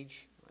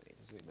page, I need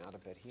to zoom out a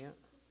bit here.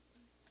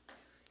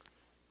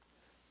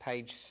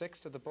 Page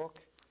 6 of the book,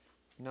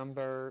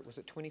 number, was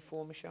it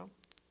 24, Michelle?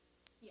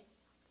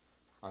 Yes.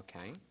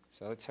 Okay,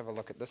 so let's have a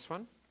look at this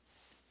one.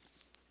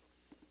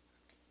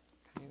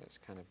 Okay, that's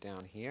kind of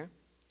down here.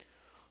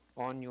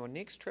 On your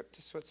next trip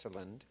to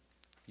Switzerland,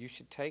 you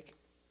should take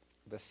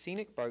the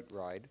scenic boat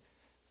ride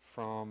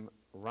from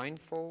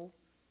Rheinfall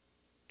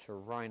to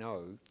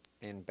Rhino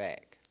and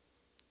back.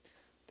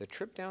 The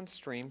trip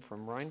downstream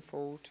from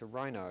Rheinfall to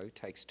Rhino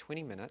takes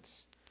 20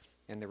 minutes,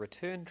 and the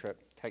return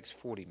trip takes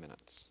 40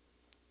 minutes.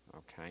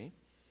 Okay.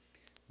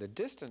 The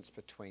distance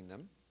between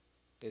them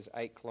is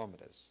 8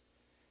 kilometers.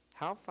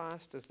 How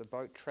fast does the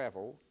boat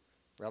travel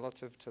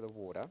relative to the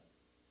water,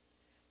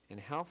 and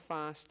how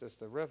fast does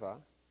the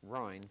river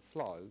Rhine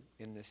flow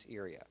in this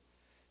area?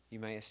 You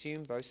may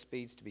assume both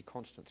speeds to be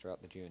constant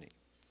throughout the journey.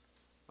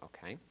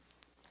 Okay.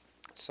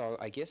 So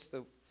I guess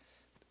the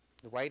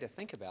way to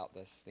think about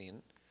this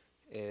then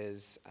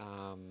is,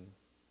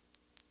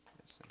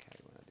 let's think how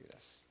you want to do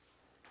this.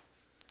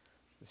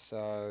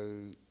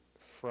 So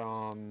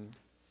from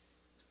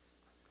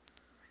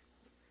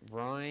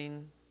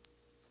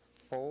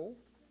Rheinfall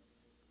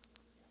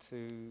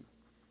to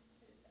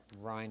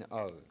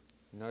Rhine-O.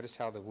 Notice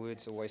how the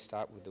words always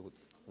start with the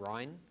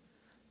Rhine,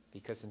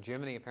 because in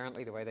Germany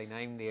apparently the way they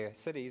name their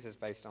cities is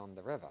based on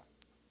the river,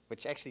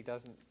 which actually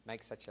doesn't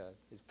make such a,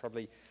 is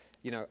probably,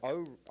 you know,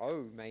 O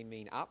may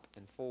mean up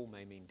and fall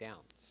may mean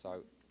down.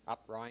 So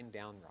up Rhine,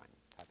 down Rhine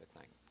type of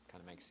thing.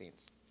 Kind of makes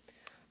sense.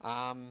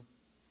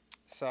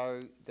 So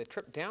the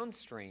trip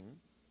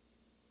downstream,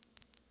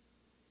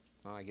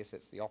 oh, I guess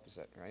it's the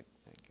opposite, right?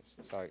 I guess.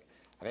 So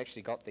I've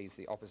actually got these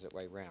the opposite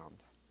way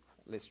round.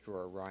 Let's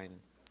draw a Rheinfall,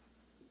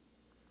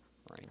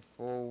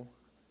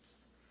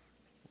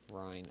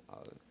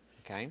 Rhine-O,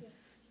 okay? Yeah.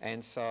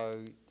 And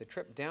so the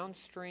trip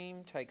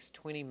downstream takes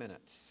 20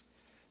 minutes.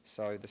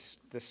 So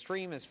the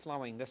stream is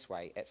flowing this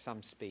way at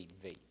some speed,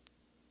 v,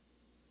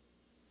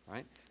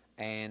 right?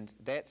 And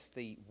that's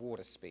the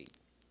water speed,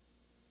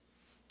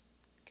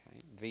 okay?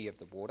 V of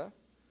the water.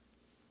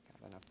 Okay, I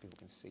don't know if people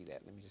can see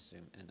that. Let me just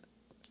zoom in.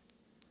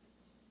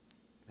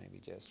 Maybe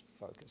just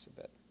focus a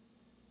bit.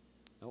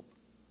 Nope.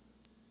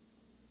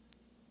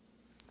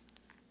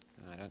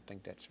 I don't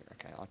think that's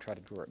okay. I'll try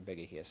to draw it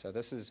bigger here. So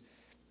this is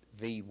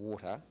V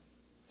water.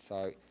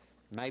 So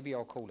maybe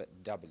I'll call it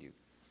W.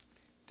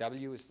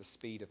 W is the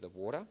speed of the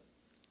water.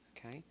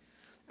 Okay.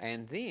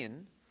 And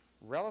then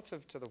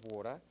relative to the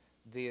water,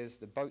 there's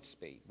the boat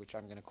speed, which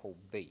I'm going to call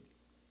B.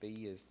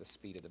 B is the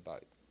speed of the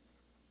boat.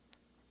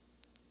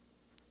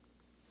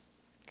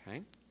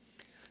 Okay.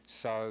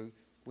 So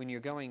when you're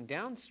going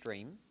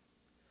downstream,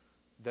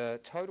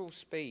 the total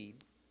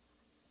speed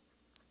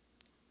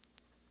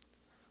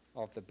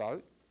of the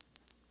boat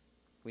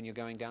when you're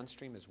going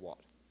downstream is what?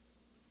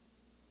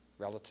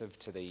 Relative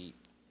to the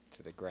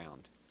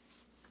ground.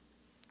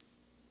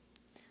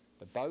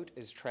 The boat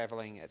is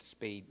traveling at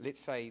speed,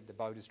 let's say the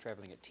boat is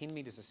traveling at 10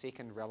 meters a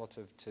second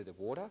relative to the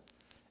water,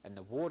 and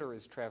the water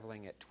is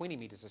traveling at 20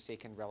 meters a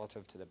second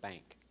relative to the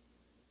bank.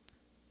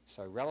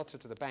 So relative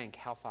to the bank,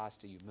 how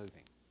fast are you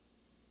moving?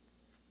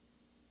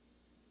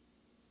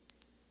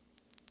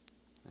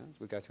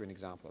 We'll go through an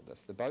example of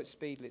this. The boat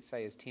speed, let's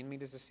say, is 10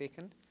 meters a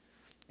second,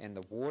 and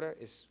the water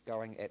is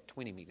going at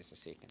 20 meters a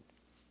second.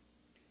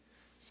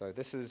 So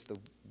this is the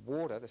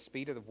water, the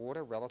speed of the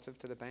water relative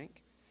to the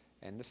bank,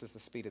 and this is the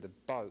speed of the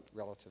boat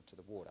relative to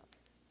the water.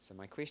 So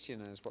my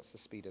question is, what's the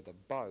speed of the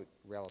boat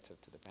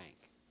relative to the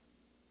bank?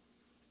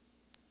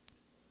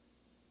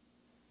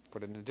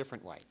 Put it in a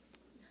different way.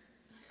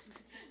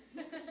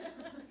 Okay?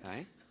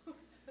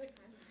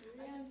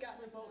 I just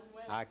got the boat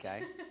and went.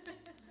 Okay.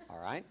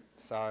 All right.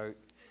 So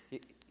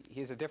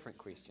here's a different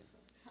question.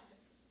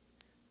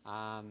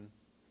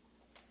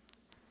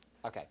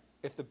 Okay.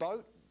 If the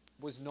boat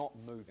was not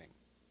moving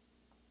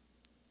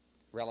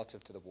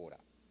relative to the water,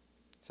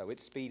 so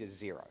its speed is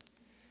 0.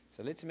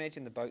 So let's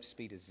imagine the boat's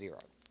speed is 0.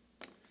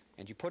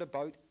 And you put a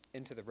boat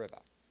into the river.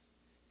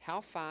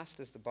 How fast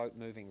is the boat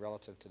moving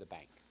relative to the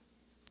bank?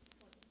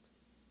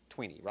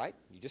 20, right?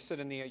 You just sit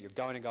in there, you're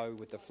going to go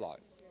with the flow.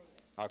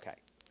 Okay.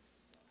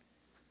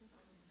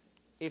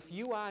 If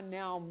you are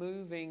now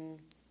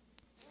moving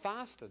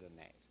faster than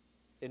that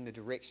in the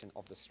direction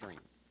of the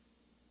stream,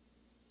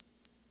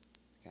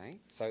 okay?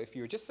 So if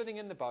you're just sitting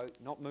in the boat,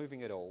 not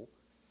moving at all,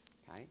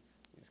 okay?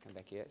 let's come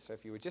back here. So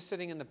if you were just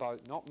sitting in the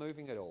boat, not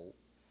moving at all,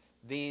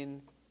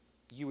 then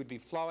you would be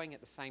flowing at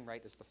the same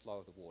rate as the flow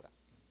of the water.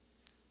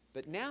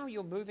 But now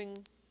you're moving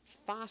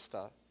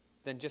faster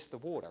than just the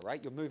water,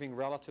 right? You're moving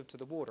relative to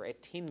the water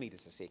at 10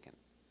 meters a second.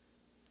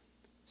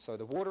 So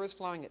the water is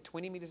flowing at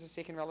 20 meters a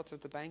second relative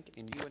to the bank,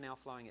 and you are now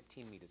flowing at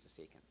 10 meters a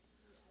second.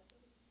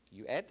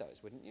 You add those,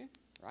 wouldn't you?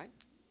 Right?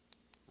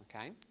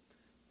 Okay.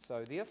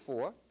 So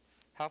therefore,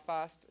 how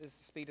fast is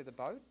the speed of the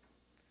boat?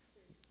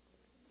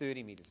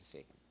 30 meters a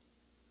second.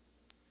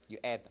 You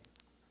add them.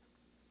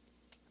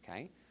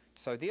 Okay.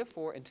 So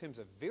therefore, in terms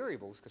of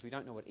variables, because we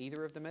don't know what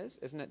either of them is,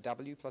 isn't it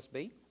W plus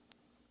B?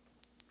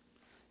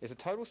 Is the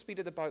total speed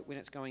of the boat when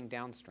it's going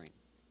downstream.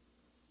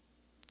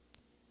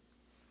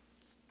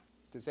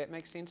 Does that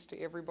make sense to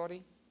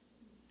everybody?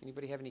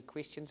 Anybody have any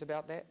questions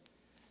about that?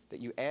 That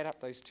you add up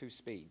those two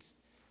speeds.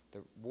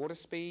 The water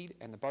speed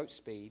and the boat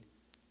speed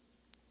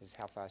is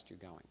how fast you're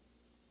going.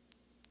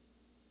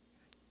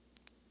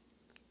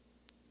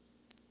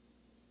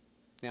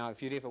 Now,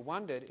 if you'd ever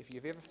wondered, if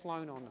you've ever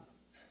flown on...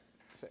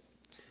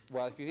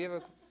 Well, if you've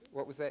ever...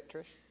 What was that, Trish?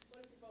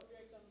 What if your boat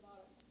drags on the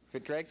bottom? If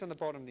it drags on the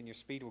bottom, then your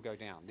speed will go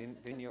down.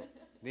 Then you'll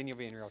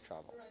be in real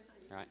trouble,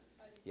 right?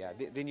 Yeah.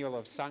 Then you'll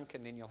have sunk,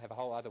 and then you'll have a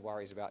whole other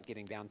worries about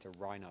getting down to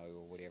Rhino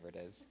or whatever it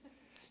is.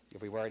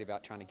 You'll be worried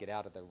about trying to get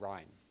out of the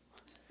Rhine.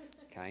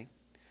 Okay.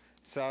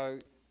 So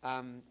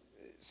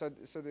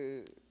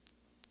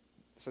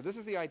this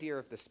is the idea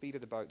of the speed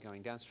of the boat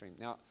going downstream.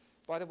 Now,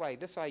 by the way,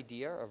 this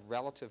idea of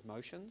relative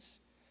motions.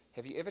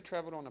 Have you ever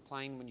traveled on a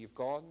plane when you've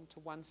gone to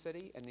one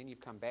city and then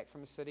you've come back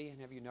from a city, and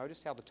have you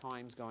noticed how the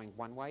times going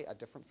one way are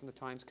different from the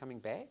times coming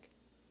back?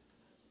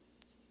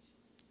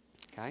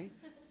 Okay.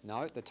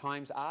 No, the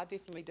times are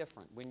definitely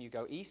different. When you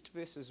go east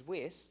versus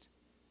west,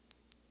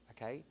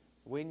 okay,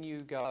 when you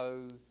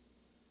go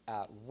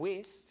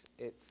west,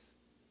 it's,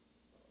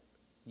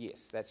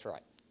 yes, that's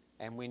right.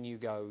 And when you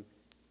go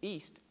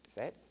east,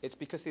 it's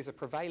because there's a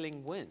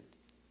prevailing wind.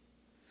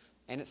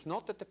 And it's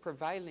not that the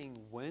prevailing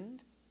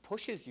wind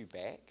pushes you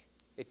back.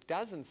 It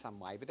does in some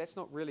way, but that's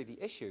not really the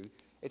issue.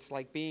 It's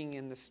like being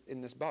in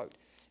this boat.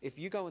 If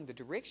you go in the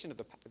direction of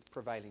the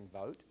prevailing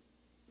boat,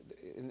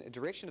 in the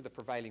direction of the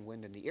prevailing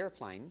wind in the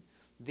airplane,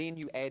 then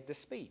you add the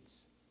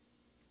speeds.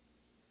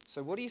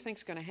 So what do you think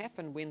is going to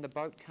happen when the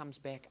boat comes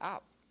back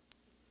up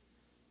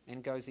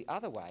and goes the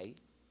other way?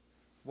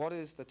 What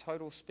is the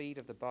total speed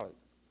of the boat?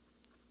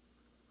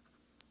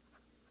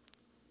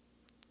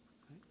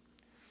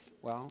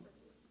 Well,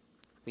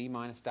 B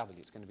minus W.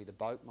 It's going to be the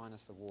boat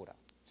minus the water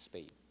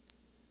speed.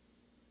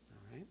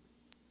 All right.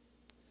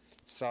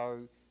 So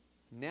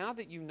now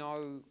that you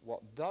know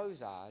what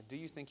those are, do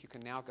you think you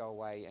can now go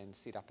away and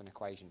set up an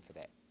equation for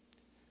that?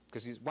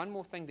 Because there's one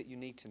more thing that you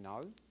need to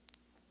know,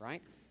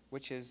 right?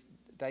 Which is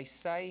they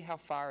say how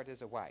far it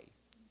is away,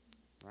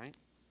 right?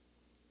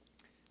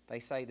 They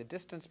say the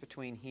distance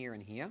between here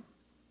and here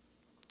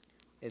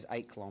is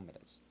 8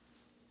 kilometers.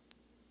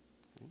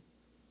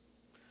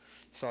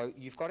 So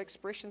you've got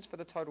expressions for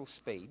the total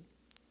speed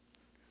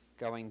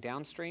going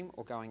downstream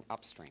or going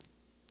upstream.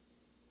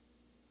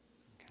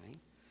 Okay,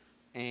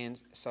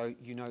 and so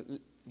you know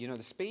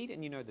the speed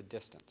and you know the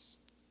distance.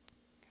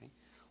 Okay,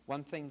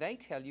 one thing they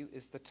tell you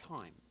is the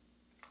time.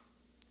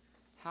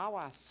 How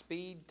are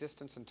speed,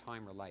 distance, and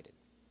time related?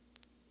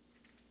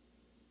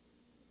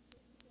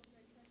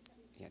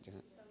 Yeah,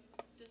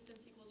 Distance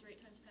equals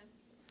rate times time.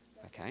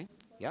 okay.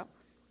 Yep.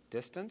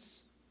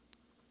 Distance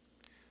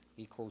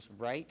equals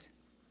rate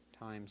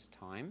times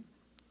time.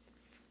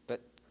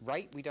 But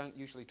rate, we don't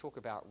usually talk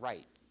about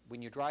rate.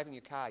 When you're driving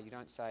your car, you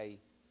don't say,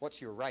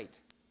 what's your rate,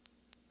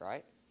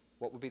 right?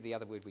 What would be the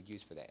other word we'd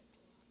use for that?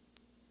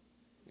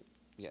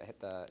 Yeah, hit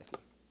the...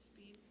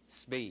 Speed.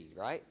 Speed,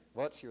 right?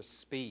 What's your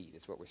speed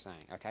is what we're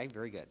saying. Okay,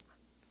 very good.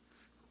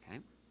 Okay.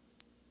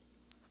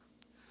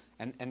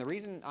 And the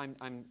reason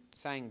I'm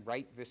saying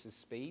rate versus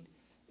speed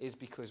is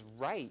because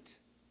rate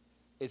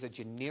is a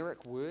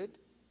generic word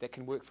that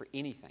can work for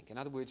anything. In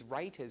other words,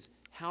 rate is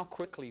how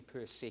quickly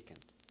per second.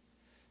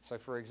 So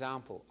for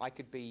example, a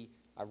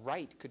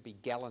rate could be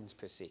gallons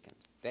per second.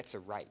 That's a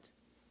rate.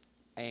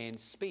 And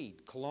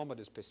speed,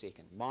 kilometers per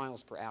second,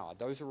 miles per hour.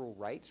 Those are all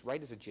rates.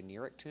 Rate is a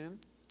generic term,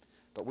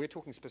 but we're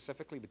talking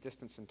specifically with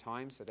distance and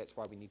time, so that's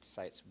why we need to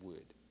say it's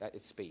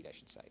it's speed, I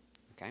should say.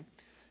 Okay?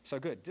 So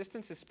good.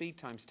 Distance is speed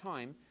times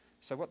time.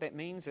 So what that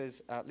means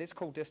is, let's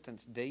call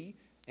distance D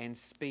and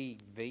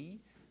speed V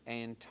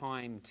and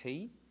time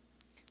T.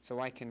 So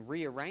I can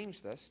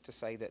rearrange this to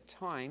say that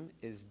time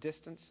is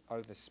distance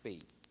over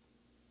speed.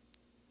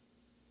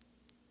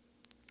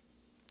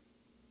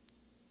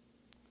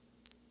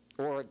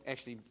 Or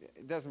actually,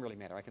 it doesn't really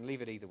matter. I can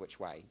leave it either which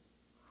way.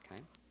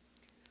 Okay.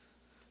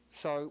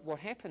 So what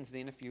happens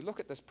then, if you look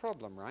at this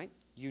problem, right,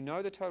 you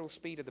know the total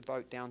speed of the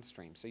boat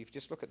downstream. So you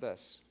just look at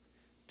this.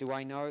 Do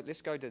I know,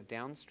 let's go to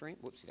downstream.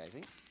 Whoopsie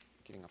daisy,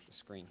 getting off the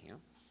screen here.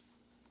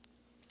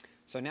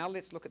 So now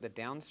let's look at the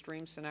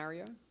downstream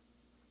scenario.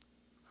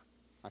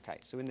 Okay,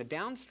 so in the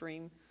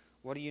downstream,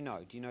 what do you know?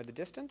 Do you know the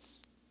distance?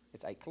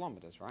 It's 8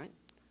 kilometers, right?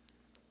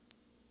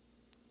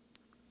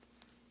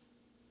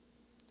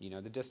 You know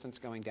the distance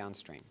going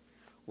downstream.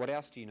 What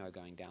else do you know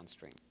going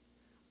downstream?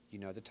 You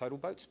know the total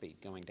boat speed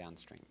going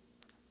downstream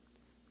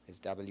is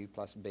W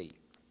plus B.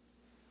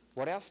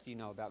 What else do you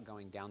know about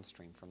going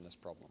downstream from this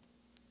problem?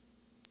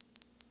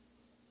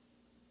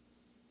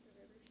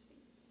 The river speed.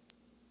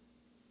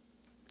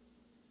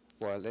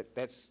 Well,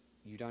 that's,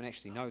 you don't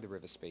actually know the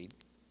river speed.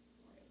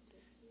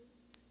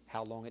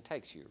 How long it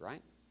takes you,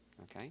 right?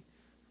 Okay.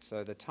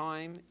 So the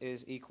time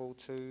is equal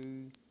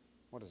to,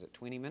 what is it,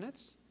 20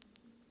 minutes?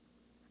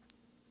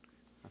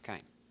 Okay.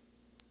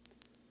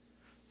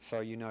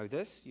 So you know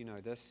this, you know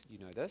this, you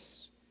know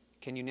this.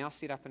 Can you now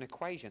set up an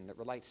equation that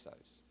relates those?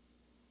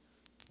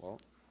 Well,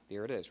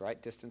 there it is,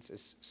 right? Distance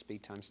is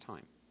speed times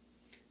time.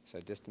 So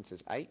distance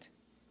is 8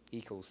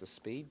 equals the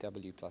speed,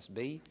 W plus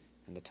B,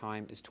 and the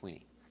time is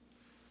 20.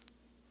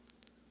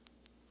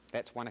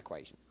 That's one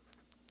equation.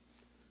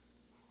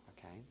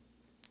 Okay.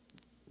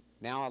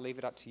 Now I'll leave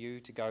it up to you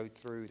to go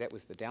through, that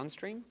was the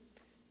downstream.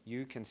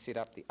 You can set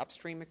up the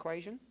upstream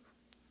equation.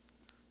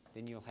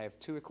 Then you'll have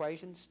two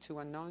equations, two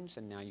unknowns,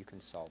 and now you can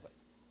solve it.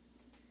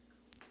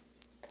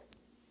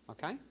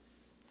 Okay?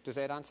 Does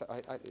that answer?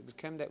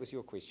 Kim, that was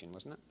your question,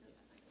 wasn't it?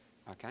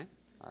 Okay.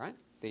 All right.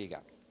 There you go.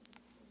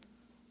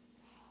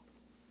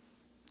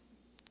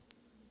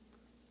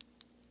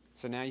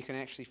 So now you can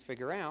actually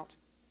figure out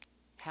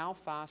how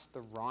fast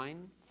the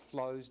Rhine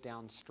flows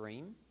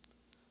downstream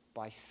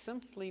by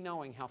simply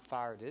knowing how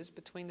far it is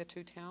between the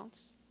two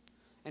towns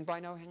and by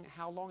knowing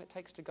how long it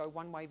takes to go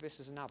one way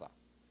versus another.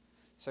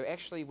 So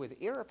actually with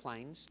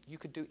aeroplanes, you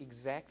could do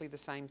exactly the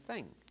same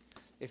thing.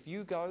 If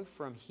you go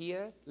from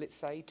here, let's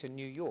say, to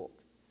New York,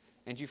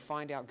 and you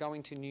find out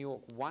going to New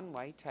York one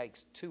way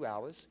takes 2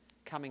 hours,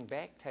 coming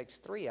back takes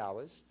 3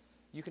 hours,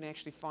 you can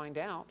actually find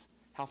out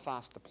how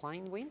fast the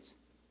plane went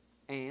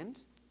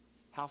and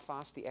how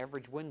fast the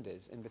average wind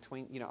is in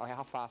between, you know,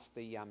 how fast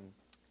the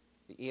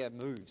air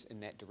moves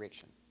in that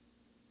direction.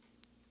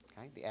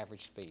 Okay, the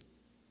average speed.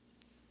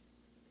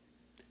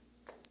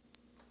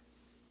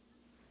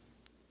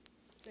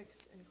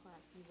 6 in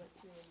class, you went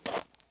through.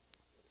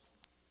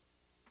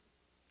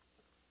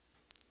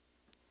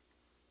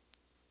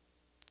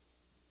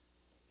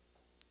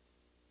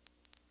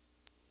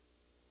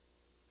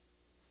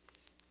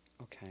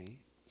 Okay,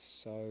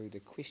 so the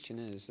question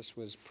is, this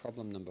was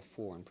problem number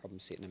 4 and problem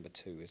set number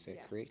 2, is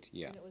that correct?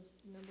 Yeah. And it was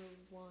number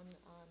 1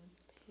 on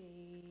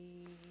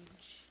page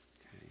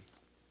Okay.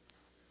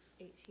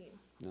 18.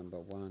 Number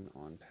 1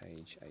 on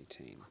page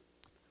 18.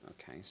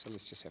 Okay, so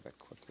let's just have a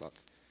quick look.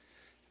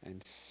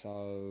 And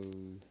so,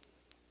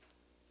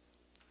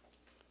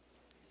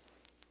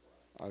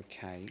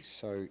 okay,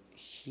 so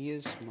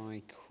here's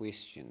my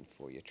question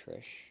for you,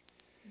 Trish.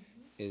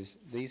 Is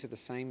these are the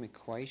same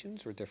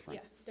equations or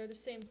different? Yeah, they're the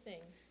same thing.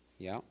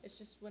 Yeah. It's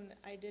just when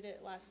I did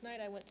it last night,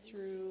 I went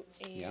through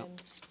and Yeah.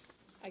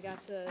 I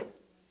got the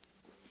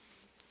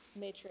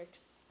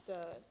matrix,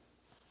 the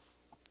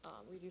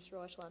reduced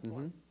row echelon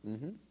form.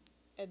 Mm-hmm.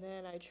 And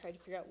then I tried to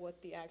figure out what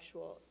the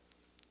actual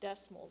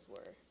decimals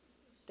were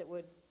that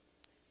would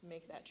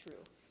make that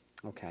true.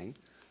 Okay.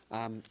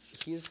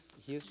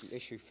 Here's the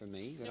issue for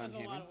me that It I'm was a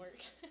having. lot of work.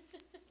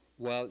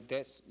 Well,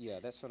 that's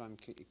what I'm,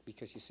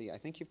 because you see, I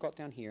think you've got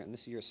down here, and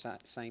this is your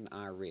same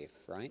RF,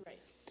 right? Right.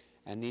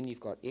 And then you've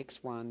got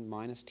x1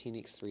 minus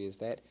 10x3 is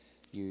that.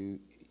 You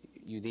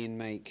then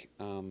make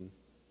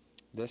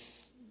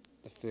this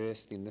the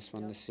first, then this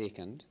one the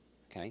second.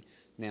 Okay.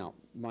 Now,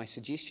 my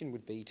suggestion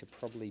would be to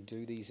probably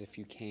do these if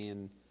you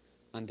can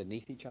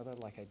underneath each other,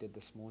 like I did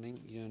this morning.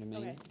 You know what I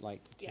mean? Okay.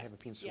 Like, do you have a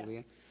pencil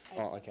there? I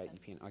Oh, have okay, that.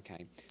 you pen.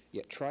 Okay.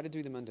 Yeah, try to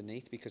do them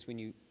underneath, because when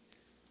you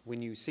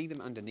see them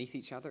underneath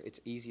each other,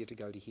 it's easier to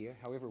go to here.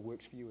 However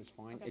works for you is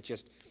fine. Okay. It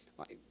just,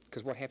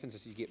 because what happens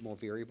is you get more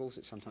variables,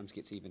 it sometimes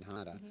gets even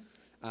harder.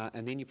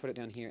 And then you put it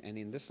down here, and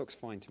then this looks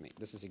fine to me.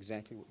 This is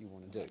exactly what you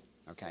want to do.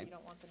 So Okay. you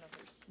don't want the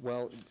numbers.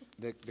 Well,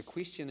 the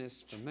question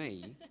is, for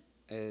me,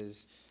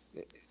 is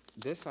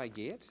this I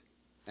get,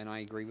 and I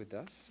agree with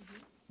this.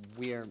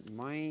 Where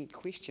my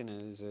question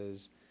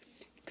is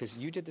because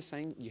you did the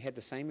same, you had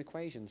the same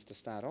equations to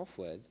start off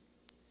with.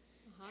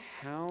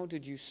 How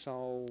did you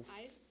solve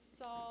I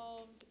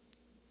solved,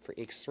 for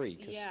x3?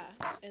 'Cause yeah,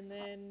 and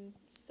then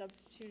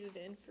substituted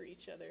in for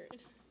each other.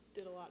 Just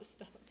did a lot of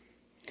stuff.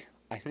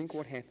 I think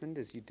what happened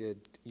is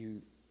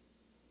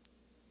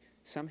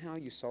somehow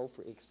you solve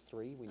for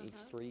x3 when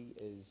x3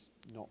 is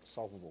not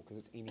solvable because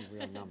it's any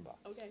real number.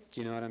 Okay, Do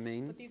you know what I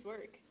mean? but these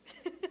work.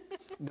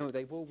 No,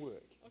 they will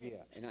work. Okay.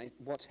 Yeah, and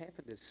what's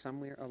happened is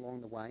somewhere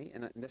along the way,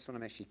 and that's what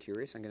I'm actually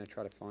curious. I'm going to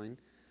try to find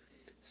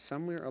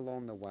somewhere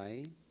along the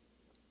way.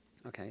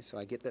 Okay, so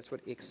I get that's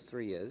what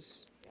x3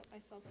 is. Yep, I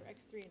solved for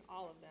x3 in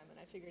all of them, and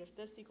I figured if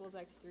this equals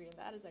x3 and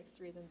that is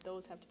x3, then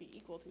those have to be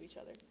equal to each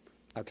other.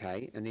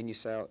 Okay, and then you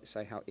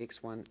say how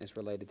x1 is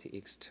related to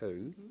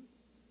x2.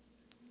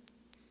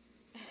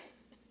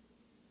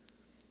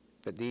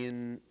 But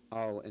then,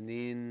 and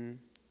then...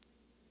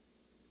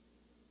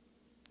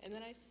 And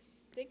then I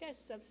think I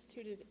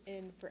substituted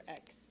in for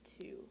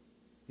x2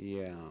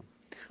 Yeah.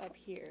 up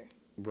here.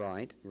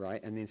 Right,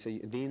 and then so you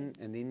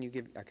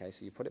give, okay,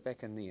 so you put it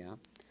back in there.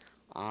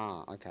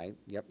 Ah, okay,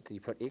 yep. So you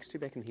put x2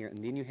 back in here, and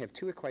then you have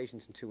two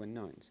equations and two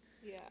unknowns.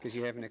 Yeah. Because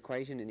you have an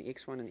equation in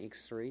x1 and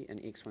x3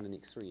 and x1 and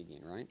x3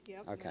 again, right?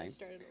 Yep. Okay. And then I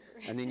started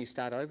over. And then you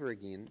start over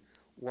again.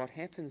 What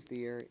happens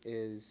there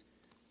is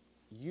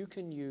you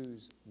can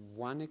use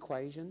one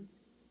equation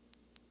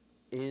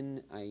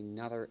in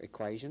another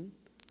equation,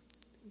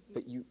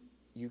 but you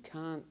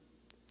can't,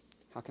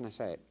 how can I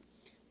say it?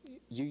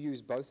 You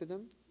use both of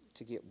them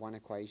to get one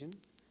equation,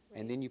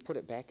 and then you put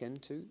it back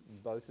into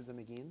both of them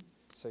again.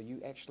 So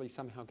you actually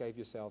somehow gave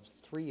yourselves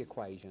three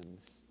equations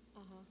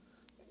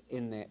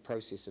in that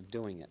process of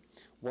doing it.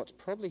 What's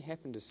probably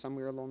happened is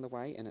somewhere along the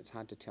way, and it's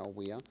hard to tell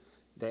where,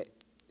 that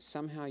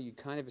somehow you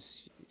kind of,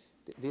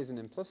 there's an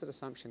implicit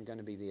assumption going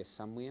to be there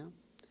somewhere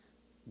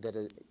that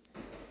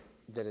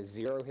a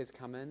 0 has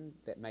come in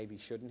that maybe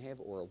shouldn't have,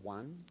 or a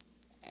 1,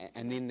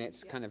 and then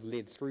that's kind of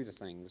led through the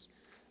things.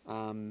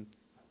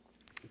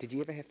 Did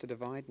you ever have to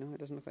divide? No, it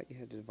doesn't look like you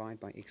had to divide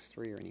by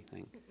x3 or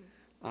anything.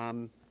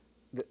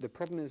 The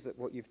problem is that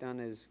what you've done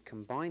is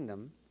combine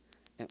them,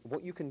 and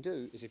what you can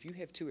do is if you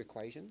have two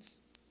equations,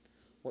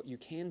 what you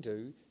can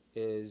do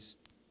is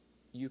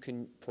you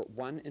can put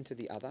one into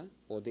the other,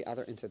 or the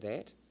other into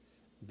that,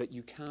 but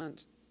you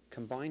can't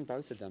combine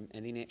both of them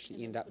and then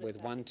actually end up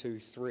with 1, 2,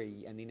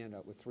 3, and then end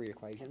up with three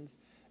equations,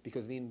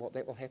 because then what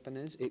that will happen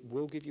is it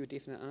will give you a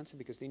definite answer,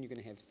 because then you're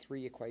going to have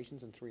three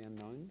equations and three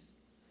unknowns.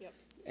 Yep.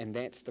 And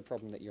that's the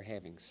problem that you're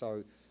having.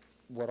 So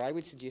what I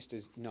would suggest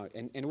is no,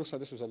 and also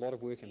this was a lot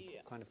of work and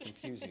kind of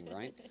confusing,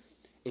 right?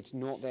 It's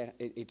not that,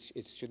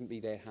 it shouldn't be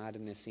that hard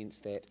in the sense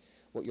that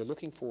what you're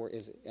looking for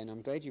is, and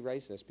I'm glad you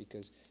raised this,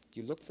 because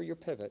you look for your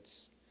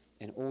pivots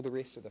and all the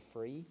rest of the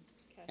free,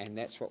 and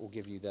that's what will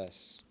give you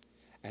this.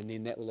 And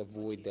then that will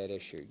avoid that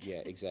issue.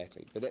 Yeah,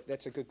 exactly. But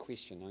that's a good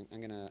question.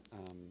 I'm going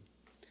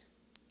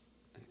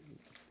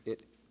to,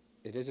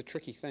 it is a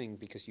tricky thing,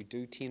 because you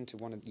do tend to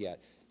want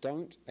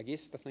to, I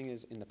guess the thing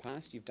is, in the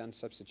past you've done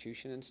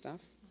substitution and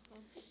stuff,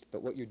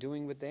 but what you're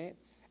doing with that,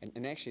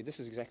 and actually this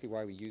is exactly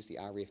why we use the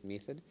RF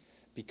method,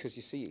 because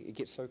you see it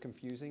gets so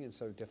confusing and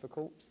so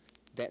difficult.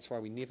 That's why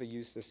we never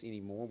use this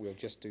anymore. We'll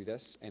just do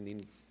this, and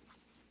then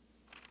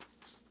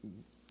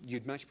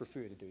you'd much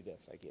prefer to do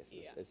this, I guess,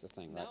 is the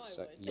thing, right? Now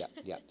So I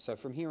would. yeah. So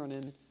from here on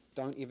in,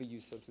 don't ever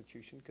use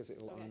substitution, because it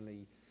will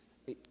only,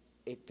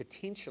 it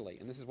potentially,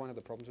 and this is one of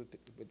the problems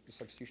with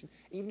substitution,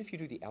 even if you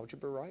do the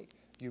algebra right,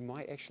 you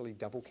might actually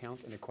double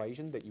count an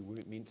equation that you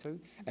weren't meant to,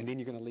 and then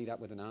you're going to lead up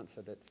with an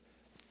answer that's,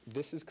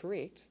 this is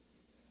correct,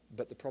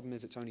 but the problem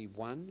is it's only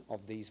one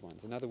of these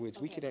ones. In other words,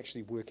 we could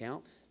actually work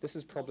out, this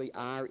is probably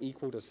r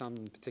equal to some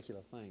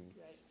particular thing.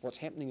 Right. What's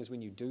happening is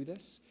when you do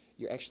this,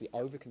 you're actually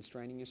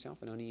over-constraining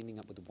yourself and only ending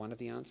up with one of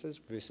the answers,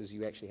 versus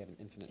you actually have an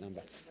infinite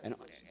number.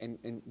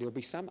 And there'll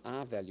be some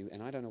r value,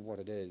 and I don't know what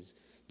it is.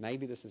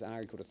 Maybe this is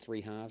r equal to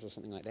 3/2 or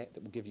something like that,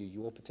 that will give you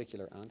your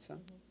particular answer.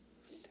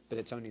 But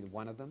it's only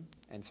one of them,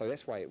 and so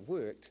that's why it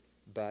worked,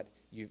 but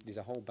there's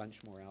a whole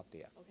bunch more out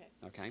there.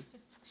 Okay?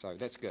 So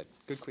that's good.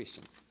 Good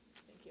question.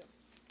 Thank you.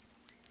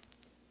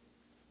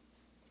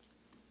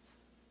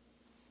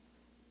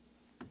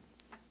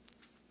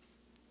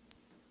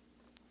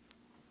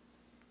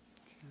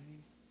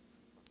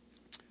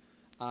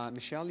 Okay.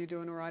 Michelle, you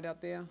doing all right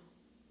out there?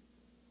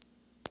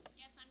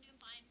 Yes, I'm doing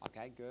fine.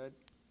 Okay, good.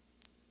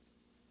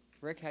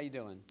 Rick, how you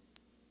doing?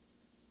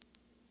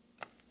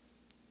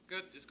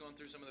 Good, just going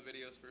through some of the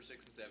videos for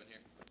 6 and 7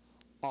 here.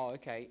 Oh,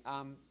 okay.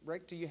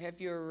 Rick, do you have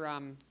your,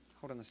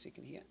 hold on a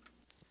second here.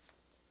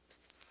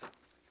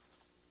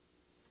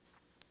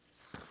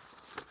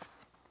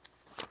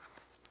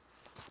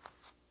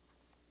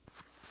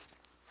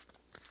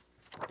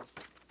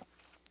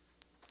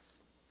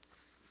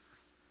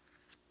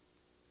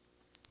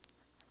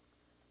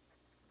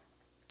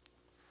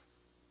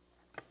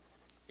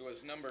 It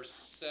was number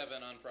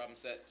 7 on problem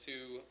set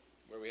 2,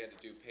 where we had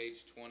to do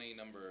page 20,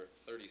 number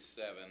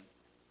 37.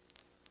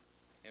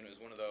 And it was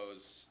one of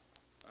those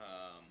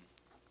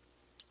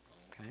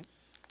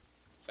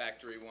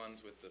factory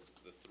ones with the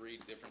 3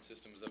 different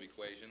systems of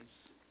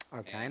equations.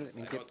 Okay, and let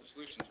me I know get... what the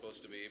solution's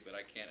supposed to be, but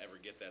I can't ever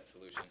get that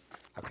solution.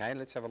 Okay,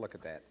 let's have a look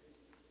at that.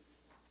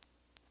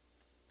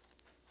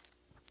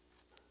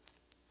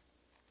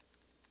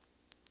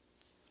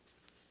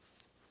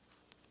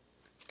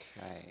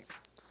 Okay.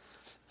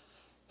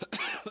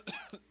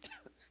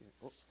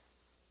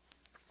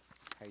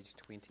 Page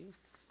 20.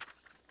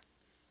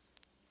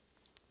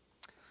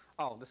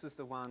 Oh, this is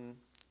the one,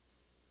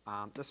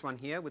 this one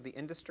here with the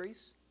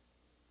industries?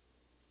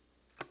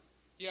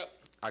 Yep.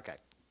 Okay.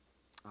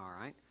 All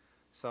right.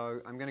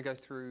 So I'm going to go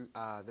through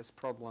this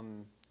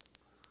problem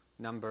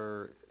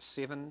number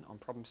 7 on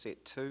problem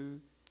set 2,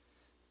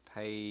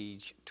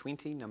 page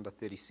 20, number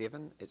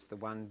 37. It's the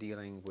one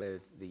dealing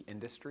with the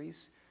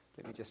industries.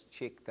 Let me just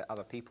check that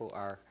other people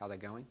are, how they're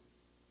going.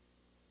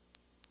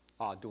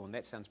 Oh, Dawn,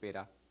 that sounds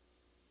better.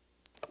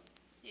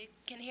 You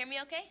can hear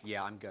me okay?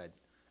 Yeah, I'm good.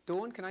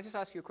 Dawn, can I just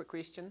ask you a quick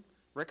question?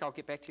 Rick, I'll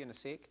get back to you in a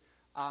sec.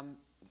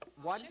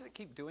 Why does it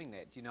keep doing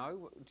that? Do you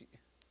know?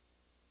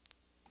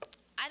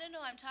 I don't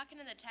know. I'm talking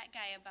to the tech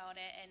guy about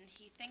it, and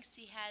he thinks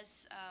he has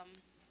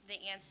the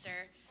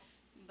answer.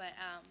 but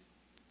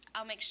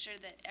I'll make sure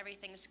that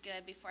everything's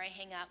good before I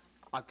hang up.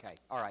 Okay,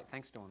 all right,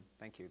 thanks, Dawn.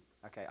 Thank you.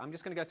 Okay, I'm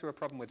just going to go through a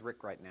problem with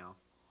Rick right now.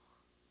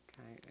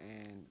 Okay,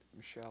 and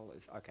Michelle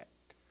is, okay.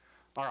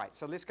 All right,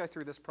 so let's go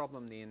through this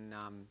problem then,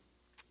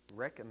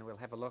 Rick, and we'll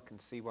have a look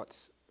and see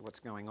what's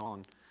going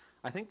on.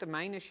 I think the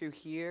main issue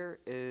here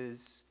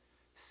is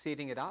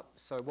setting it up.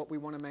 So what we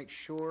want to make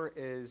sure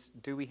is,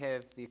 do we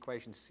have the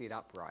equation set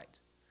up right?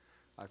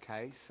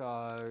 Okay,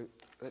 so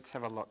let's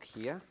have a look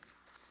here.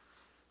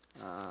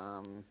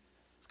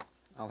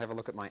 I'll have a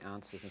look at my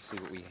answers and see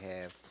what we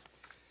have.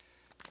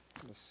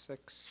 The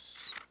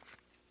 6.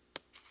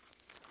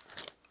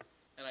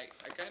 And I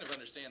kind of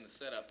understand the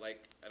setup.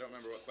 Like, I don't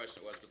remember what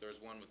question it was, but there was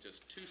one with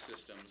just 2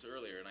 systems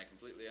earlier, and I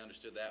completely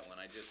understood that one.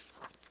 I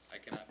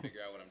cannot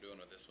figure out what I'm doing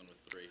with this one with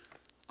 3.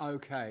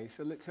 Okay,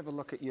 so let's have a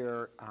look at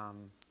your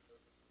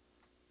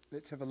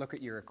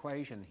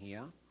equation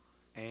here,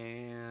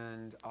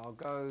 and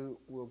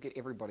we'll get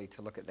everybody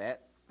to look at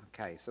that.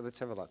 Okay, so let's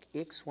have a look.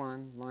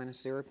 X1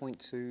 minus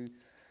 0.2,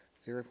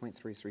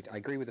 0.33. I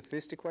agree with the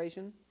first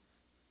equation.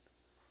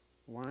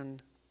 1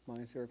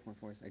 minus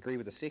 0.4. I agree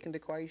with the second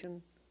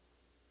equation.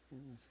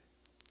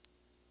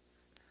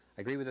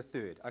 I agree with the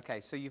third. Okay,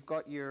 so you've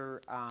got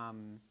your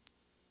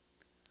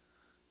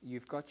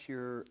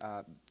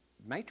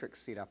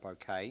matrix set up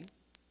okay.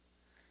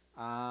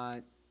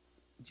 Do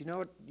you know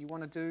what you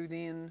want to do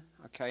then?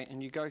 Okay,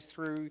 and you go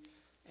through,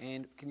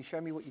 and can you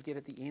show me what you get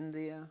at the end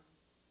there?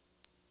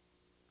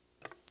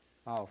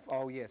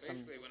 Oh yes.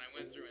 Basically, when I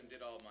went through and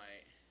did all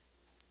my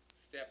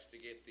steps to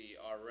get the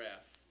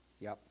RF,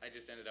 yep. I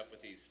just ended up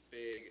with these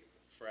big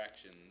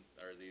fractions,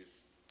 or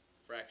these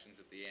fractions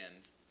at the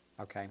end.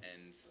 Okay.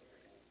 And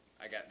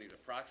I got these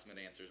approximate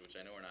answers, which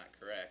I know are not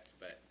correct,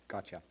 but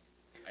gotcha.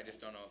 I just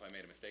don't know if I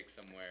made a mistake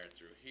somewhere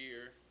through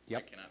here.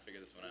 Yep. I cannot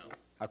figure this one out.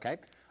 Okay.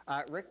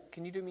 Rick,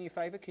 can you do me a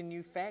favor? Can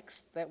you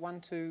fax that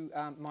one to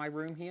my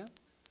room here?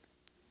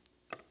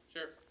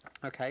 Sure.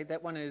 Okay,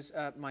 that one is,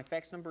 my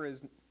fax number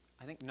is,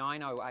 I think,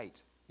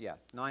 908. Yeah,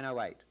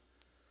 908.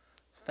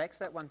 Fax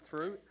that one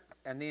through,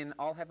 and then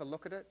I'll have a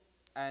look at it,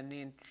 and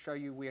then show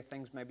you where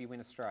things maybe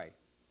went astray.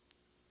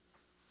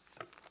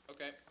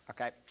 Okay.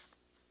 Okay.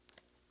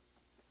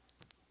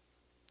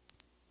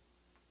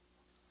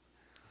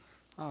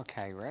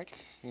 Okay, Rick,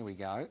 here we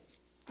go.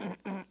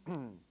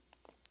 Let's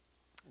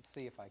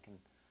see if I can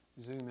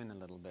zoom in a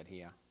little bit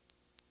here.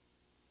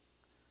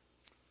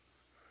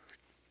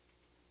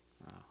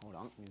 Hold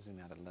on, let me zoom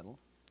out a little.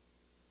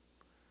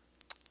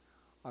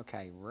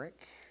 Okay,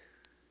 Rick,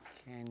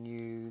 can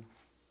you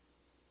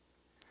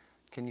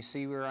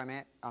see where I'm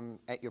at? I'm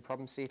at your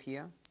problem set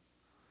here.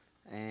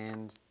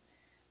 And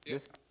yep.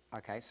 This,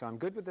 okay, so I'm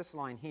good with this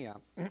line here.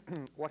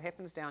 What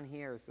happens down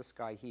here is this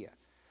guy here.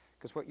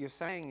 Because what you're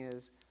saying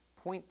is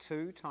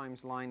 0.2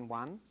 times line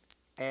 1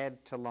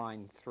 add to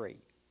line 3.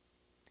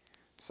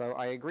 So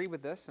I agree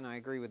with this and I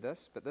agree with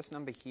this, but this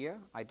number here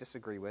I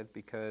disagree with,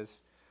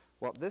 because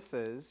what this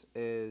is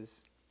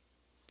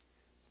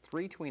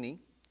 320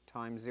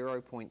 times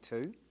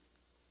 0.2.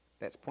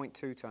 That's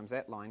 0.2 times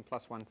that line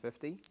plus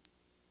 150.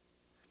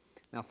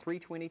 Now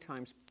 320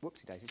 times,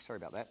 whoopsie daisy, sorry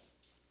about that.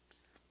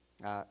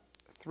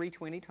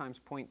 320 times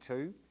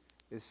 0.2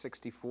 is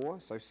 64,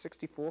 so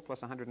 64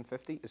 plus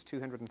 150 is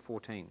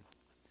 214.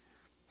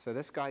 So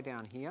this guy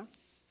down here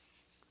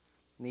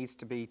needs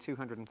to be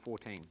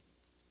 214.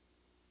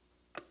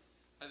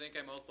 I think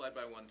I multiplied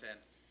by 110.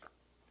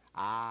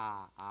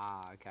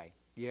 Okay.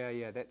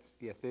 Yeah, that's,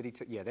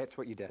 32, yeah, that's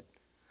what you did.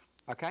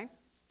 Okay?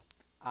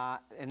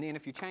 And then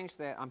if you change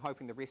that, I'm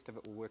hoping the rest of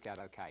it will work out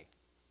okay.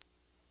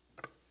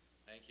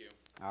 Thank you.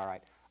 All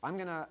right. I'm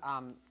going to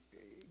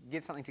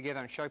get something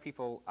together and show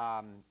people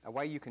a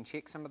way you can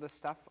check some of this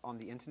stuff on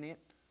the internet.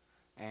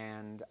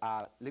 And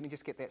let me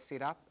just get that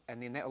set up,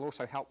 and then that will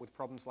also help with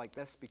problems like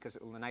this, because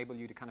it will enable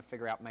you to kind of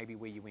figure out maybe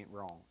where you went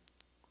wrong.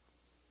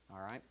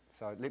 All right?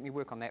 So let me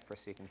work on that for a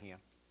second here.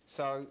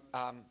 So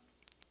now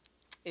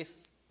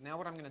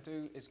what I'm going to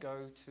do is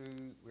go to,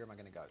 where am I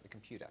going to go? The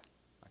computer.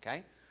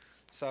 Okay?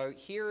 So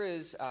here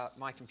is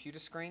my computer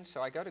screen.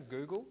 So I go to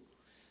Google,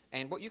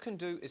 and what you can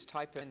do is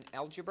type in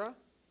algebra,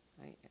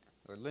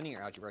 or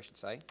linear algebra, I should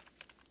say.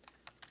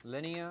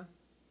 Linear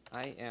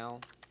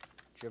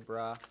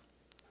algebra,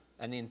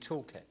 and then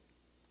toolkit.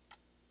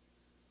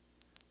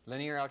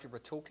 Linear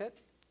algebra toolkit.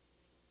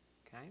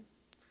 Okay.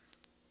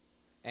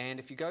 And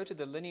if you go to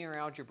the linear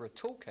algebra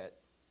toolkit,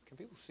 can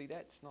people see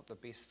that? It's not the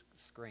best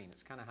screen.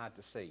 It's kind of hard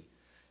to see.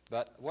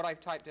 But what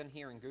I've typed in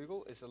here in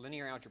Google is the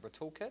linear algebra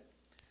toolkit.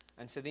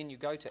 And so then you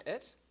go to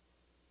it.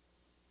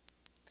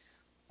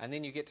 And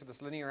then you get to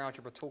this linear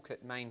algebra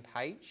toolkit main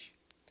page.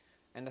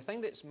 And the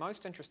thing that's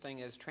most interesting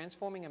is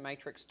transforming a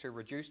matrix to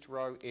reduced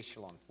row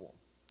echelon form.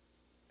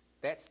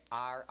 That's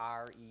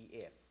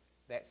RREF.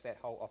 That's that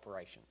whole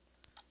operation.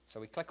 So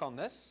we click on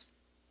this.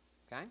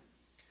 Okay?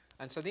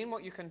 And so then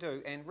what you can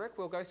do, and Rick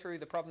will go through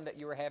the problem that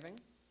you were having.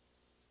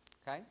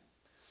 Okay?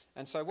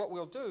 And so what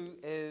we'll do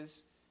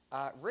is,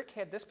 Rick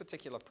had this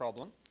particular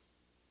problem.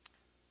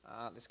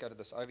 Let's go to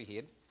this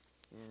overhead.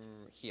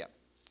 Here.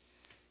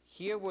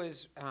 Here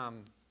was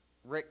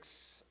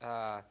Rick's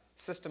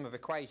system of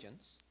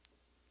equations.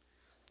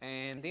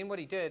 And then what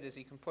he did is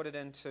he can put it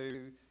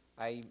into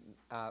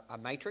a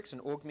matrix,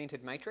 an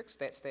augmented matrix.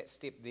 That's that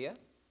step there.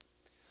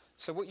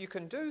 So what you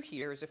can do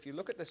here is if you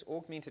look at this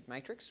augmented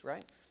matrix,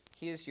 right,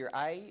 here's your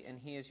A and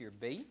here's your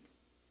B.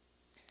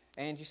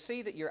 And you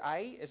see that your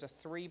A is a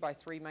 3 by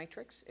 3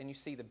 matrix, and you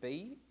see the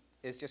B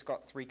has just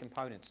got 3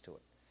 components to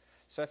it.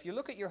 So if you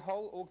look at your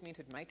whole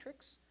augmented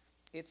matrix,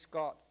 it's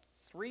got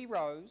 3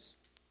 rows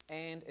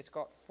and it's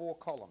got 4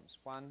 columns.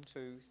 1,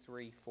 2,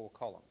 3, 4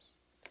 columns.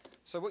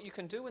 So what you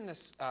can do in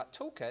this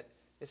toolkit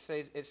is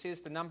it says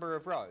the number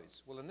of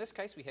rows. Well, in this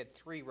case, we had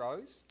 3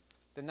 rows.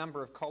 The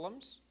number of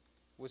columns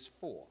was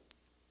 4.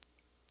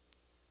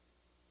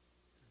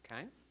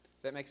 Okay?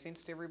 Does that make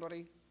sense to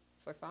everybody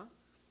so far?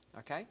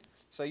 Okay?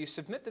 So you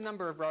submit the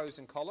number of rows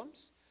and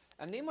columns,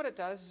 and then what it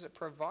does is it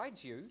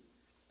provides you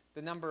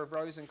the number of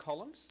rows and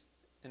columns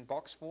in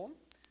box form.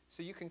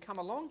 So you can come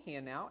along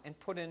here now and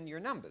put in your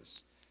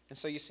numbers. And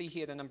so you see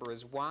here the number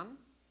is 1.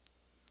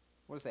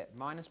 What is that?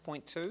 Minus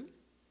 0.2.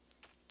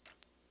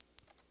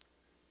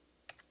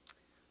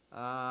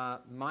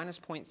 Minus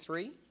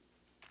 0.3.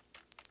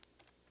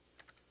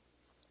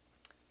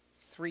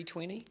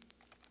 320.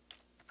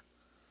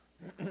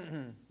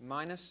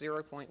 Minus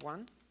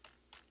 0.1.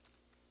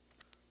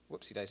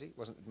 Whoopsie daisy, it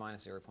wasn't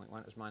minus 0.1,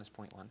 it was minus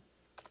 0.1.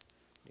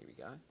 Here we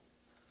go.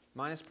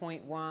 Minus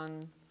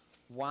 0.1,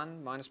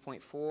 1, minus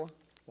 0.4,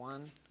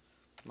 1,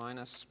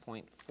 minus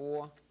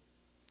 0.4,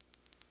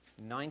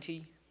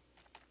 90.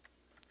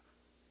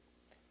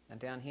 And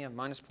down here,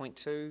 minus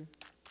 0.2,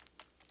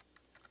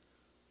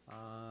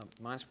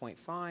 minus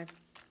 0.5,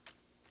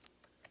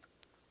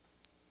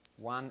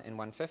 1 and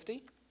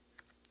 150.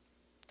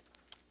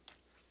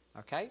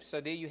 Okay, so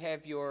there you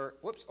have your,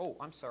 whoops, oh,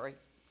 I'm sorry.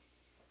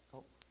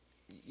 Oh,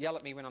 yell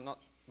at me when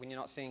you're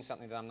not seeing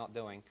something that I'm not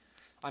doing.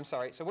 I'm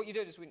sorry. So what you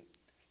did is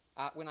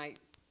when I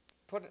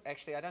put it,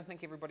 actually, I don't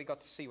think everybody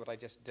got to see what I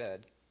just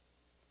did.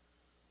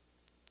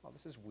 Oh,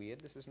 this is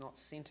weird. This is not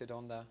centered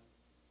on the,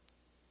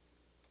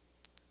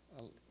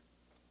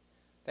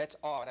 that's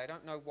odd. I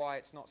don't know why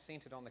it's not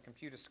centered on the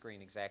computer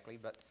screen exactly,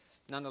 but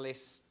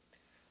nonetheless,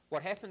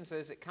 what happens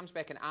is it comes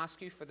back and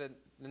asks you for the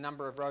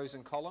number of rows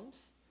and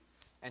columns.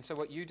 And so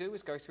what you do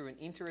is go through and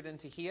enter it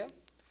into here,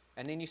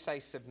 and then you say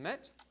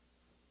submit.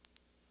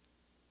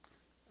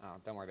 Oh,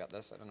 don't worry about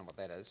this. I don't know what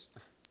that is.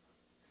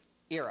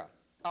 Error.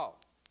 Oh,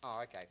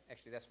 okay.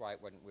 Actually, that's why it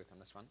wouldn't work on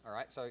this one. All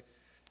right, so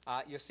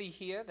you'll see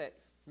here that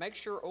make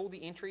sure all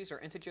the entries are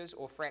integers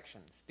or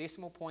fractions.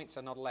 Decimal points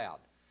are not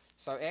allowed.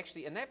 So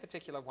actually, in that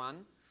particular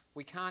one,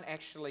 we can't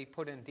actually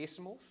put in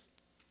decimals.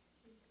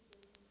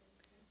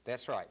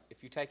 That's right.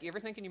 If you take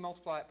everything and you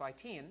multiply it by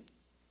 10,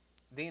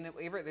 then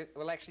it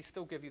will actually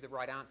still give you the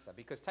right answer,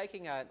 because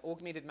taking an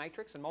augmented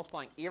matrix and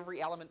multiplying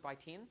every element by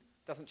 10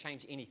 doesn't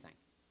change anything.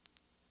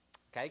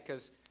 Okay,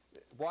 because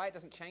why it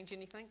doesn't change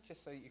anything,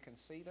 just so you can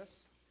see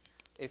this,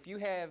 if you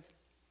have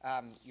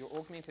your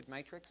augmented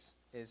matrix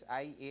is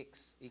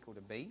AX equal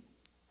to B.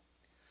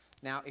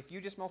 Now, if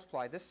you just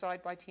multiply this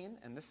side by 10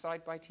 and this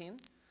side by 10,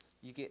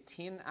 you get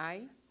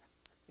 10AX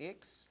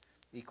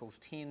equals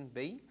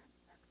 10B.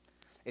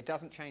 It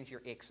doesn't change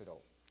your X at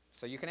all.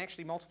 So you can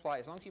actually multiply,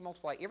 as long as you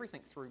multiply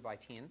everything through by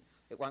 10,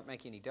 it won't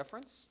make any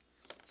difference.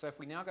 So if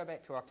we now go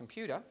back to our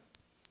computer,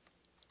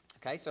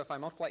 okay, so if I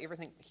multiply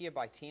everything here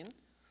by 10,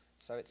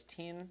 so it's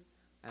 10,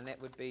 and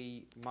that would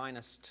be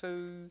minus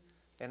 2,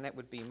 and that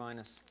would be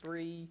minus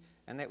 3,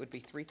 and that would be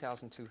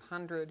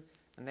 3,200,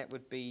 and that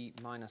would be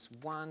minus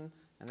 1,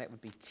 and that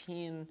would be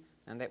 10,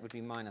 and that would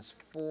be minus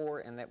 4,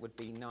 and that would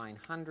be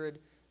 900,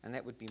 and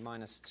that would be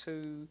minus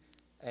 2,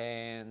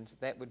 and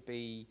that would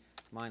be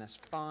minus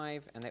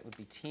 5, and that would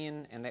be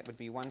 10, and that would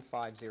be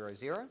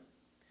 1500.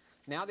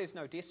 Now there's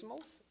no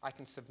decimals. I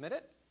can submit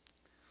it.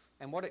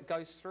 And what it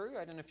goes through,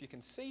 I don't know if you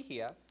can see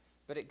here,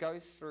 but it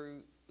goes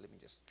through, let me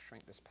just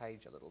shrink this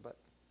page a little bit,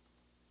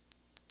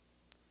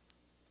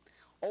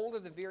 all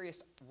of the various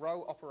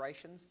row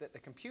operations that the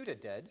computer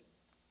did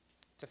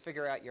to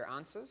figure out your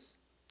answers.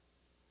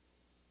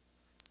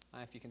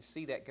 If you can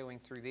see that going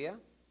through there.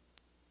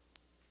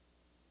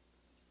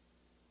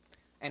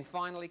 And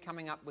finally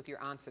coming up with your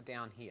answer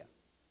down here.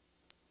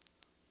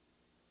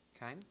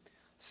 Okay?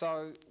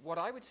 So what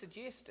I would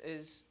suggest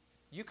is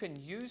you can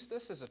use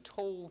this as a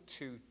tool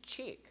to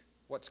check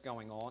what's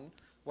going on.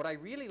 What I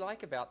really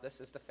like about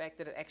this is the fact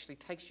that it actually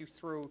takes you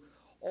through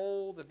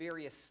all the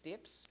various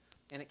steps,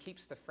 and it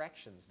keeps the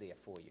fractions there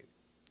for you.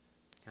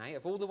 Okay?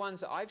 Of all the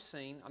ones that I've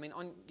seen, I mean,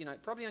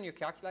 probably on your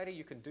calculator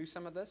you can do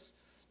some of this,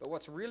 but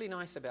what's really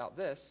nice about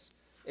this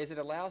is it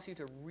allows you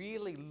to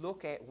really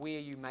look at where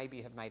you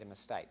maybe have made a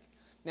mistake.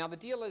 Now the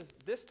deal is,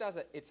 this does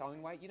it its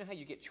own way. You know how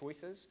you get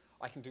choices?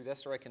 I can do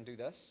this or I can do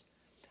this.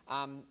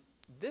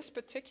 This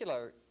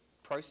particular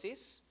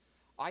process,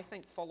 I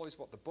think, follows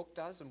what the book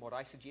does and what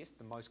I suggest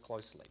the most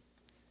closely.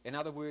 In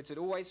other words, it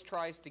always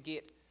tries to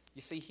get,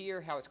 you see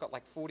here how it's got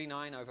like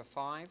 49 over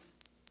 5?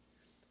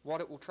 What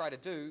it will try to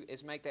do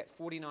is make that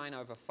 49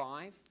 over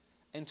 5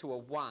 into a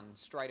 1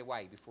 straight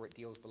away before it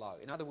deals below.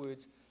 In other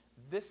words,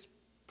 this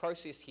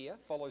process here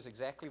follows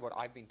exactly what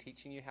I've been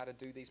teaching you how to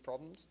do these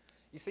problems.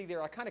 You see, there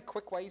are kind of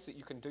quick ways that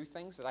you can do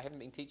things that I haven't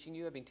been teaching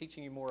you. I've been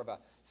teaching you more of a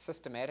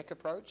systematic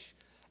approach.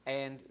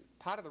 And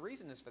part of the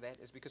reason is for that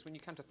is because when you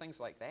come to things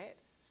like that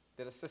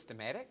are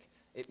systematic,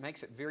 it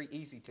makes it very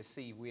easy to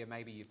see where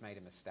maybe you've made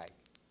a mistake.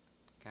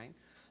 Okay?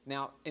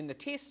 Now, in the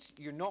test,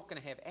 you're not going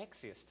to have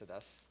access to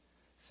this.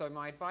 So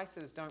my advice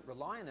is don't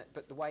rely on it.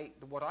 But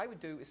what I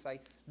would do is say,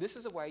 this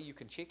is a way you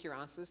can check your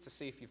answers to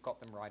see if you've got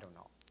them right or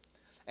not.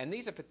 And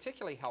these are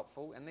particularly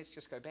helpful, and let's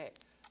just go back.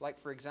 Like,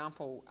 for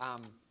example,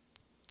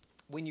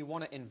 when you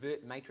want to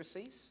invert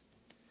matrices,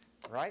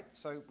 right?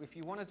 So if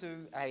you want to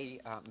do a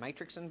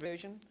matrix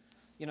inversion,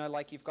 you know,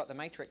 like you've got the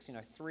matrix, you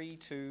know, 3,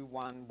 2,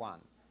 1, 1,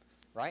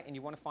 right? And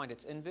you want to find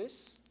its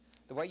inverse.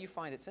 The way you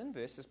find its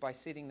inverse is by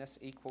setting this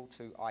equal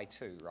to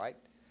I2, right?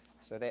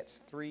 So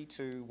that's 3,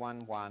 2, 1,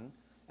 1,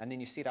 and then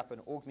you set up an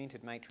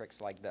augmented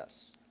matrix like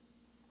this.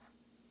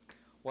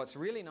 What's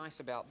really nice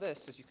about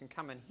this is you can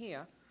come in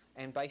here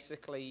and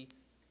basically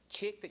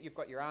check that you've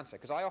got your answer.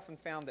 Because I often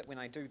found that when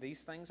I do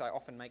these things, I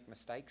often make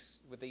mistakes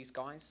with these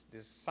guys.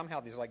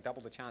 Somehow there's like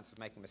double the chance of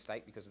making a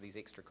mistake because of these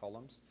extra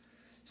columns.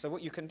 So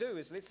what you can do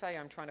is, let's say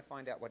I'm trying to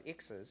find out what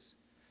x is,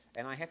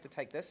 and I have to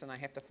take this and I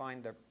have to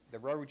find the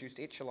row-reduced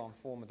echelon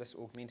form of this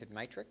augmented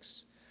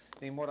matrix.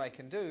 Then what I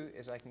can do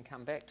is I can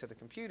come back to the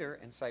computer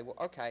and say, well,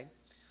 okay,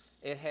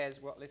 it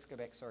has, well, let's go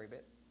back, sorry a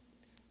bit.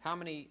 How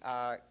many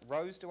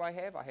rows do I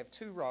have? I have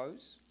 2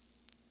 rows.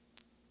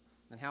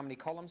 And how many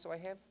columns do I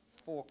have?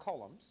 4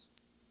 columns.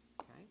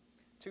 Okay.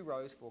 2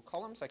 rows, 4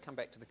 columns. I come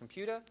back to the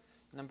computer.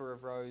 Number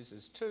of rows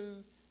is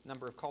 2.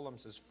 Number of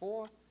columns is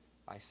 4.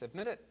 I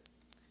submit it.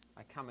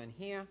 I come in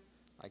here.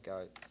 I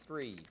go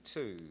 3,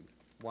 2,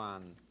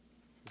 1,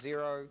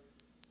 0.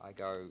 I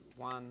go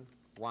 1,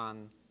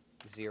 1,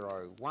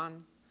 0,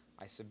 1.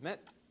 I submit.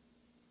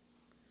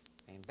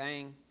 And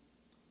bang.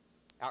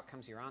 Out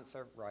comes your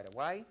answer right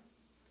away.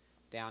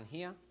 Down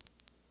here.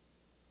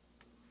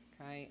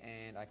 Okay,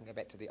 and I can go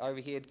back to the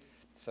overhead.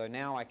 So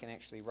now I can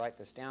actually write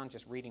this down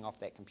just reading off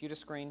that computer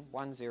screen.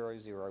 1, 0,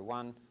 0,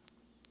 1,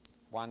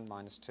 1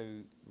 minus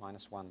 2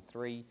 minus 1,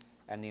 3,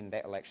 and then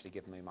that will actually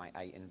give me my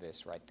A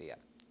inverse right there.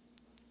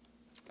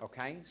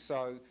 Okay,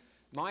 so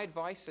my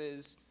advice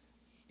is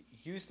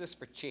use this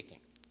for checking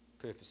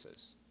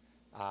purposes.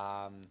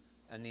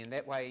 And then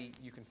that way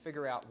you can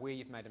figure out where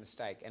you've made a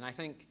mistake. And I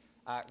think,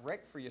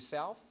 Rick, for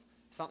yourself,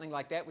 something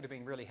like that would have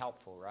been really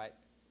helpful, right?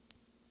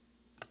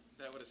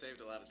 That would have saved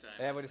a lot of time.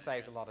 That would have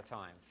saved a lot of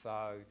time.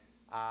 So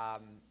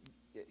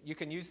you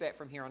can use that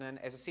from here on in.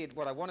 As I said,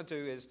 what I want to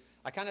do is,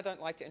 I kind of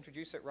don't like to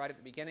introduce it right at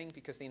the beginning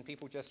because then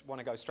people just want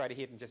to go straight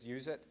ahead and just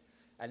use it.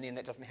 And then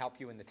that doesn't help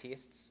you in the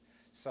tests.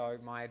 So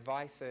my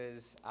advice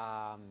is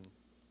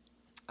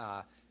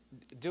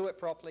do it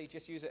properly.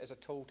 Just use it as a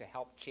tool to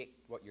help check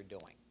what you're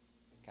doing.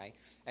 Okay?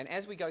 And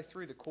as we go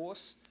through the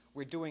course,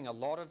 we're doing a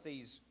lot of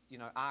these,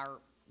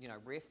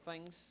 ref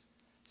things.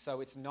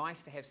 So it's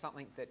nice to have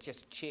something that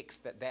just checks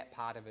that that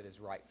part of it is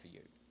right for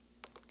you.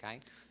 Okay?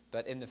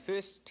 But in the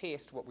first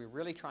test, what we're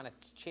really trying to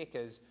check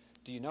is,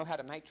 do you know how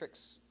to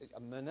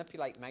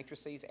manipulate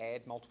matrices,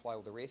 add, multiply,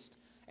 all the rest?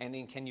 And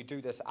then can you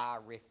do this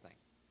ref thing?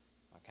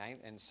 Okay?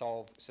 And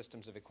solve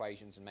systems of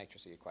equations and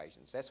matrix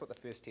equations. That's what the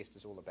first test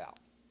is all about.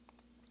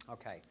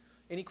 Okay.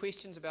 Any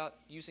questions about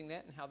using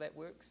that and how that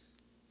works?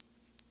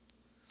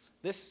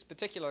 This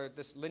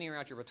linear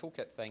algebra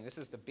toolkit thing, this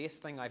is the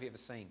best thing I've ever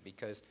seen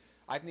because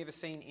I've never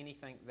seen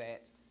anything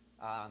that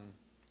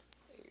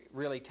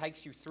really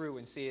takes you through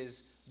and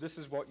says, this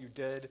is what you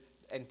did,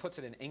 and puts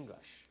it in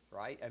English,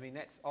 right? I mean,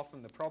 that's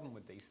often the problem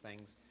with these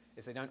things,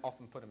 is they don't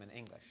often put them in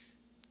English.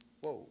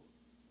 Whoa.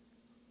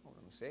 Hold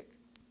on a sec.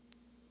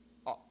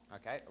 Oh,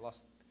 okay,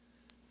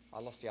 I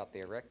lost you out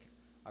there, Rick.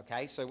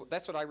 Okay, so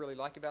that's what I really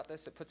like about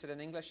this. It puts it in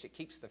English. It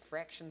keeps the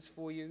fractions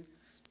for you.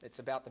 It's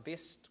about the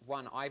best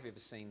one I've ever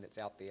seen that's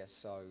out there,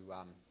 so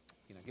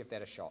give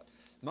that a shot.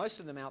 Most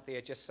of them out there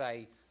just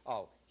say,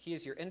 oh,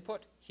 here's your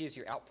input, here's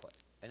your output,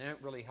 and they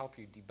don't really help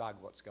you debug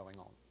what's going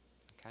on.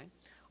 Okay?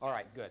 All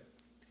right, good.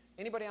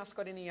 Anybody else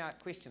got any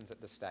questions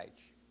at this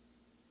stage?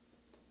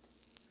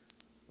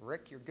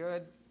 Rick, you're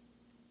good.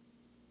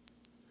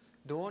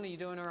 Dawn, are you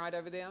doing all right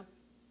over there?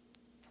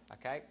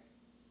 Okay.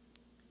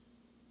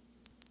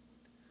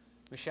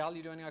 Michelle,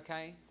 you doing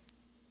okay?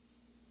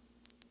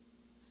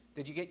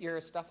 Did you get your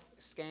stuff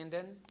scanned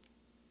in?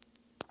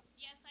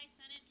 Yes, I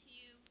sent it to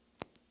you.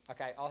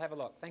 Okay, I'll have a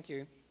look. Thank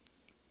you.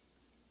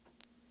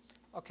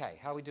 Okay,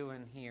 how are we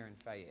doing here in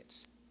Fayette?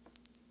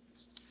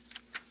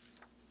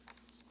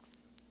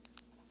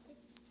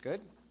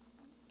 Good?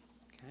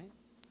 Okay.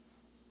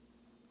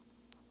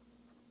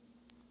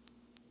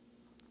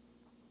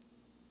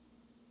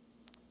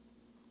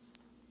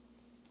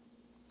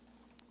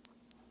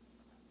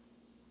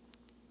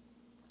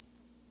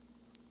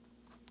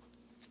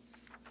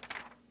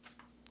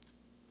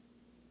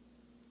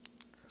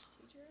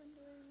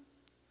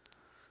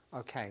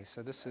 Okay,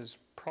 so this is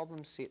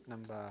problem set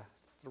number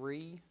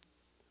 3,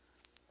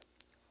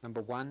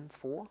 number 1,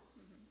 4.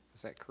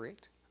 Is that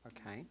correct?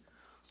 Okay.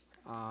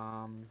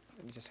 Let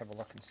me just have a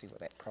look and see what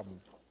that problem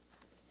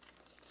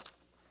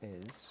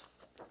is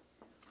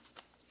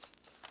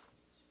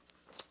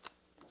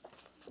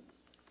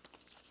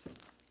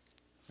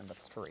number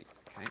 3,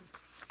 okay?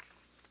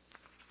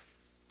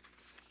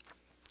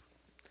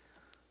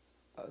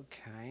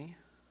 Okay,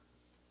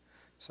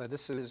 so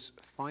this is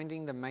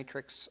finding the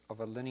matrix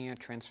of a linear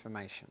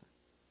transformation.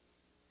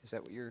 Is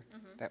that what you're,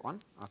 that one?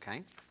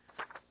 Okay.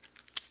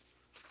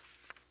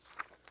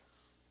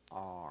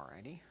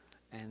 Alrighty,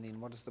 and then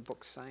what does the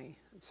book say?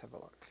 Let's have a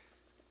look.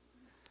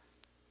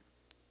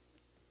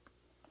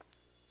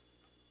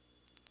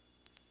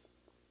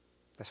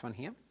 This one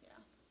here? Yeah.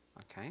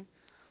 Okay.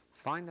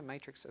 Find the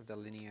matrix of the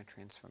linear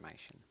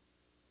transformation.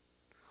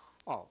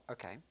 Oh,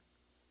 okay.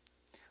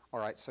 All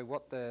right, so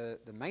what the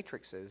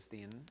matrix is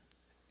then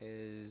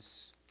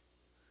is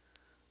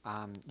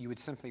you would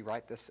simply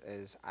write this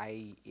as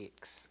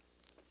AX.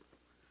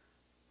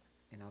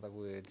 In other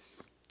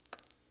words,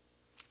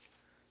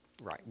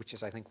 right, which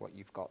is I think what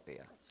you've got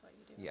there. That's what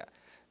you do. Yeah.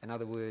 In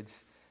other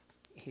words,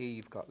 here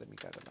you've got, let me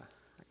go to the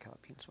colour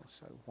pencil.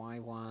 So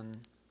y1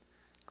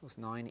 equals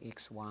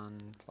 9x1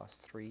 plus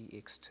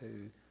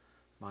 3x2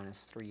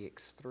 minus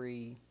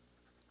 3x3.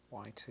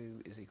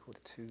 y2 is equal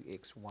to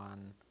 2x1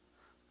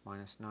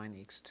 minus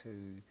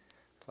 9x2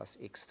 plus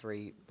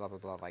x3, blah, blah,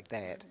 blah, like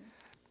that.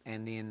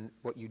 And then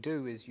what you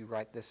do is you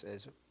write this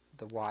as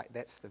the y,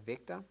 that's the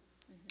vector.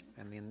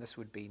 And then this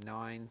would be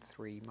 9,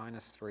 3,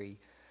 minus 3,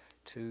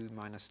 2,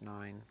 minus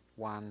 9,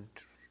 1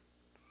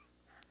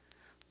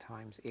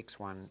 times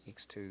x1,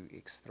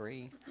 x2,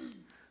 x3,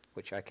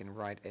 which I can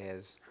write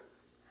as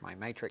my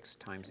matrix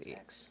times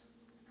x.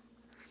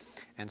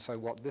 And so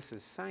what this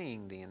is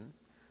saying then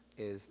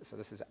is, so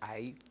this is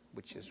A,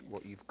 which is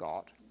what you've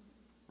got,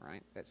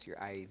 right? That's your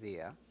A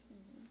there,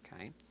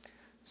 okay?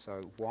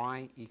 So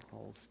y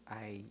equals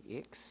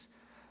ax.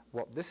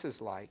 What this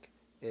is like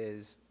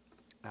is,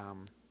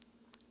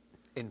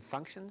 in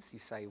functions, you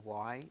say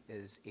y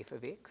is f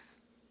of x.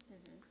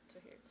 So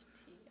here it's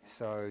t.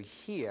 So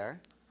here,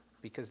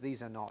 because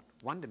these are not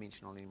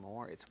one-dimensional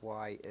anymore, it's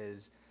y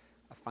is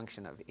a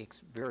function of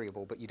x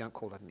variable, but you don't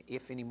call it an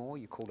f anymore,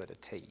 you call it a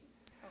t. Okay.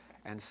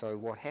 And so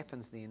what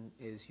happens then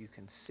is you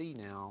can see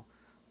now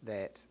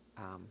that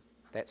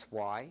that's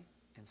y,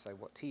 and so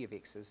what t of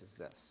x is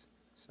this.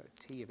 So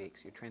t of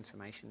x, your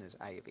transformation is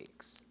a of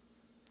x.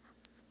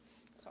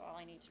 So all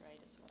I need to write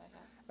is what I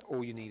have.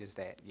 All you need is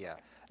that, yeah.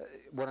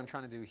 What I'm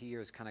trying to do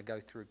here is kind of go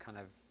through kind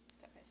of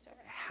Step by step.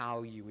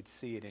 how you would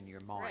see it in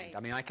your mind. Right.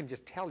 I mean, I can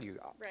just tell you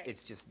Right.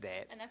 it's just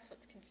that. And that's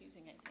what's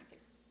confusing, I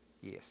think, is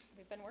Yes,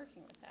 we've been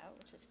working with that,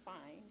 which is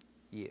fine,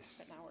 yes.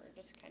 but now we're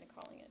just kind of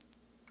calling it.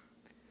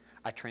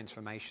 A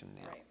transformation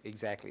now, Right.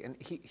 exactly. And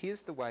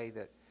here's the way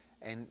that,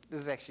 and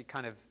this is actually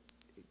kind of,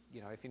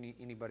 you know, if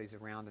anybody's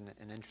around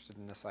and interested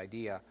in this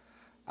idea,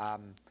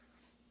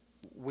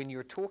 when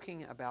you're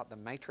talking about the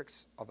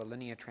matrix of a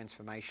linear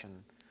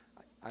transformation,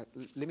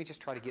 let me just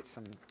try to get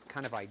some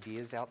kind of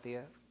ideas out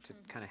there to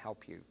kind of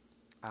help you.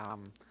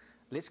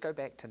 Let's go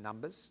back to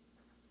numbers,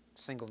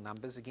 single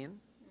numbers again,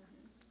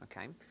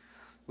 okay?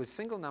 With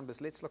single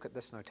numbers, let's look at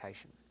this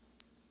notation.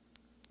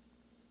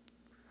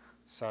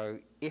 So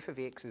f of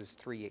x is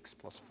 3x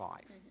plus 5,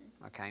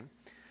 okay?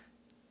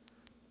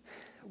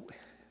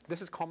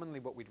 This is commonly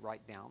what we'd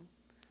write down,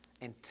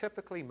 and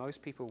typically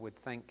most people would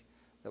think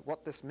that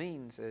what this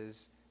means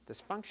is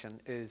this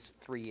function is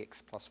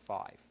 3x plus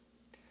 5.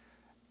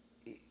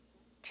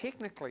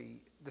 Technically,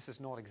 this is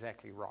not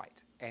exactly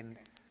right, and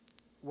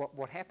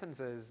what happens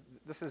is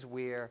this is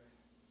where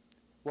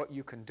what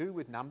you can do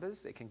with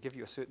numbers, it can give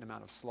you a certain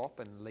amount of slop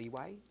and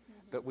leeway,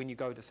 but when you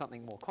go to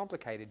something more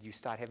complicated, you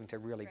start having to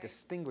really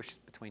distinguish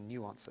between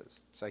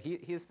nuances. So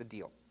here's the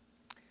deal.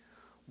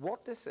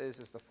 What this is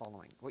the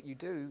following. What you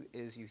do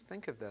is you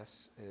think of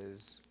this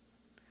as,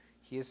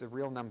 here's the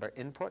real number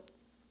input,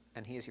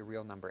 and here's your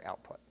real number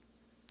output.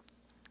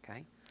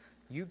 Okay?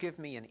 You give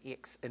me an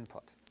x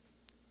input,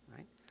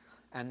 right?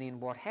 And then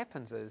what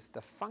happens is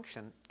the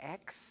function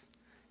acts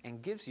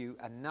and gives you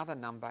another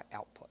number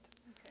output.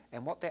 Okay.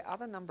 And what that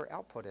other number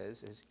output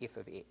is f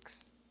of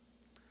x.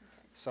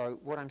 So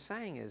what I'm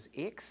saying is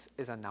x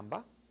is a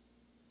number,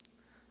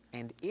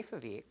 and f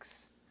of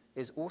x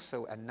is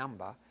also a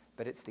number,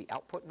 but it's the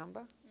output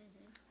number,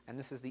 and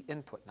this is the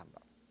input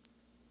number.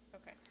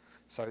 Okay.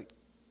 So,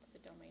 It's a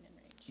domain and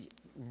range.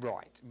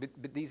 right,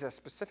 but these are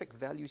specific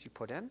values you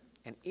put in,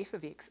 and f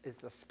of x is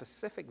the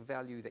specific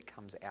value that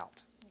comes out.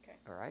 Okay.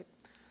 All right?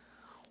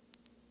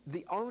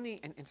 The only,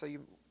 and so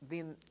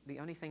then the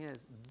only thing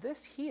is,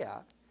 this here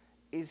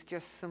is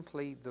just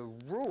simply the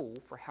rule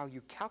for how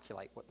you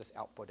calculate what this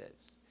output is.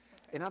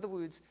 Okay. In other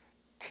words,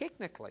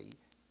 technically,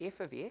 f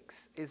of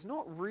x is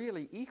not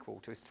really equal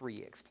to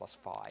 3x plus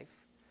 5.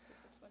 So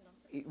that's what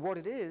number? What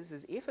it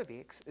is f of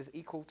x is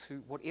equal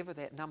to whatever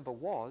that number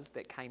was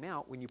that came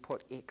out when you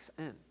put x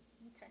in.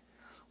 Okay.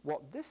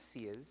 What this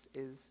says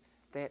is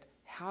that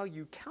how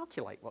you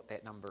calculate what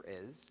that number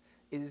is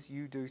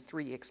you do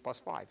 3x plus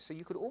 5. So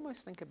you could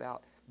almost think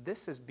about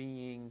this as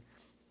being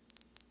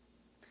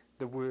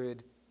the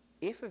word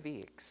f of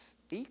x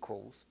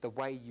equals the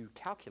way you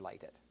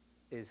calculate it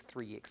is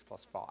 3x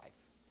plus 5.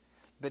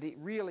 But you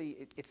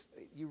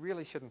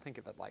really shouldn't think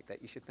of it like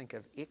that. You should think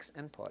of x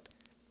input,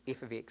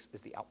 f of x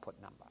is the output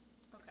number.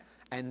 Okay.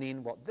 And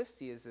then what this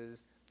says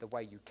is the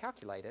way you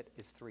calculate it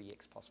is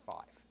 3x plus 5.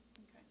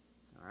 Okay.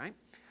 All right?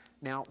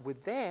 Now,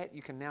 with that,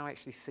 you can now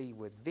actually see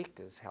with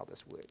vectors how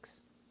this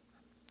works.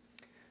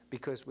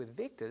 Because with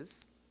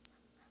vectors,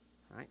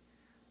 right,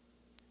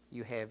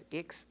 you have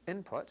x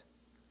input,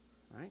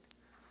 right,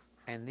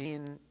 and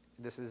then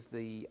this is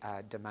the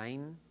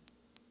domain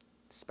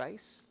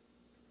space,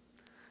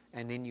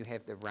 and then you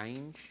have the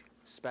range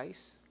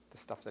space, the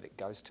stuff that it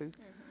goes to.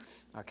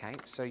 Okay,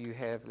 so you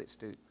have, let's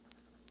do,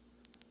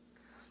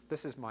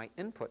 this is my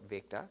input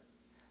vector,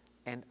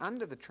 and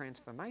under the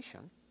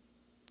transformation,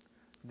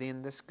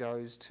 then this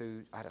goes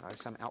to, I don't know,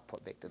 some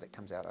output vector that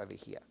comes out over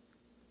here.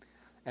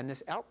 And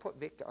this output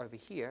vector over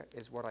here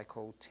is what I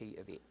call t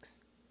of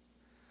x.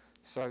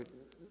 So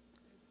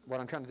what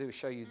I'm trying to do is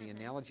show you the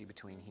analogy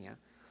between here.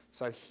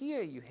 So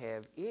here you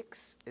have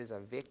x is a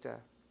vector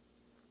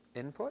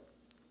input,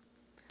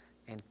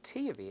 and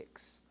t of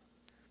x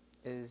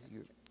is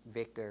your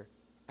vector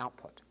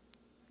output.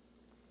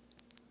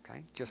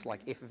 Okay, just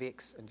like f of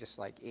x and just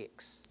like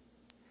x.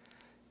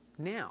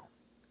 Now,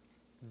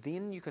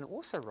 then you can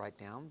also write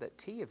down that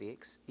t of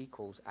x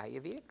equals a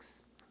of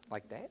x,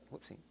 like that.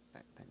 Whoopsie,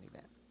 don't need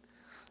that.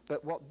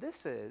 But what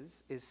this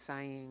is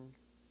saying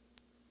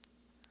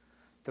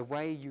the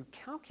way you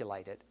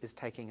calculate it is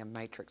taking a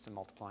matrix and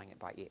multiplying it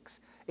by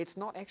x. It's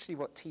not actually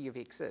what t of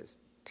x is.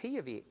 T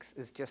of x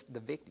is just the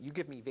vector. You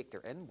give me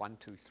vector in, 1,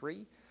 2,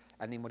 3,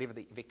 and then whatever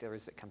the vector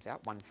is that comes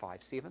out, 1,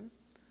 5, 7.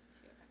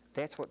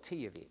 That's what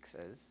t of x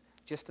is,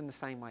 just in the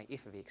same way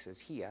f of x is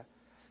here.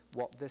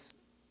 What this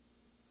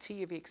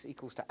t of x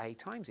equals to a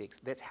times x,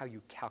 that's how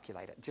you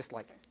calculate it, just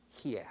like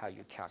here how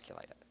you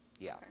calculate it.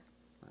 Yeah,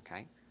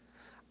 okay.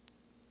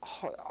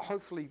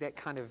 Hopefully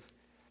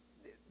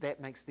that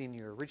makes then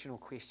your original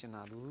question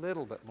a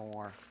little bit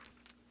more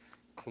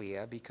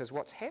clear, because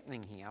what's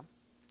happening here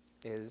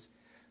is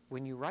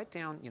when you write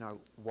down,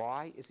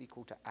 y is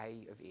equal to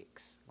a of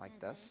x, like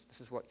this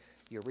is what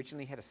you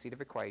originally had, a set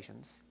of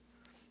equations,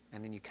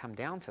 and then you come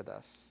down to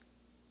this.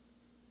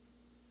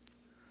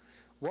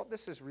 What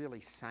this is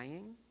really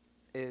saying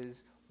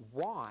is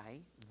y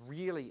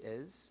really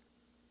is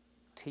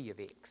t of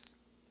x.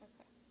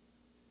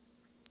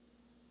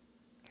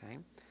 Okay.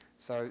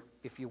 So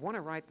if you want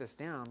to write this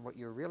down, what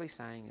you're really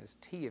saying is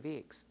t of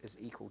x is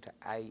equal to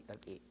a of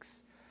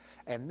x.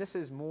 And this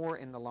is more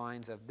in the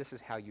lines of this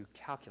is how you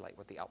calculate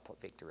what the output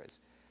vector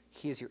is.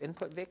 Here's your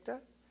input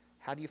vector.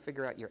 How do you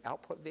figure out your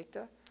output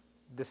vector?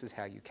 This is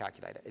how you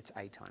calculate it. It's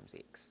a times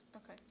x.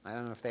 Okay. I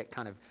don't know if that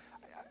kind of,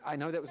 I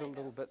know that was a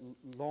little bit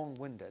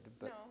long-winded,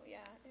 but... No, yeah,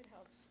 it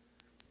helps.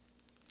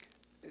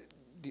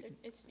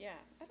 It's, yeah,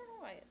 I don't know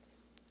why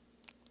it's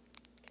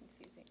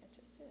confusing. It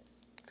just is.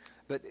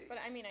 But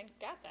I mean, I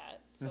got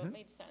that, so it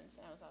made sense,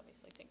 and I was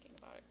obviously thinking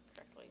about it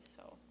correctly,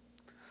 so.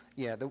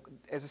 Yeah,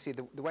 as I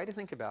said, the way to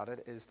think about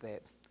it is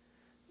that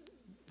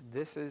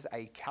this is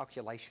a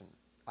calculation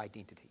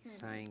identity,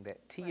 saying that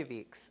t of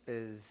x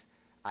is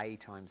a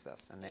times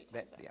this, and X,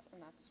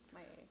 and that's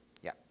my a.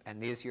 Yeah, and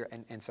there's your,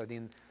 and so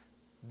then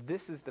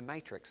this is the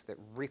matrix that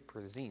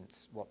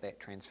represents what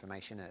that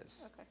transformation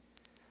is. Okay.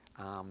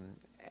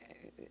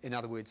 In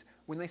other words,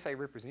 when they say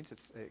represents,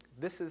 it's,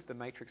 this is the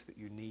matrix that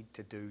you need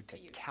to do to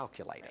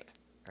calculate it.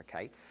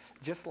 Okay,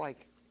 just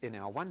like in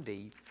our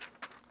 1D,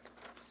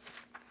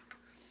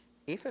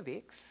 f of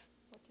x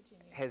What did you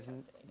need has, to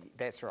calculate?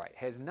 that's right,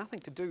 has nothing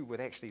to do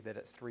with actually that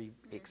it's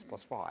 3x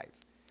plus 5.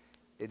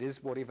 It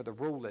is whatever the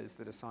rule is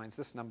that assigns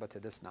this number to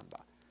this number.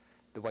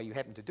 The way you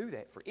happen to do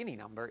that for any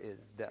number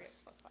is this,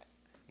 3x plus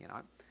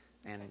 5.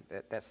 And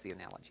that's the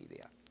analogy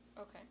there.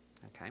 Okay.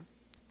 Okay.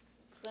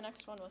 So the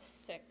next one was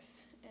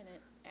 6, and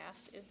it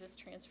asked, is this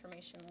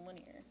transformation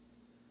linear?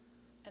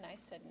 And I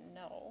said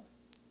no.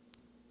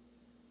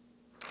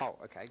 Oh,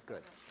 okay, good.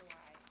 I'm not sure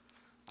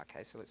why.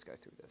 Okay, so let's go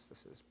through this.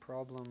 This is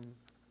problem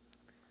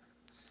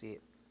set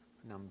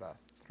number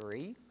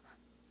 3,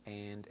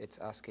 and it's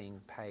asking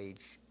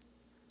page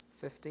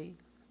 50,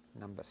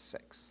 number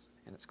 6.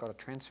 And it's got a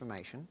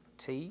transformation,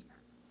 t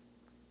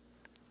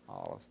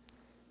of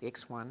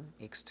x1,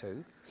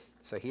 x2.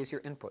 So here's your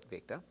input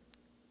vector.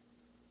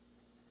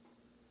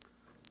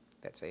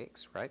 That's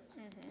x, right?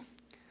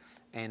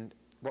 And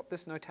what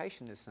this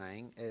notation is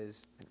saying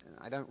is, and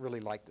I don't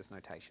really like this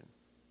notation,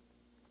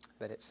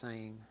 but it's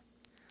saying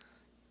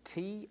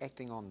t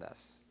acting on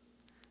this.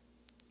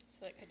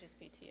 So it could just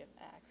be t of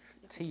x.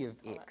 You could T of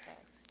just call that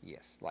x,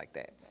 yes, like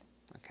that.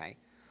 Okay.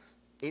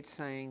 It's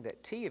saying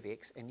that t of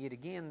x, and yet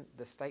again,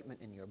 the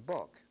statement in your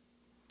book,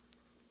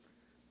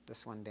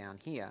 this one down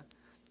here,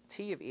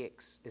 t of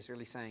x is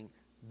really saying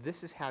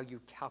this is how you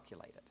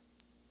calculate it.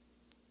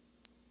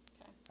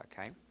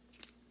 Okay. Okay?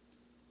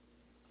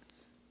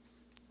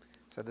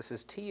 So this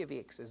is t of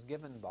x is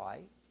given by,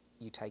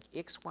 you take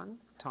x1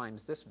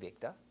 times this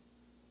vector,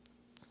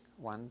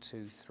 1,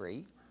 2,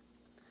 3,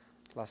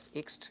 plus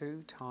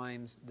x2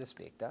 times this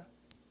vector,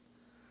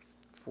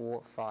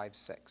 4, 5,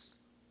 6.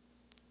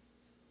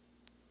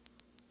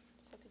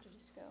 So could you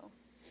just go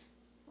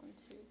 1,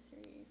 2,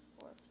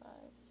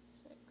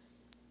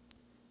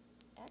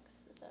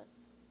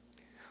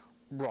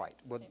 Right.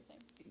 Well, Same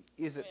thing.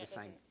 is I it mean, the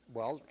same? doesn't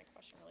Well, answer my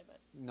question really, but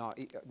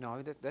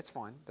no, that's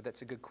fine, but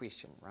that's a good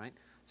question, right?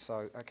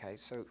 So, okay,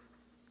 so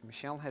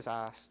Michelle has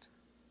asked,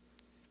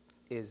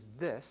 is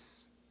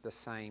this the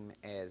same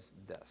as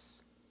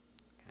this?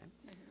 Okay.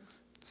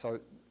 So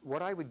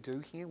what I would do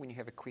here when you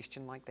have a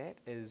question like that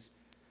is,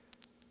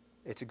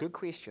 it's a good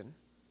question.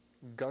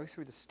 Go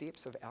through the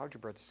steps of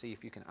algebra to see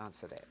if you can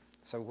answer that.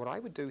 So what I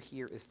would do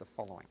here is the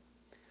following.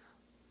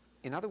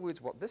 In other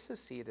words, what this has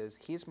said is,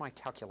 here's my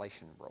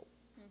calculation rule.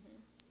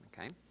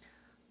 Okay.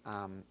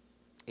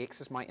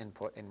 X is my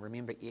input, and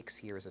remember x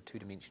here is a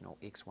two-dimensional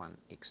x1,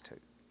 x2.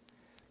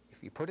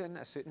 If you put in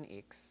a certain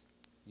x,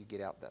 you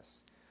get out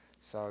this.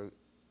 So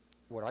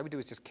what I would do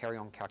is just carry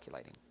on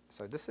calculating.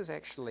 So this is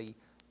actually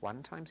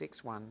 1 times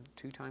x1,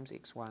 2 times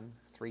x1,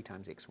 3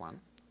 times x1,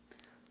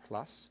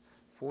 plus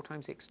 4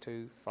 times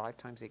x2, 5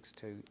 times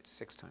x2,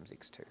 6 times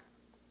x2,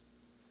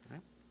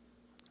 right?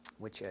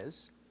 Which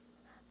is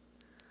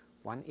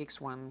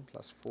 1x1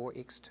 plus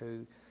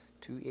 4x2,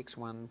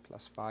 2x1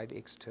 plus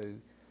 5x2,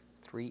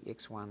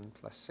 3x1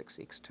 plus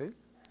 6x2.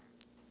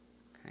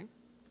 Okay.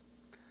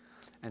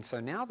 And so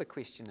now the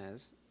question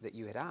is, that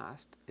you had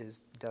asked,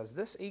 is does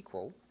this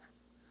equal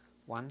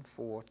 1,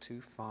 4, 2,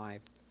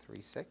 5,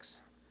 3,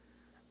 6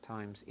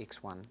 times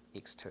x1,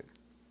 x2?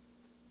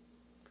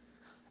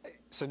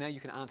 So now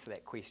you can answer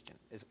that question.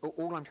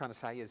 All I'm trying to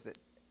say is that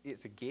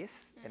it's a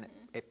guess, and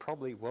it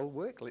probably will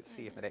work. Let's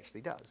see if it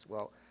actually does.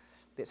 Well,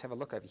 let's have a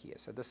look over here.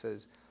 So this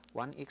is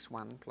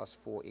 1x1 plus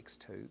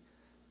 4x2,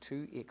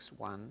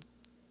 2x1,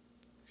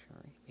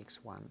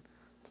 x1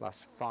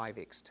 plus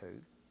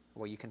 5x2.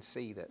 Well, you can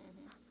see that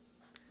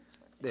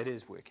that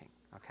is working,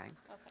 okay?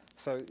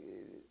 So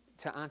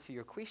to answer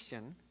your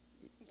question,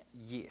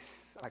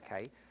 yes,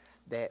 okay.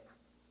 That,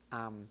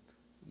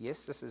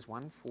 yes, this is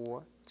 1,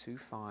 4, 2,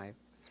 5,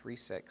 3,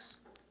 6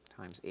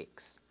 times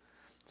x.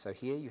 So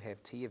here you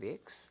have t of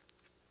x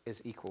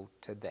is equal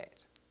to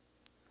that,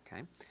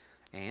 okay?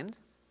 And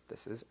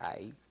this is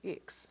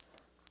ax,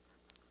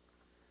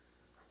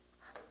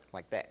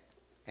 like that.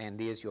 And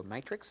there's your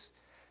matrix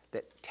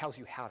that tells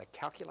you how to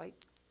calculate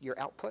your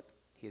output.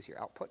 Here's your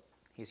output.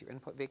 Here's your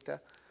input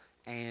vector.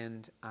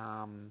 And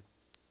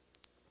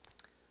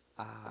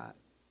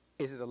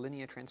is it a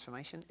linear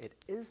transformation? It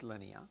is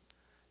linear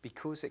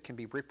because it can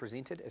be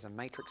represented as a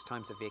matrix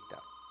times a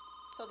vector.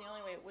 so the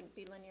only way it wouldn't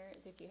be linear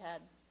is if you had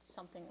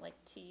something like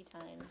t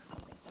times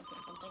something, something,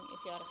 something, if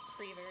you had a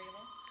free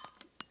variable.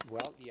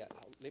 Well, yeah,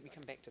 let me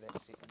come back to that in a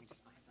second. Let me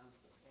just, I have to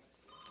answer this.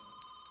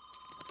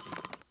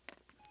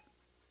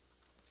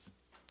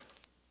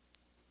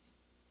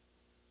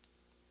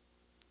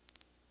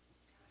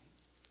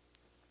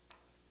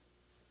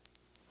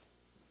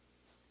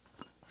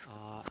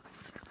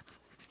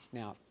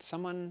 Now,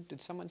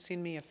 did someone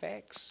send me a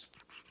fax?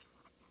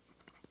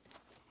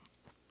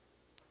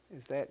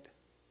 Is that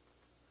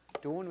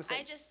Dawn? Was that?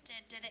 I just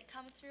did. Did it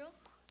come through?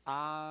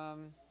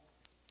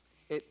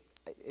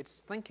 It's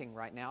thinking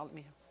right now.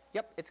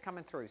 Yep, it's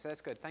coming through, so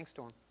that's good. Thanks,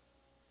 Dawn.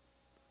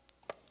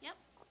 Yep.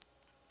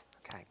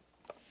 Okay.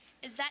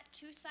 Is that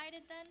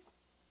two-sided then?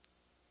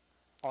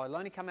 Oh, it'll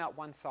only come out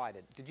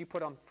one-sided. Did you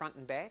put on front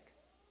and back?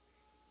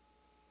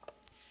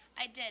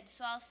 I did,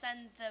 so I'll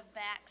send the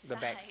back side. The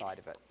back side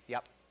of it,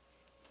 yep.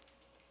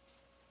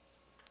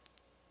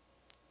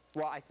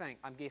 Well,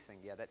 I'm guessing,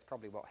 yeah, that's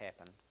probably what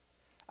happened.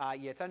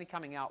 Yeah, it's only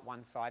coming out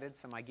one-sided,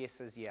 so my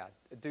guess is, yeah,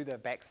 do the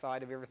back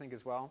side of everything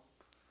as well.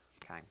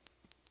 Okay.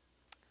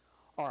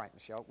 All right,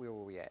 Michelle, where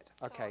were we at?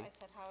 Okay. So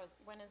I said,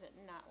 when is it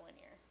not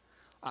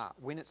linear?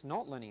 When it's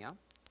not linear, And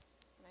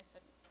I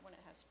said, when it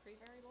has free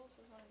variables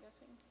is what I'm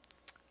guessing.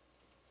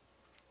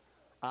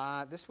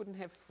 this wouldn't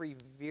have free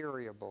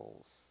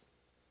variables.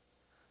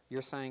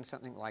 You're saying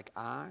something like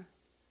r?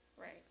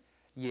 Right.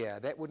 Yeah,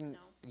 that wouldn't, No.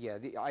 yeah,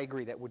 I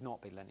agree, that would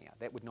not be linear.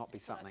 That would not be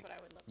So something. that's what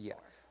I would look Yeah.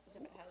 for, is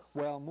if it has.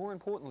 Well, more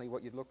importantly,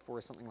 what you'd look for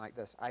is something like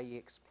this,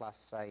 ax plus,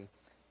 say,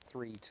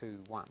 3,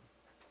 2, 1,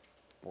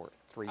 or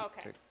 3,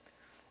 Okay. 2.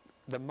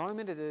 The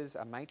moment it is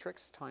a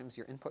matrix times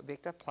your input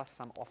vector plus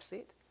some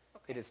offset,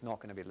 it is not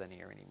going to be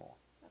linear anymore.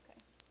 Okay.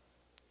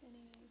 Any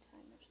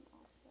time there's an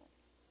offset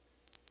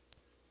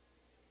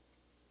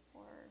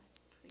or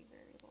free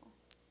variable.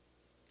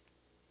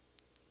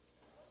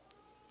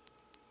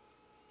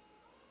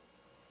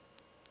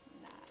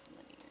 Not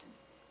linear.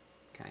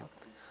 Okay.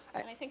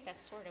 And I think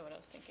that's sort of what I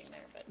was thinking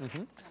there, but when I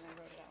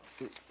wrote it out, I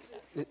didn't see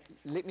that.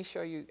 Let me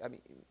show you,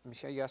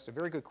 Michelle, you asked a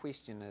very good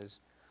question,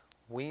 is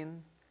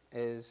when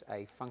is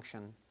a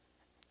function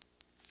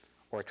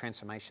or a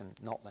transformation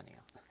not linear?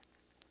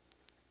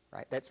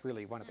 Right, that's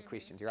really one of the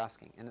questions you're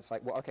asking. And it's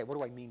like, well, okay, what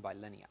do I mean by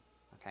linear?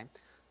 Okay,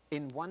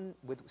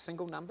 with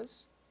single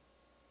numbers,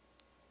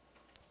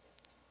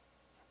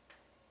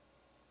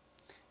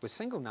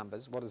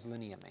 what does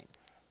linear mean?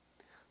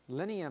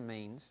 Linear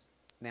means,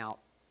 now,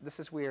 this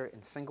is where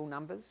in single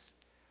numbers,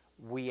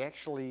 we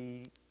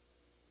actually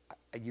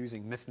are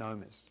using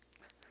misnomers,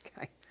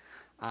 okay?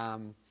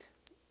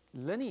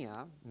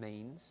 Linear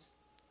means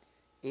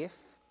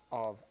f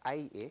of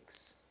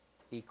ax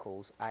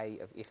equals a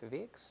of f of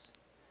x,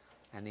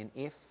 and then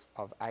f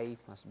of a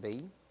plus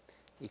b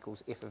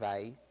equals f of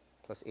a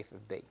plus f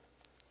of b.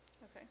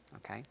 Okay.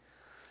 Okay.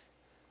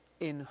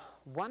 In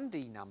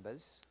 1D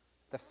numbers,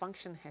 the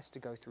function has to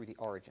go through the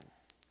origin.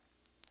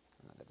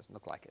 No, that doesn't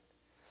look like it.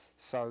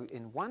 So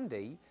in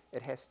 1D,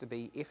 it has to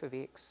be f of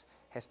x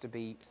has to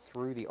be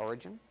through the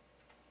origin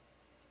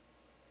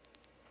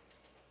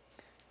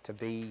to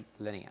be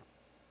linear.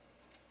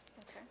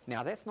 Okay.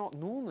 Now, that's not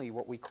normally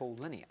what we call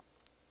linear.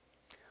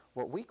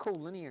 What we call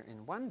linear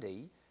in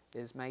 1D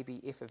is maybe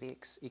f of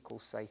x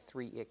equals, say,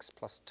 3x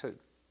plus 2,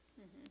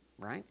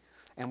 right?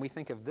 And we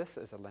think of this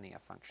as a linear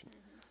function.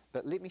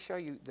 But let me show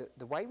you,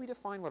 the way we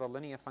define what a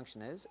linear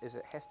function is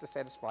it has to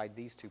satisfy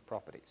these two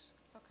properties.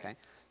 Okay.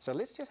 So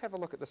let's just have a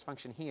look at this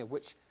function here,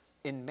 which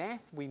in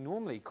math we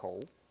normally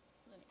call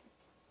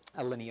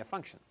a linear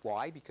function.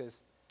 Why?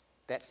 Because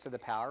that's to the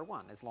power of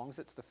 1. As long as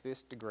it's the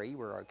first degree,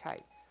 we're okay.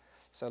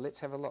 So let's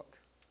have a look.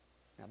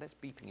 Now that's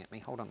beeping at me.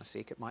 Hold on a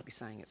sec. It might be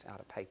saying it's out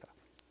of paper.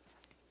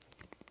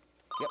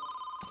 Yep.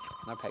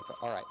 No paper.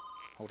 All right.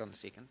 Hold on a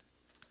second.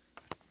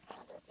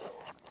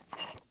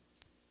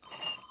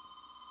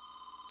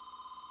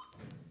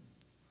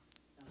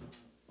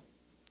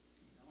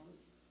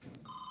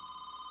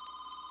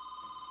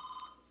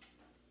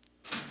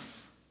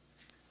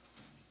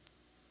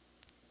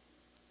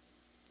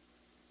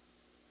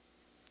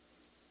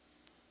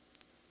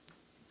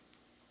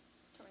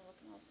 Can we look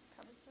in those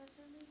cupboards back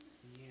there, maybe?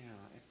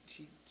 Yeah,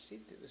 she said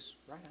it was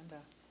right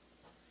under.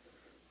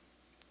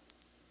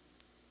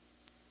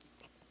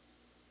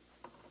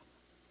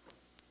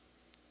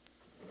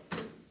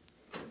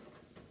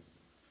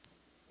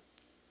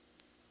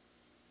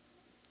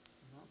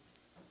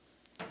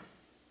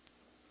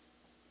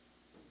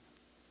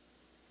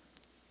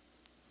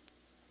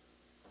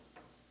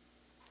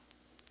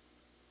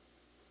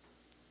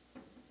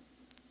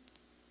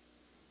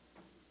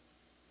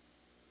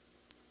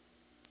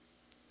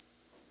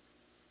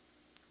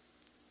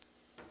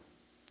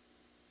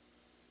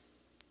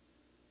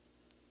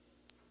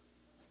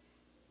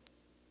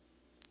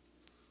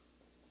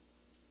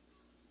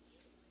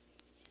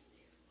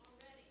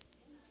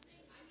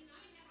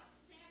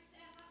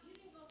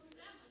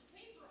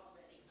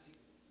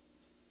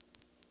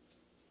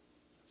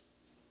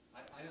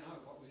 I don't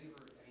know what was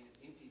ever. I mean, it's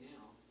empty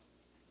now.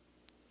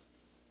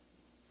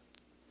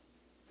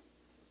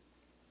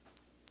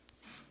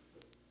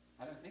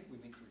 I don't think we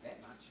went through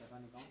that much. I've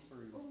only gone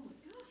through. Oh my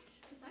gosh,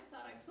 because I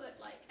thought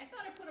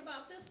I put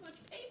about this much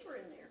paper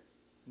in there.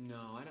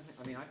 No, I don't think.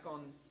 I mean,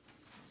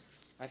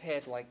 I've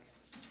had like.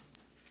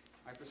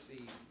 I've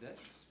received this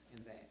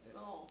and that.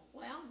 That's, Oh,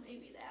 well,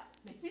 maybe that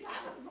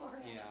was more.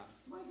 Yeah.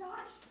 My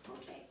gosh,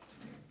 okay.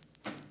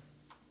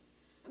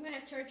 I'm gonna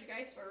have to charge you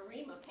guys for a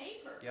ream of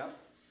paper. Yep.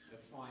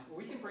 That's fine. Well,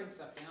 we can bring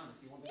stuff down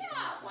if you want me to.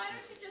 Yeah, why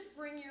don't you just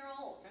bring your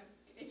own? Okay.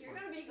 If you're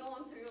gonna be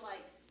going through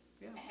like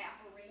Yeah. a half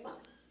a ream of.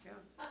 Yeah.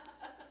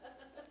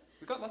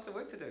 We've got lots of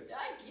work to do.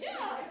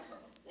 Yeah,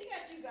 they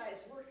got you guys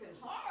working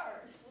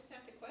hard. We'll just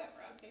have to quit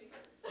brown paper.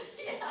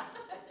 Yeah.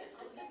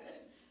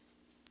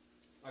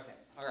 Okay.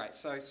 All right.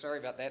 So sorry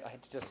about that. I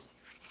had to just.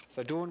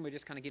 So Dawn, we're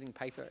just kind of getting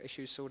paper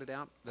issues sorted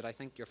out, but I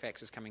think your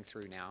fax is coming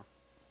through now.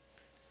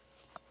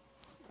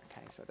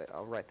 Okay. So that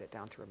I'll write that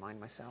down to remind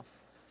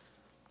myself.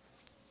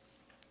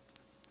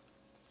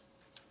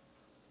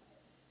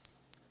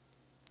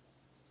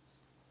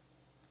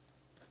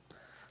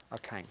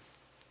 Okay.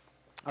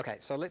 Okay,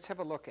 so let's have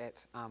a look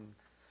at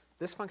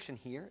this function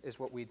here is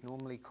what we'd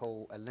normally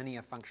call a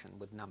linear function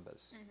with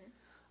numbers.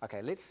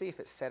 Okay, let's see if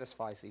it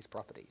satisfies these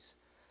properties.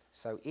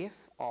 So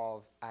f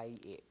of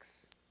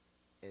ax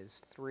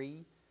is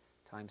 3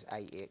 times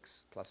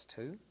ax plus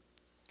 2,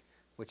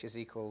 which is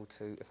equal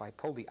to, if I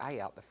pull the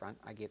a out the front,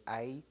 I get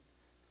a,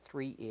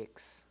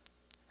 3x,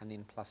 and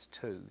then plus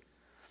 2.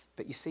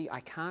 But you see,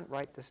 I can't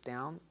write this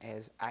down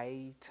as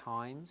a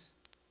times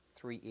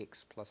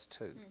 3x plus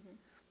 2.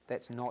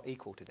 That's not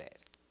equal to that.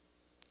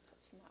 So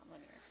it's not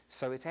linear.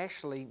 So it's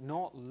actually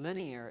not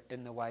linear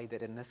in the way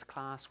that in this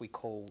class we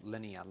call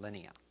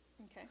linear.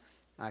 Okay.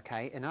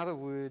 Okay, in other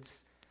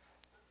words,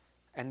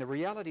 and the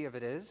reality of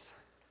it is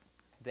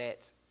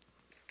that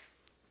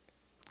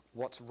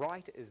what's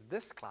right is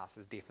this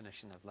class's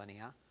definition of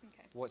linear.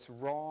 Okay. What's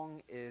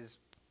wrong is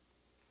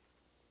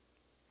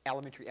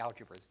elementary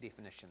algebra's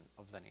definition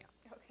of linear.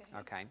 Okay.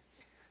 Okay,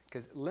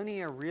 because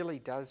linear really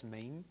does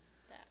mean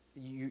That.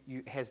 you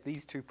has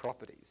these two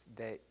properties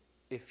that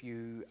if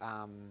you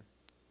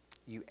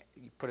you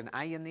put an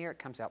a in there, it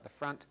comes out the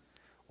front,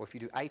 or if you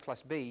do a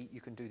plus b,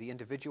 you can do the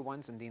individual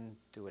ones and then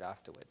do it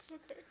afterwards.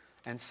 Okay.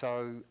 And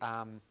so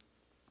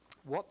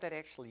what that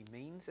actually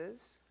means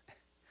is,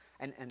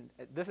 and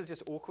this is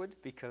just awkward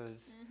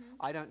because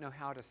I don't know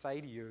how to say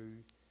to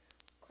you,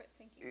 Quit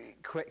thinking.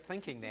 quit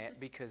thinking that,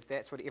 because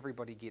that's what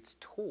everybody gets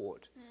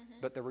taught.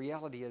 But the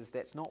reality is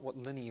that's not what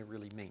linear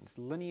really means.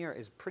 Linear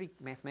is pretty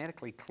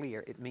mathematically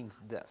clear. It means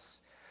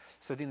this.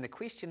 So then the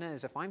question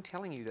is, if I'm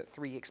telling you that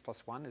 3x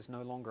plus 1 is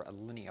no longer a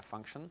linear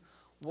function,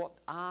 what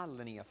are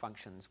linear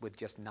functions with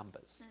just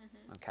numbers?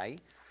 Okay?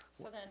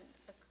 So then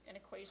an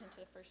equation to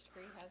the first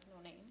degree has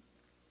no name.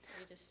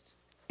 You just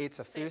It's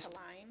a Say it's first, a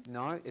line?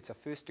 no, it's a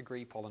first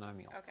degree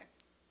polynomial. Okay.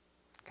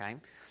 Okay,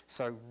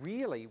 so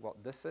really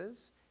what this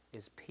is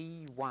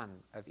P1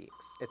 of x.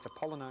 It's a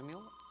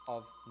polynomial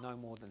of no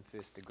more than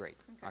first degree.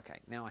 Okay,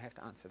 now I have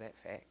to answer that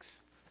for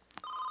x.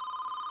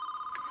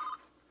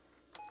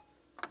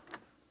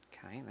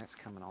 Okay, that's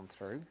coming on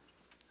through.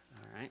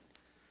 All right.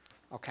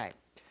 Okay,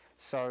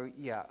 so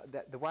yeah,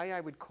 the way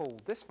I would call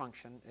this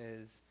function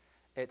is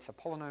it's a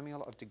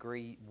polynomial of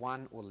degree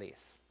 1 or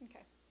less.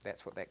 Okay.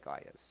 That's what that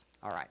guy is.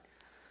 All right.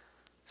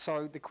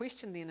 So the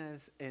question then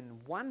is, in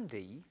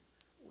 1D,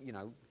 you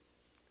know,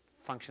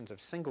 functions of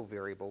single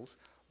variables,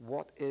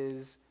 what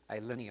is a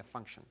linear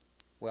function?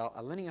 Well,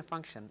 a linear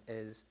function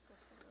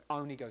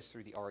only goes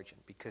through the origin,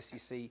 because you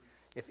see,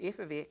 if f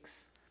of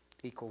x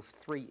equals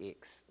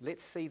 3x,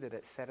 let's see that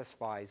it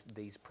satisfies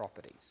these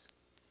properties.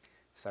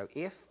 So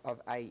f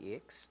of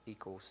ax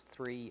equals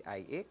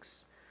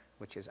 3ax,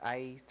 which is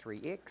a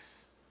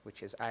 3x,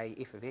 which is a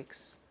f of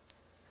x.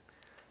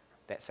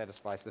 That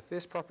satisfies the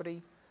first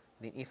property.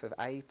 Then f of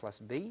a plus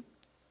b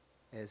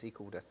is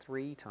equal to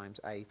 3 times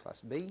a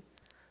plus b,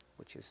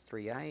 which is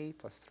 3a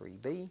plus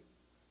 3b.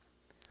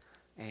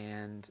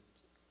 And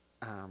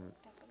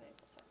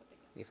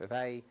f of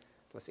a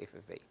plus f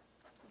of b.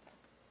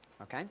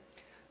 Okay?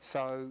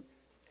 So,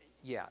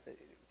 yeah,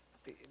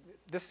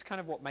 this is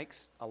kind of what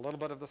makes a little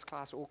bit of this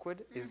class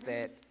awkward, is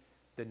that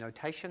the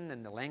notation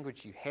and the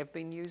language you have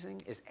been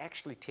using is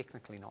actually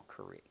technically not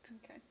correct.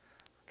 Okay.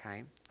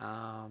 Okay?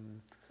 So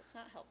it's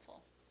not helpful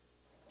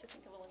to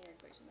think of a linear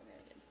equation the way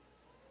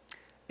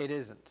I did. It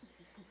isn't.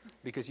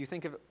 Because you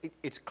think of it,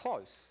 it's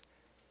close.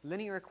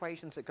 Linear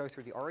equations that go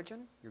through the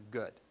origin, you're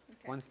good.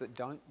 Okay. Ones that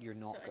don't, you're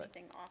not So good.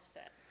 anything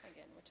offset,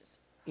 again, which is...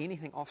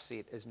 Anything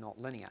offset is not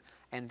linear.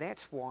 And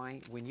that's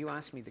why when you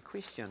ask me the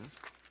question,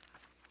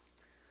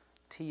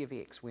 t of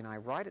x, when I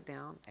write it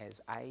down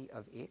as a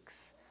of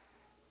x,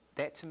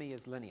 that to me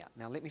is linear.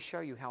 Now let me show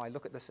you how I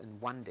look at this in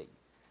 1D.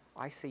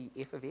 I see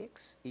f of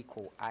x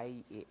equal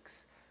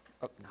ax.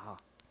 Oh, no,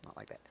 not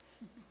like that.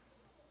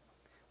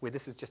 Where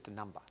this is just a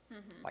number,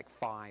 like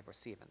 5 or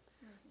 7.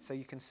 So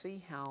you can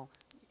see how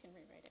You can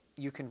rewrite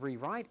it. you can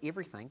rewrite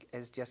everything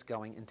as just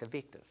going into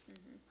vectors.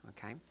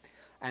 Okay?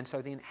 And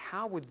so then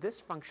how would this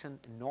function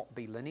not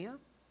be linear?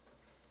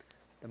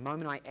 The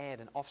moment I add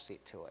an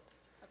offset to it.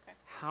 Okay.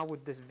 How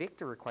would this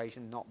vector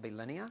equation not be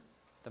linear?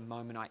 The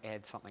moment I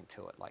add something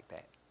to it like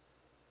that.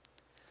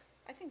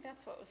 I think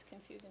that's what was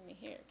confusing me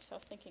here, because I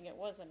was thinking it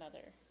was another...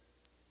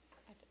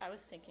 I was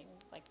thinking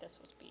like this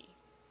was b,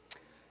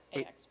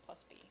 It- ax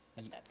plus b,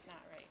 but that's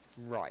not right.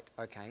 Right,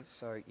 okay,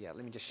 so yeah,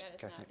 let me just That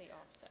is go not through. the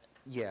offset.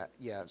 Yeah,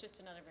 yeah. It's just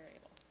another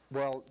variable.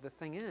 Well, the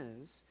thing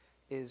is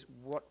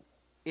what,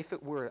 if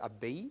it were a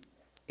b,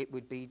 it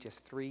would be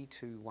just 3,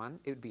 2, 1.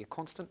 It would be a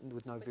constant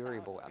with no Without a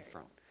variable out variable.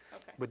 front.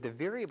 Okay. With the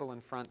variable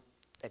in front,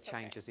 it It's okay.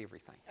 changes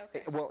everything.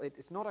 Okay.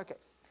 It's not okay.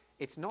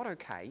 It's not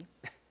okay.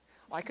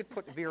 I could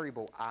put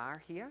variable r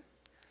here,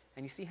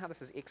 and you see how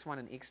this is x1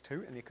 and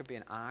x2, and there could be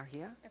an r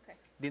here? Okay.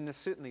 Then this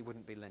certainly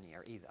wouldn't be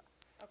linear either.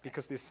 Okay.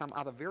 Because there's some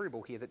other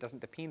variable here that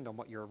doesn't depend on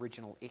what your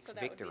original x So that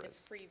vector would be is.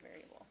 the free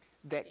variable.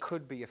 That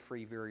could be a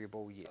free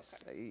variable, yes.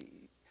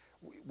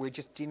 We're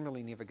just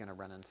generally never going to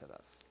run into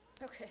this.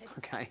 Okay.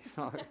 Okay,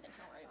 so, Don't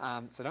worry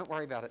about so don't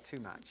worry about it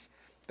too much.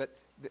 But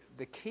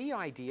the key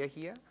idea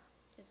here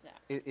it. Is that?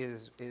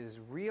 is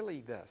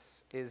really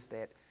this, is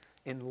that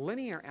in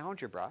linear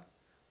algebra,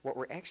 what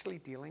we're actually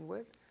dealing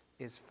with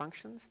is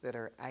functions that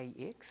are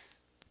ax.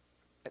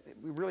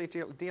 We're really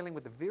dealing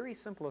with the very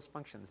simplest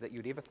functions that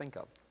you'd ever think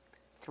of.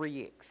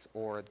 3x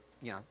or,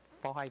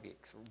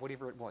 5x or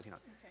whatever it was, Okay.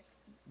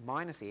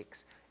 minus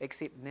x,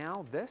 except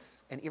now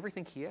this and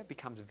everything here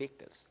becomes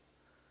vectors.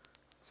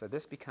 So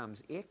this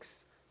becomes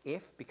x,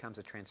 f becomes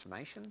a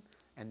transformation,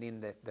 and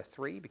then the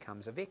 3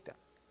 becomes a vector.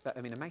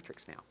 I mean a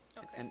matrix now.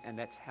 Okay. And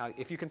that's how,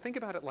 if you can think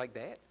about it like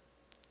that,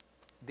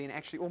 then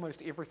actually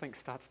almost everything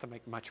starts to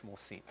make much more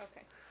sense.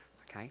 Okay.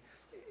 Okay?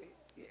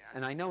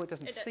 And I know it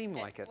doesn't seem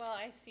like it. Well,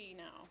 I see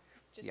now.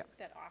 Just Yeah.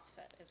 that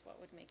offset is what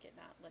would make it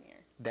not linear.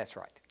 That's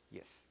right,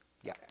 yes.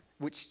 Yeah. Okay.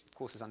 Which, of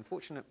course, is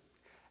unfortunate.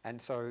 And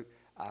so,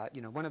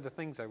 one of the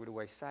things I would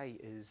always say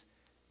is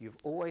you've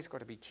always got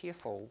to be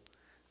careful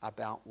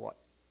about what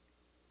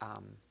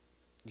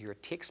your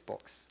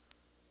textbooks,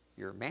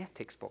 your math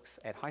textbooks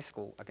at high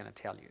school are going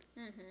to tell you.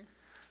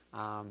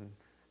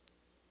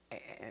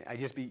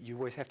 You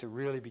always have to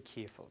really be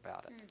careful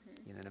about it.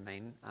 You know what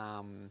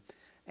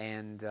I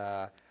mean?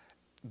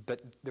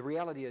 But the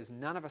reality is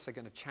none of us are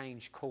going to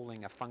change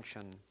calling a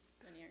function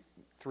Linear.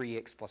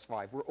 3x plus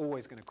 5. We're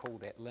always going to call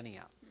that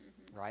linear,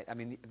 right? I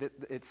mean,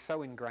 it's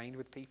so ingrained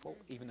with people,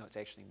 even though it's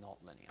actually not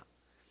linear.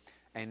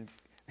 And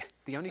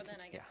the only... So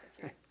then I guess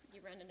if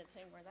you run into a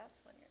thing where that's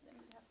linear, then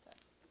you have to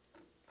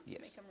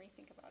Yes. make them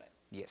rethink about it.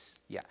 Yes,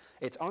 yeah.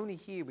 It's only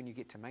here when you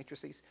get to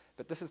matrices,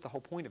 but this is the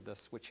whole point of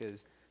this, which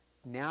is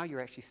now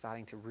you're actually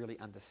starting to really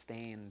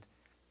understand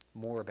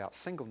more about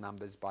single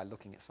numbers by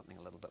looking at something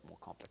a little bit more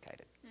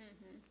complicated.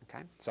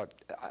 Okay? So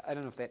I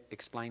don't know if that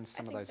explains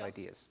some of think those so.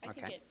 ideas. I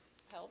Okay. think it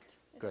helped.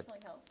 It Good.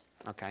 definitely helped.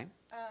 Okay.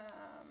 Then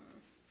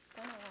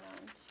I went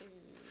on to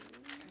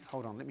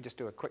hold on, let me just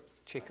do a quick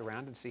check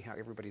around and see how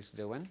everybody's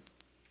doing.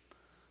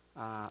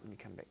 Let me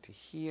come back to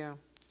here.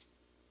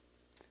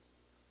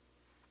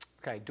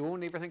 Okay,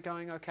 Dawn, everything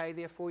going okay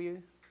there for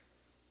you?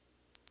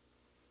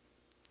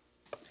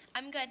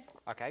 I'm good.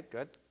 Okay,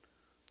 good.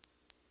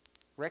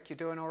 Rick, you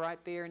doing all right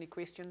there? Any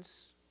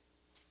questions?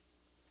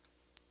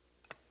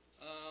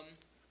 I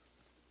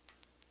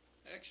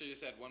actually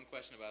just had one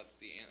question about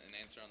an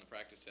answer on the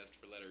practice test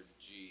for letter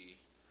G.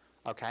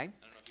 Okay. I don't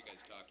know if you guys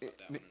talked about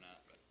that one or not.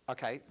 But.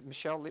 Okay,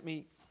 Michelle, let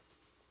me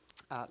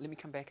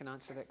come back and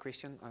answer that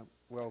question.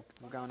 We'll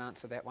go and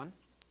answer that one.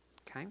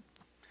 Okay.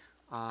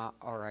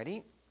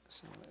 Alrighty.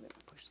 So let me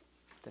push.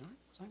 Was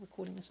I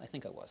recording this? I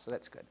think I was. So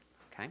that's good.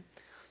 Okay.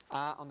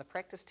 On the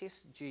practice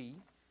test G.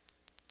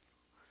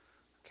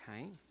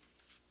 Okay.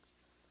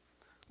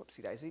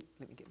 Whoopsie daisy.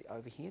 Let me get the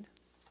overhead.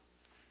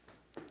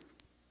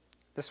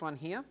 This one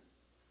here.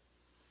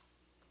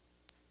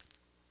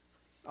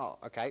 Oh,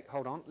 okay.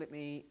 Hold on. Let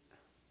me.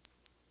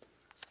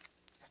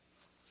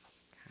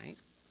 Okay.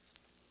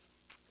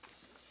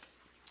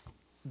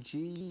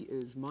 G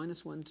is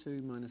 -1,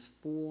 2,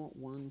 -4,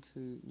 1,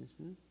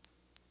 2.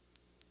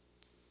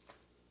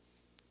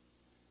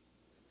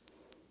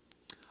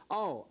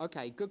 Oh,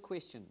 okay. Good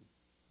question,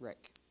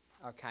 Rick.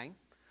 Okay.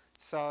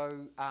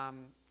 So,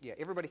 yeah,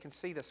 everybody can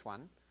see this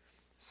one.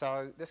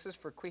 So this is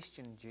for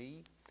question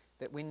G,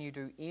 that when you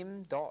do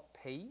M dot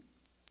P,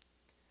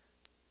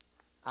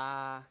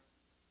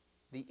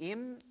 the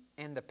M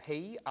and the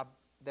P are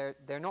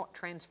they're not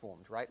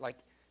transformed, right? Like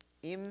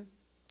M,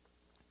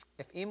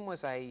 if M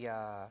was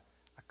a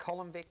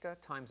column vector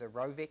times a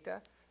row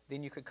vector,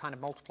 then you could kind of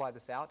multiply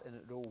this out and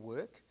it'd all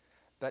work.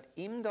 But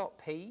M dot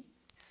P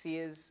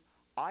says,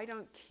 I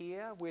don't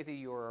care whether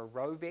you're a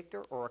row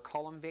vector or a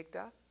column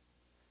vector.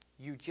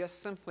 You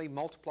just simply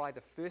multiply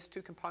the first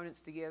two components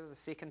together, the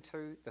second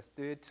two, the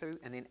third two,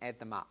 and then add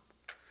them up.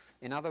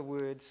 In other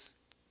words,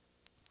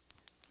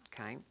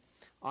 okay,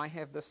 I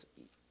have this,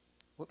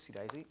 whoopsie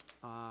daisy,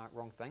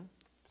 wrong thing,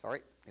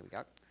 sorry, there we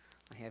go.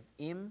 I have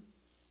M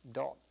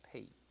dot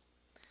P.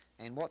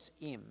 And what's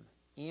M?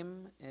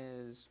 M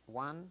is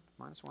 1,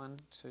 -1,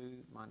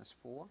 2,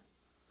 -4,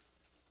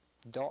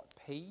 dot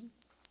P,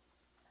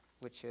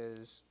 which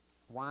is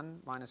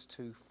 1,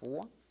 -2,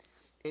 4.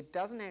 It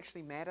doesn't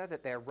actually matter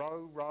that they're a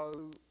row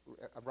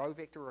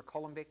vector or a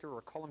column vector or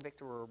a column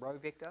vector or a row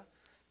vector.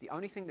 The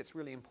only thing that's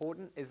really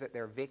important is that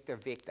they're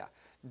vector-vector.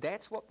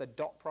 That's what the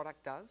dot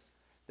product does.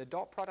 The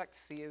dot product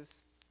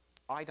says,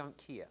 I don't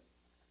care.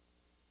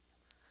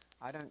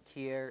 I don't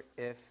care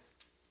if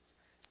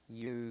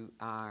you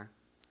are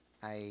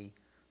a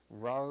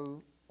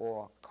row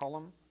or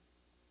column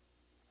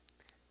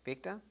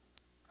vector.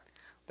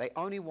 They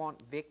only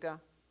want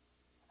vector.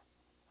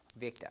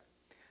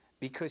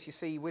 Because you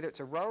see, whether it's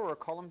a row or a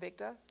column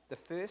vector, the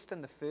first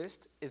and the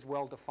first is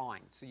well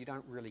defined, so you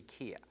don't really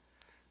care.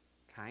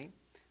 Okay,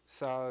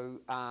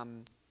 so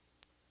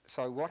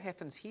so what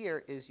happens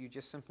here is you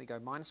just simply go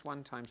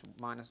 -1 times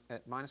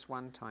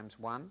 -1 times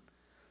 1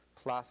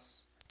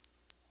 plus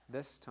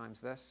this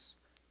times this,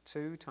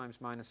 2 times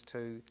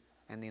 -2,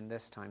 and then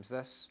this times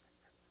this,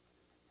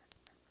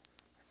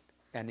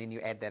 and then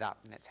you add that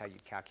up, and that's how you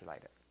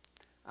calculate it.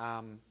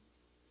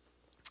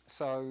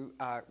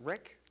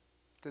 Rick,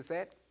 does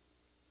that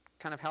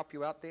kind of help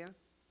you out there?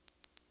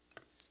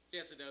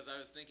 Yes, it does. I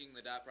was thinking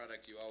the dot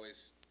product, you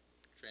always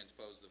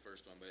transpose the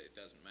first one, but it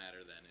doesn't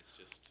matter then. It's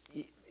just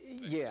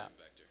vector and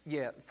vector.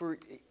 Yeah.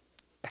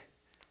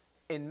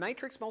 In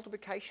matrix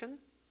multiplication,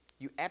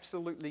 you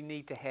absolutely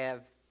need to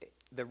have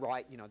the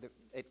right,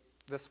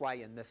 this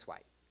way and this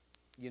way.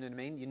 You know what I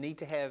mean? You need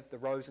to have the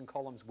rows and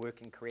columns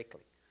working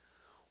correctly.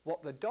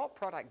 What the dot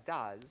product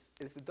does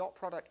is the dot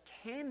product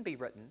can be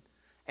written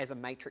as a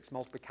matrix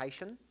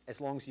multiplication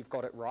as long as you've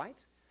got it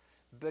right,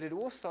 but it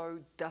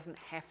also doesn't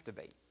have to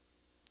be.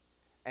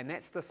 And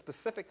that's the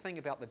specific thing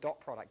about the dot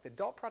product. The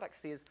dot product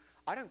says,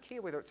 I don't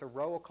care whether it's a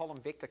row or column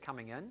vector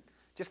coming in,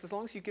 just as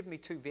long as you give me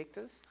two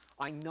vectors,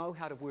 I know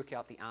how to work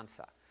out the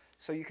answer.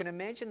 So you can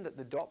imagine that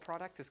the dot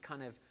product is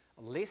kind of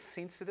less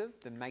sensitive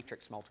than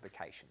matrix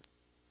multiplication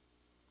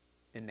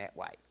in that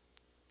way.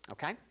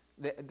 Okay?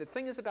 The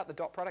thing is about the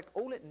dot product,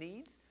 all it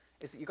needs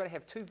is that you've got to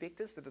have two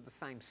vectors that are the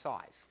same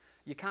size.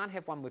 You can't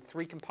have one with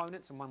 3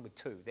 components and one with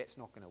 2. That's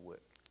not going to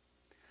work.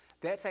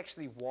 That's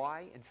actually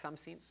why, in some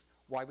sense,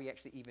 why we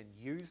actually even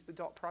use the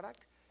dot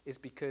product, is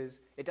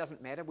because it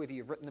doesn't matter whether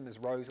you've written them as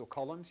rows or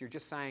columns. You're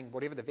just saying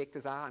whatever the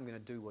vectors are, I'm going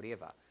to do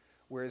whatever.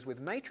 Whereas with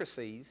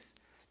matrices,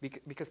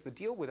 because the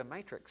deal with a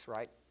matrix,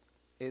 right,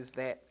 is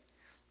that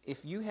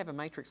if you have a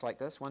matrix like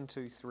this, 1,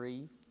 2,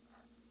 3,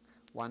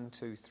 1,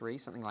 2, 3,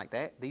 something like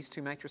that, these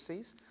two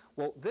matrices,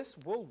 well, this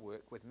will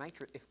work with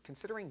matrix. If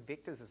considering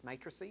vectors as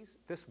matrices,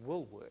 this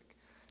will work.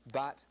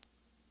 But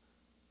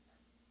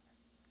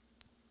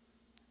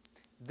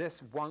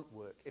this won't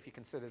work if you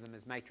consider them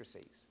as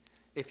matrices.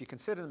 If you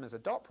consider them as a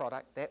dot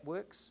product, that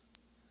works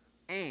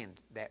and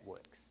that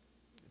works.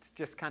 It's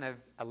just kind of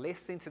a less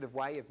sensitive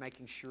way of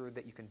making sure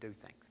that you can do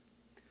things.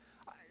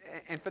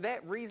 And for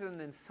that reason,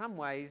 in some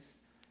ways,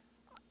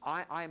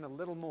 I am a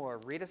little more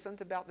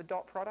reticent about the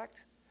dot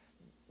product,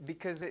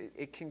 because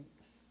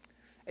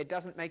it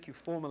doesn't make you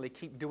formally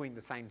keep doing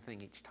the same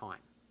thing each time.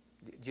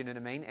 Do you know what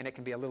I mean? And it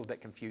can be a little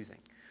bit confusing.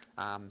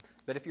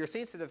 But if you're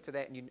sensitive to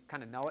that and you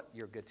kind of know it,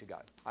 you're good to go.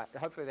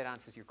 Hopefully that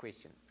answers your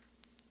question.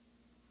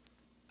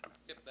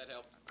 Yep, that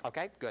helped.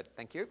 Okay, good.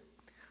 Thank you.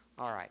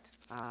 All right.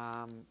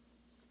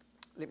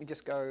 Let me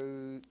just go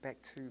back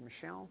to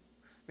Michelle.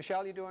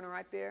 Michelle, you doing all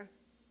right there?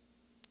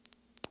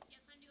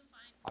 Yes, I'm doing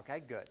fine.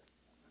 Okay, good.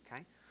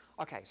 Okay.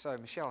 Okay, so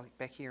Michelle,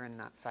 back here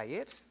in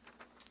Fayette.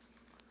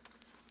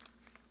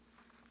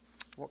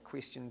 What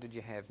question did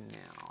you have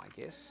now, I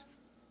guess?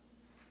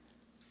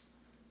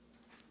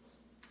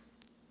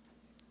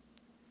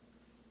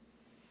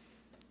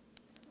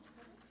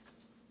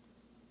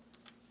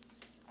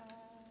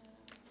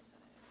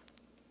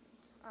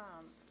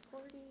 Uh,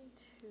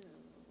 42. I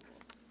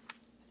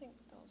think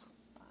those were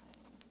fine.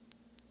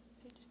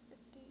 Page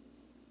 50,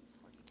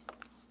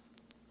 42.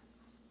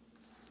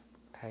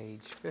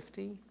 Page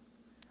 50,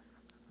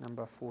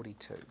 number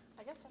 42.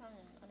 I guess I don't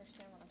even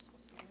understand what I'm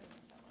supposed to be doing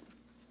with that one.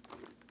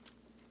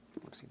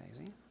 Whoopsie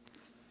daisy.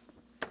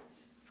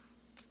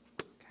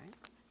 Okay.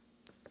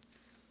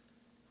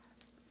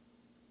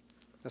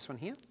 This one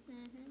here?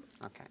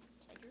 Mm-hmm. Okay.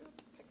 I drew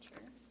a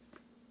picture.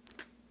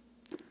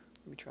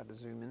 Let me try to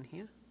zoom in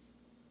here.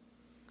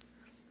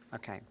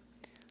 Okay.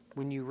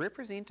 When you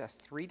represent a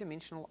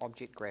three-dimensional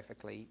object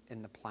graphically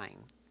in the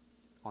plane,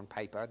 on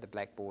paper, the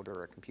blackboard,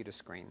 or a computer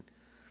screen,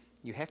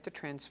 you have to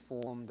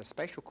transform the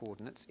spatial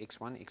coordinates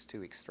x1,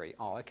 x2, x3.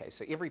 Oh, okay,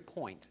 so every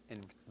point in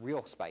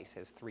real space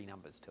has 3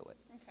 numbers to it.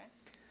 Okay.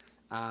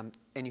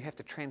 And you have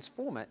to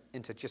transform it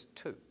into just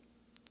 2.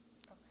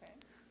 Okay.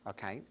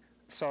 Okay,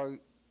 so,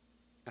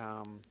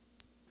 all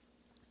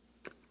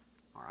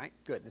right,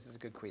 good. This is a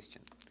good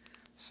question.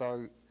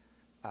 So,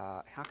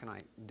 how can I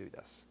do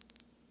this?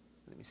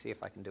 Let me see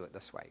if I can do it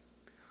this way.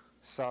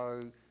 So,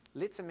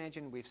 let's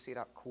imagine we've set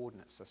up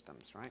coordinate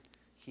systems, right?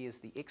 Here's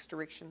the x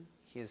direction,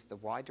 here's the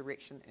y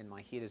direction, and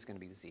my head is going to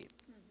be the z.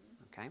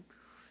 Okay?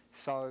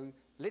 So,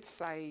 let's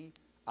say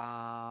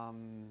that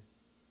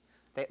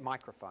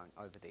microphone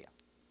over there.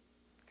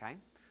 Okay?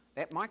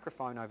 That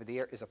microphone over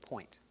there is a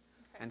point.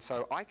 Okay. And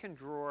so I can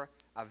draw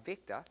a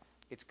vector.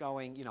 It's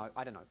going, you know,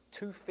 I don't know,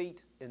 2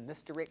 feet in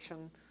this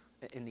direction,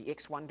 in the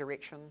x1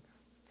 direction,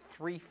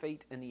 3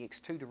 feet in the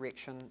x2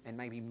 direction, and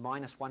maybe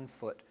 -1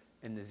 foot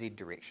in the z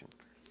direction.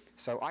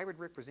 So I would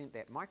represent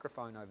that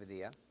microphone over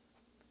there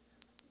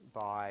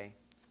by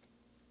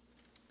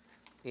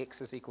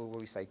x is equal, what do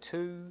we say,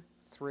 2,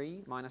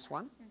 3,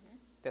 -1? Mm-hmm.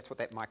 That's what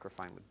that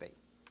microphone would be.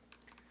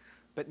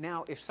 But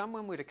now, if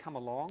someone were to come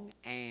along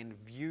and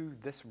view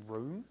this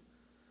room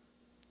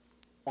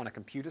on a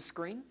computer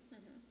screen,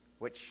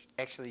 which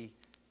actually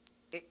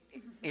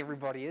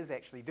everybody is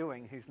actually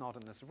doing who's not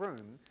in this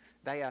room,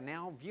 they are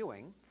now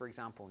viewing, for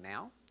example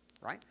now,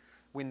 right?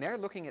 When they're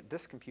looking at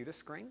this computer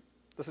screen,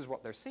 this is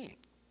what they're seeing,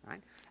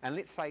 right? And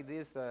let's say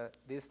there's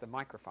the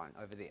microphone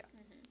over there,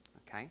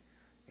 okay?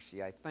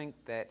 Actually, I think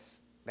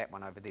that's that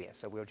one over there,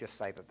 so we'll just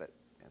say that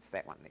it's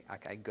that one there.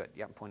 Okay, good.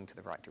 Yeah, I'm pointing to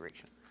the right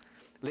direction.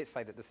 Let's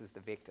say that this is the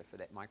vector for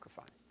that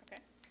microphone.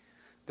 Okay.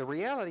 The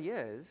reality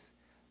is,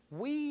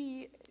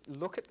 we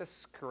look at the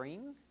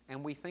screen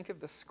and we think of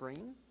the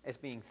screen as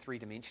being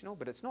 3-dimensional,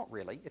 but it's not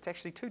really. It's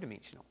actually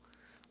 2-dimensional.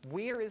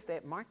 Where is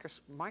that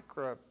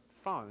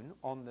microphone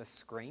on the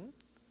screen?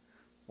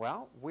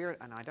 Well,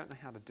 and I don't know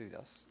how to do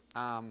this.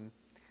 I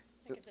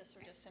think if this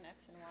were just an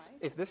x and y.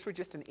 If this were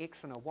just an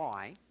x and a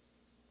y,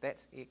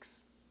 that's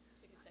x.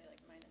 So you could say like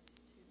 -2,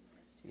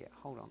 -2. Yeah,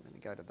 hold on. Let me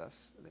go to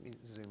this. Let me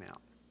zoom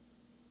out.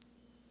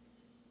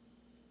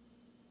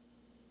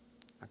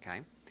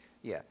 Okay.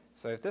 Yeah.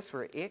 So if this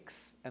were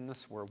x and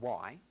this were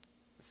y,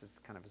 this is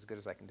kind of as good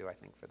as I can do, I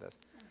think, for this.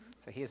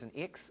 So here's an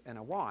x and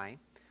a y.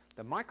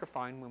 The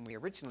microphone, when we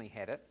originally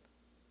had it,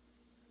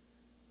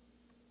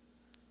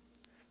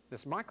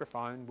 this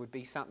microphone would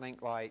be something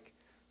like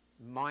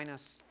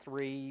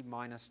 -3,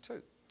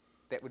 -2.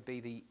 That would be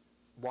the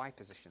y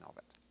position of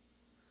it.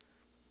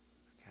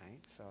 Okay,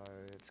 so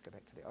let's go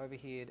back to the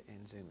overhead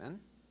and zoom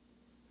in.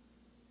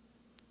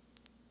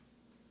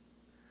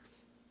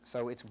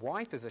 So its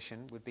y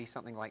position would be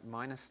something like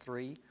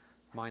 -3,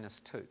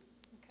 -2.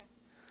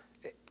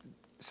 Okay.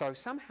 So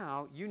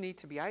somehow you need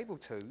to be able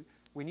to,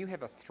 when you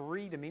have a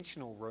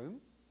 3-dimensional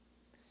room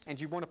and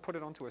you want to put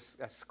it onto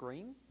a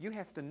screen, you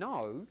have to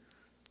know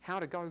how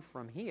to go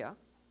from here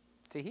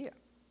to here.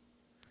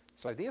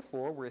 So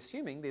therefore, we're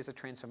assuming there's a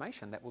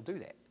transformation that will do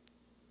that.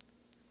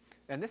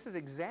 And this is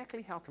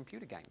exactly how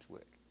computer games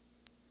work,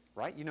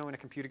 right? You know, in a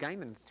computer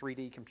game, in a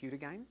 3D computer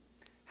game,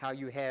 how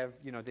you have,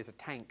 you know, there's a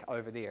tank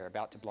over there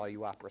about to blow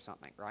you up or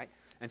something, right?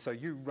 And so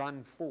you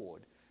run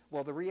forward.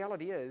 Well, the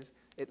reality is,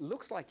 it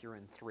looks like you're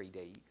in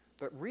 3D,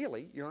 but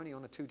really, you're only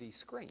on a 2D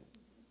screen.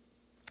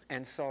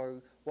 And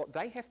so what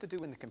they have to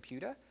do in the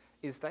computer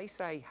is they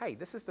say, hey,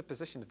 this is the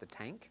position of the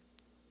tank.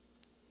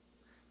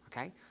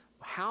 Okay?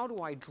 How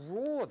do I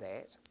draw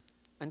that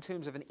in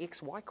terms of an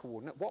XY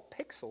coordinate? What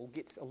pixel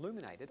gets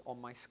illuminated on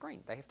my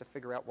screen? They have to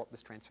figure out what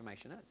this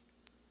transformation is.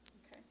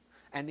 Okay.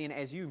 And then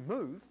as you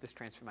move, this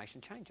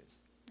transformation changes.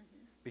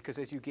 because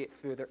as you get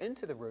further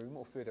into the room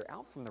or further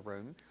out from the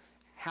room,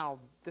 how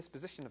this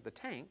position of the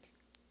tank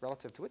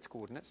relative to its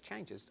coordinates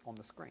changes on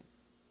the screen.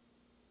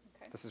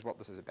 Okay. This is what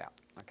this is about,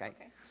 okay?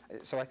 Okay.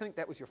 So I think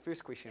that was your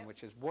first question, Yep.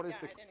 which is what is Yeah,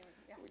 the, I didn't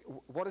even- yeah.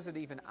 what is it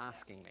even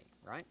asking me,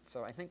 right?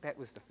 So I think that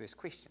was the first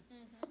question,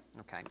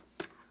 okay?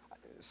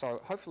 So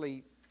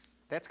hopefully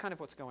that's kind of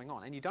what's going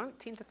on. And you don't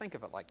tend to think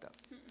of it like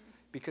this.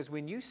 Because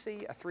when you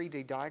see a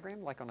 3D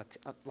diagram, like on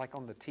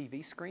the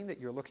TV screen that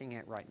you're looking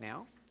at right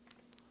now,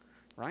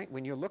 right?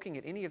 When you're looking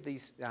at any of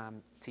these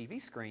TV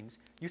screens,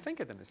 you think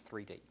of them as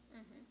 3D.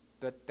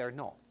 But they're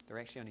not. They're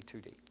actually only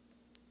 2D,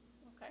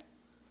 Okay.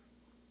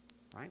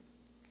 right?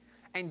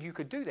 And you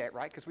could do that,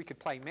 right? Because we could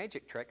play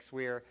magic tricks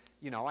where,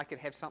 you know, I could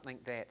have something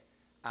that,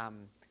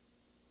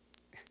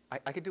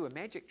 I could do a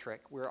magic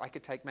trick where I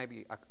could take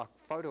maybe a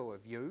photo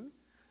of you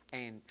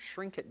and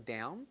shrink it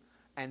down,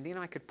 and then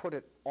I could put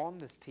it on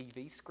this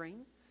TV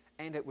screen,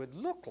 and it would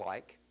look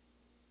like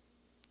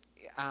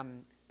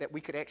that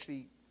we could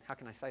actually, how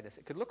can I say this?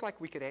 It could look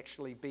like we could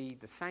actually be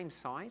the same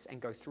size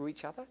and go through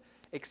each other,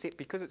 except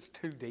because it's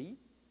 2D,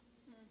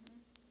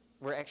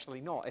 we're actually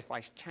not. If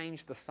I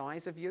change the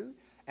size of you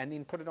and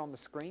then put it on the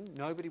screen,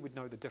 nobody would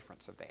know the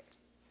difference of that.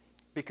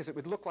 Because it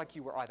would look like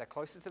you were either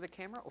closer to the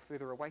camera or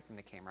further away from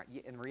the camera.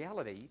 Yet in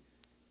reality,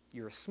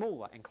 you're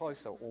smaller and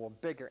closer or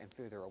bigger and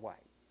further away.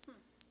 That's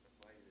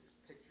why there's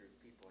pictures,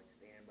 people like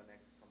standing by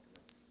next to something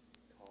that's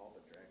tall,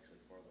 but they're actually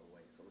farther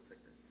away, so it looks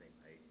like they're the same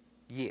height.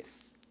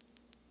 Yes.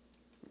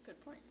 Good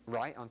point.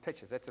 Right, on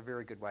pictures. That's a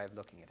very good way of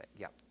looking at it.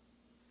 Yep.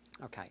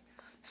 Okay.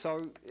 So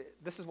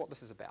this is what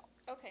this is about.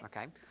 Okay.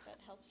 Okay. That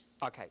helps.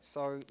 Okay,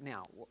 so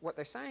now what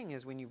they're saying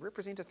is when you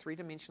represent a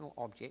three-dimensional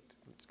object,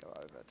 let's go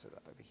over to the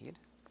overhead.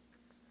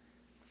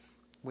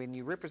 When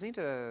you represent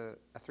a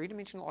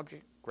three-dimensional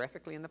object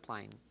graphically in the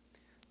plane,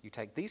 you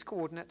take these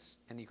coordinates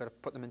and you've got to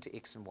put them into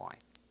x and y,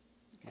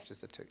 which is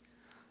the two.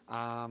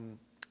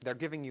 They're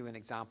giving you an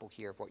example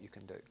here of what you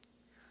can do.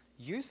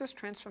 Use this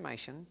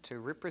transformation to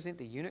represent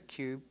the unit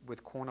cube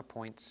with corner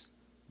points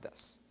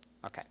this.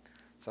 Okay,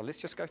 so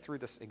let's just go through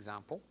this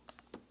example.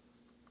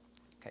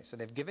 Okay, so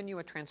they've given you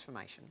a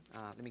transformation.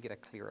 Let me get a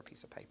clearer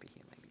piece of paper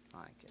here, maybe.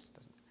 I guess it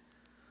doesn't.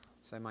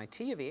 So my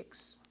T of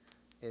x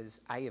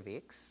is A of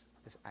x,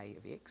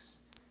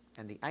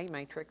 and the A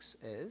matrix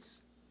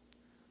is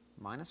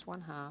minus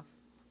 1/2,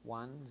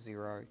 1,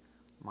 0,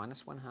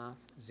 minus 1/2,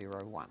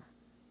 0, 1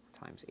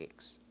 times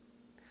x.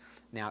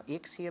 Now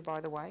x here, by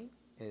the way,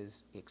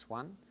 is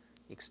x1,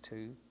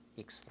 x2,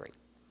 x3,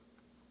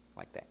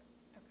 like that.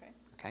 Okay.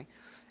 Okay,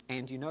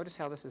 and you notice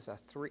how this is a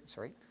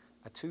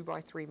 2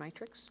 by 3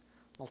 matrix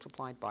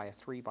multiplied by a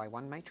 3 by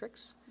 1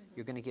 matrix.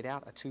 You're going to get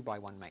out a 2 by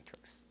 1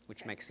 matrix,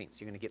 which makes sense.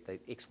 You're going to get the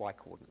xy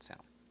coordinates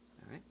out.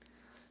 All right.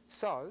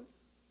 So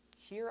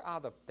here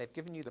are they've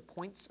given you the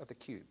points of the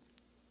cube.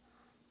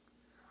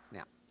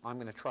 Now I'm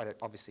going to try to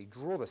obviously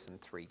draw this in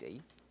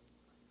 3D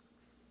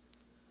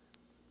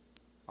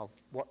of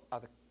what are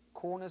the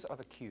corners of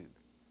a cube,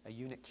 a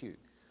unit cube.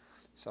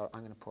 So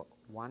I'm going to put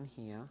 1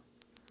 here,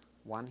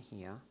 1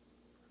 here,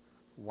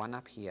 1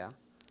 up here,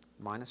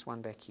 minus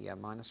 1 back here,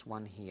 minus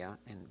 1 here,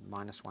 and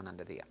minus 1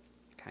 under there.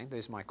 Okay,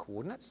 those are my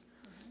coordinates.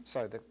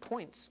 So the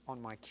points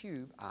on my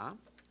cube are,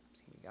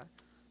 here we go,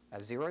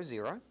 0,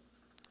 0,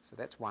 so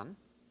that's 1.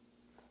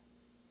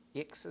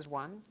 X is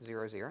 1,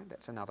 0, 0,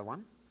 that's another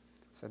one.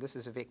 So this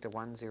is a vector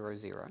 1, 0,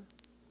 0,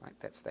 right,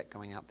 that's that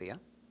going out there.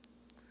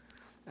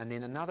 And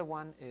then another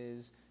one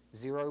is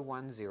 0,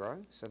 1,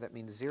 0, so that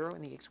means 0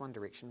 in the x1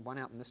 direction, 1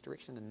 out in this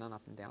direction, and none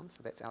up and down,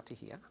 so that's out to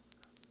here.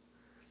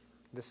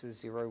 This is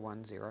 0,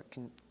 1, 0.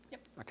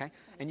 Yep. Okay,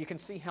 and you can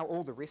see how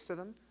all the rest of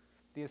them,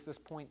 there's this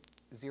point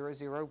 0,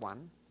 0,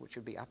 1, which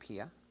would be up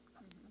here.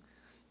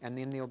 And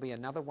then there'll be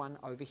another one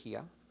over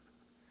here.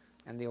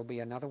 And there'll be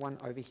another one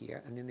over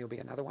here. And then there'll be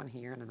another one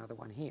here and another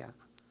one here.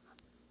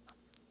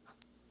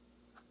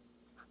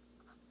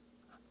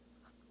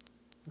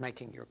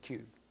 Making your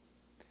cube.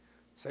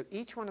 So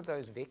each one of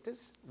those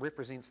vectors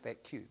represents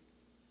that cube.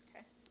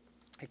 Okay.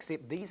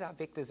 Except these are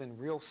vectors in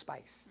real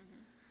space.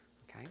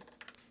 Okay.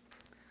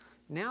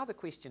 Now the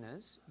question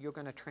is, you're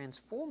going to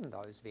transform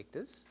those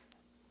vectors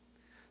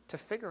to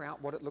figure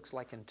out what it looks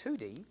like in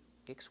 2D,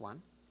 x1,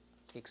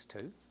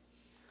 x2,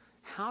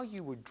 how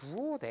you would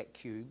draw that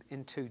cube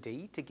in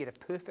 2D to get a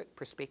perfect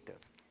perspective.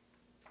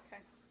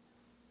 Okay.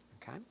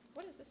 Okay?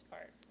 What is this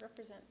part?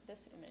 Represent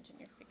this image in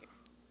your figure.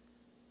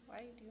 Why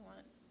do you want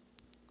it?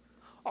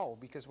 Oh,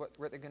 because what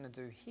they're going to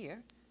do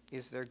here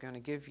is they're going to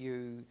give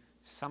you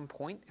some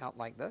point out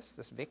like this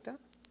vector,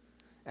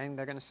 and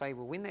they're going to say,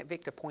 well, when that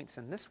vector points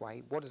in this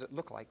way, what does it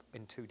look like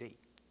in 2D?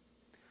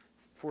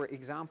 For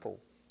example,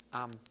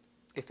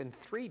 if in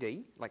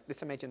 3D, like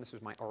let's imagine this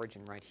was my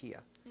origin right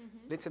here.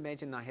 Let's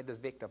imagine I had this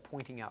vector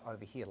pointing out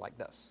over here like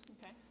this.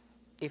 Okay.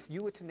 If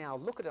you were to now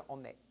look at it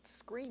on that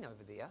screen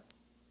over there,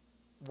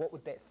 what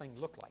would that thing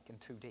look like in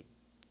 2D?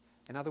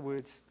 In other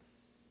words,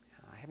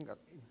 I haven't got,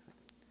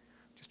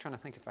 just trying to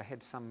think if I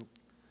had some,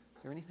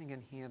 is there anything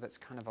in here that's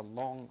kind of a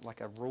long,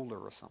 like a ruler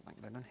or something?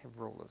 They don't have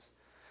rulers.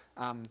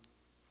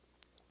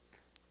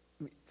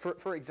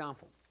 For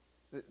example,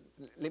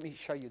 let me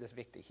show you this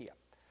vector here.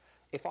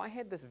 If I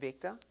had this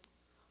vector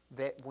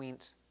that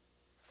went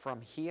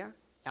from here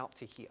out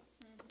to here,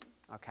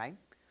 okay?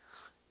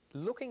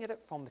 Looking at it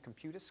from the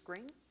computer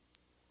screen,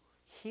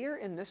 here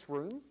in this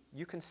room,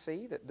 you can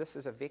see that this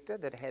is a vector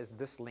that has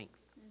this length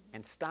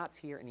and starts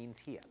here and ends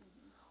here.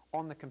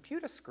 On the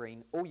computer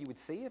screen, all you would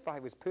see if I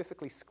was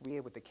perfectly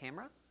square with the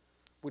camera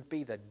would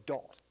be the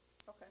dot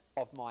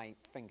of my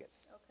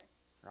fingers,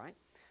 right?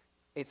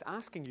 It's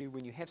asking you,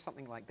 when you have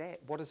something like that,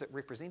 what does it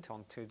represent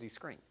on 2D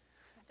screen?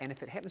 And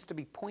if it happens to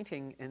be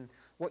pointing in,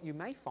 what you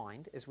may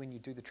find is when you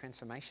do the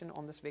transformation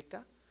on this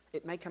vector,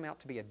 it may come out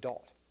to be a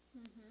dot.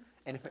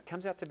 And if it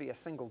comes out to be a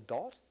single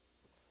dot,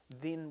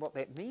 then what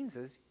that means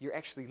is you're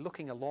actually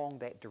looking along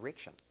that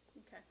direction.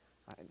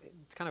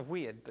 It's kind of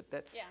weird, but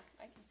that's... Yeah,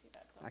 I can see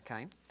that. Though.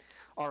 Okay.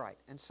 All right.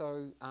 And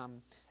so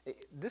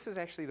this is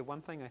actually the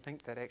one thing I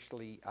think that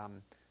actually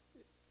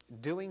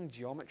doing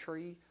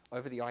geometry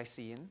over the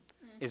ICN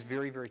is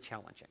very, very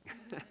challenging.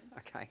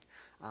 Okay.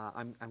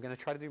 I'm going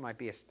to try to do my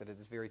best, but it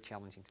is very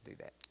challenging to do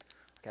that.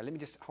 Okay, let me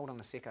just hold on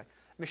a second.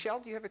 Michelle,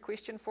 do you have a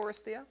question for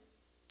us there?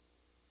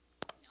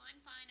 No, I'm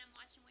fine. I'm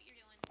watching what you're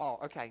doing. Oh,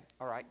 okay.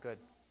 All right, good.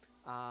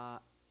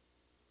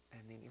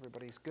 And then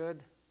everybody's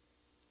good.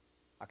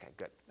 Okay,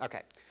 good.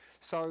 Okay.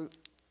 So,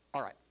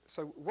 all right.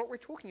 So what we're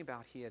talking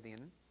about here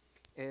then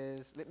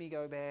is, let me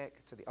go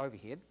back to the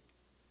overhead.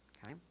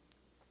 Okay.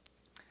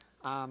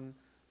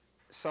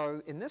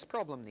 So in this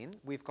problem then,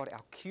 we've got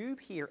our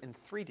cube here in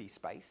 3D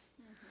space.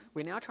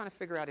 We're now trying to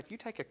figure out if you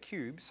take a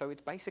cube, so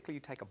it's basically you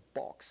take a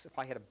box. If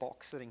I had a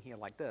box sitting here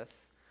like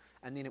this,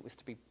 and then it was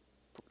to be,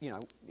 you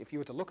know, if you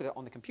were to look at it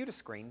on the computer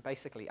screen,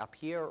 basically up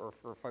here, or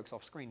for folks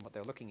off screen, what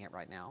they're looking at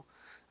right now,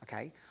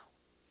 okay,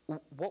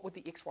 what would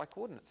the xy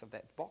coordinates of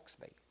that box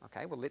be?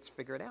 Okay, well, let's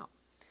figure it out.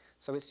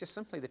 So it's just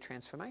simply the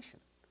transformation.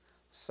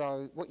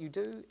 So what you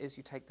do is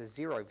you take the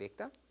 0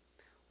 vector.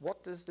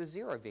 What does the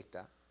 0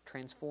 vector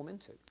transform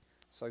into?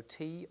 So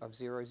t of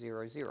 0,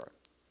 0, 0.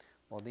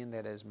 Well, then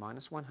that is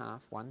minus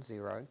 1/2, 1,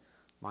 0,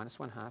 minus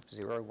 1/2,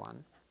 0,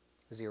 1,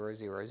 0,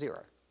 0,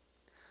 0.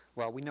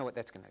 Well, we know what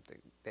that's going to do.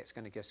 That's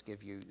going to just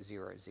give you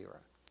 0, 0.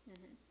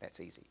 That's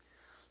easy.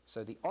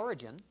 So the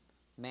origin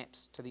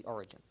maps to the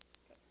origin.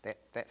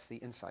 That's the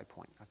inside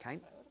point, okay?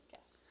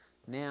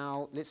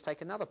 Now, let's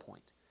take another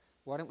point.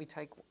 Why don't we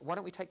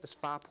take this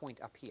far point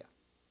up here?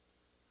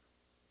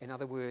 In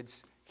other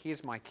words,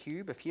 here's my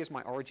cube. If here's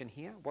my origin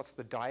here, what's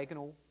the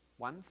diagonal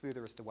one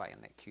furthest away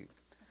in that cube?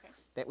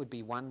 That would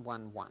be 1,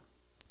 1, 1.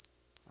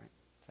 Right?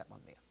 That one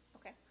there.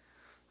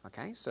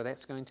 Okay, so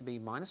that's going to be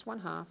minus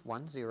 1/2,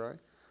 1, 0,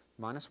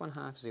 minus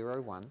 1/2,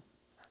 0, 1,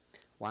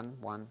 1,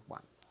 1,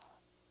 1.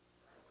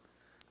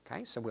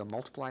 Okay, so we'll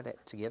multiply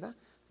that together.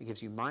 It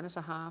gives you minus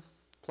 1/2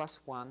 plus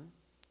 1,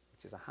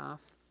 which is 1/2,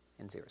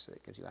 and 0. So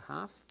that gives you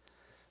 1/2,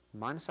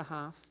 minus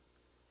 1/2,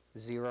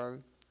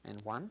 0,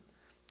 and 1.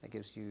 That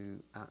gives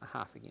you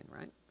 1/2 again,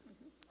 right?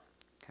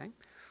 Okay,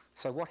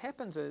 so what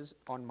happens is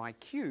on my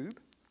cube,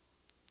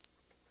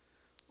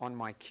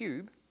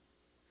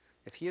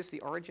 if here's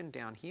the origin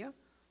down here,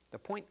 the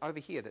point over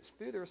here that's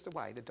furthest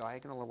away, the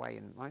diagonal away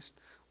in most,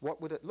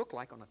 what would it look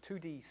like on a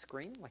 2D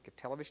screen, like a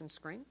television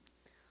screen?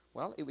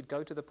 Well, it would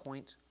go to the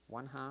point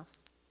 1/2,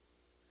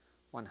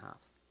 1/2.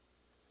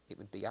 It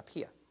would be up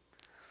here.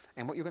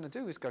 And what you're going to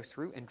do is go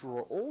through and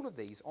draw all of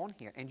these on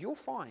here, and you'll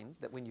find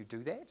that when you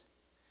do that,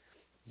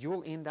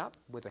 you'll end up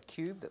with a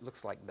cube that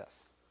looks like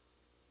this.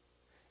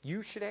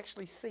 You should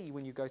actually see,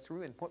 when you go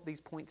through and put these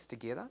points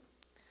together,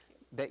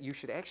 that you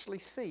should actually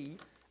see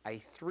a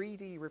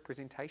 3D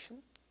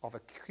representation of a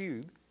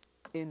cube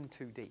in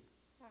 2D.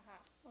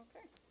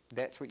 Okay.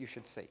 That's what you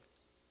should see.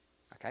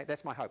 Okay,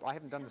 that's my hope. I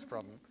haven't done this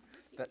problem,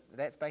 but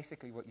that's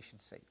basically what you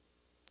should see.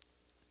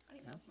 I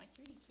don't even know if my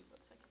 3D cube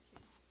looks like a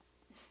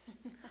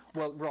cube.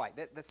 Well, right,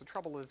 that's the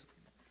trouble is,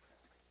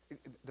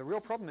 the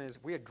real problem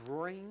is we're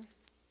drawing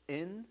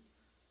in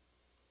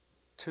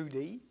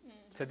 2D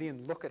to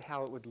then look at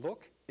how it would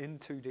look in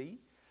 2D.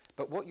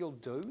 But what you'll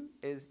do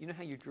is, you know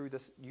how you drew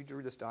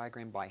this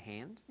diagram by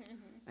hand,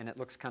 and it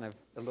looks kind of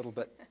a little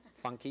bit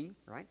funky,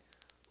 right?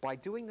 By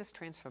doing this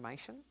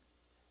transformation,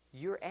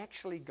 you're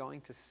actually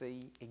going to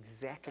see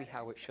exactly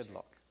how it should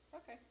look.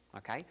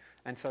 Okay?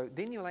 And so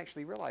then you'll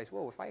actually realize,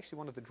 well, if I actually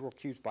wanted to draw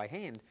cubes by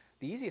hand,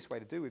 the easiest way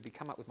to do would be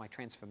come up with my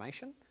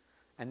transformation,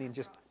 and then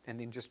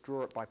just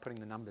draw it by putting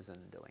the numbers in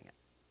and doing it.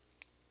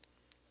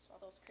 So all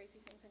those crazy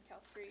things in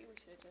Calc 3, we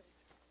should have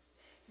just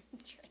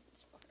transformed.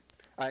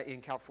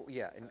 In Calc 4,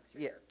 yeah,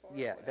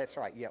 that's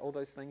right. Yeah, all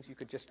those things you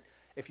could just,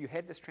 if you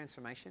had this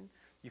transformation,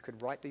 you could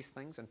write these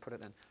things and put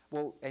it in.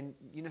 Well, and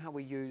you know how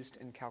we used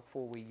in Calc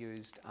 4, we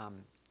used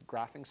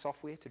graphing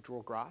software to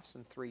draw graphs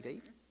in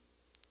 3D?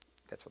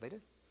 That's what they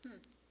do.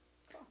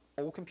 Cool.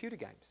 All computer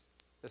games.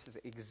 This is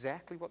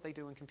exactly what they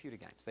do in computer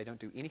games. They don't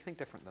do anything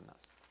different than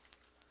this.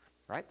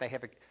 Right? They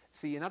have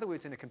see, in other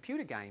words, in a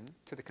computer game,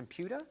 to the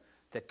computer,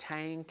 the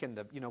tank and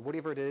the, you know,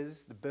 whatever it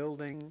is, the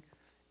building,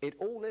 it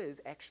all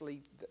is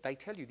actually, they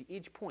tell you the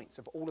edge points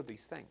of all of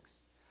these things.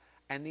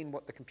 And then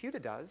what the computer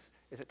does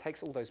is it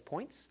takes all those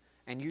points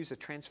and uses a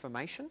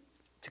transformation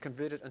to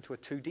convert it into a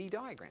 2D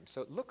diagram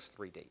so it looks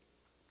 3D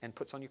and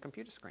puts on your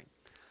computer screen.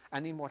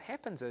 And then what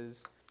happens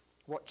is,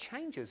 what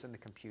changes in the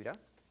computer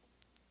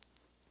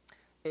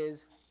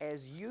is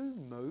as you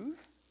move,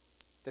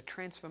 the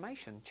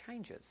transformation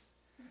changes.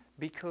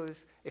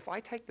 Because if I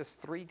take this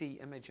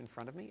 3D image in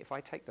front of me, if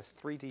I take this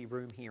 3D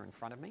room here in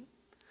front of me,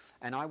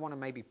 and I want to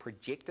maybe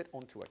project it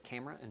onto a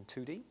camera in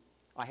 2D,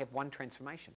 I have one transformation.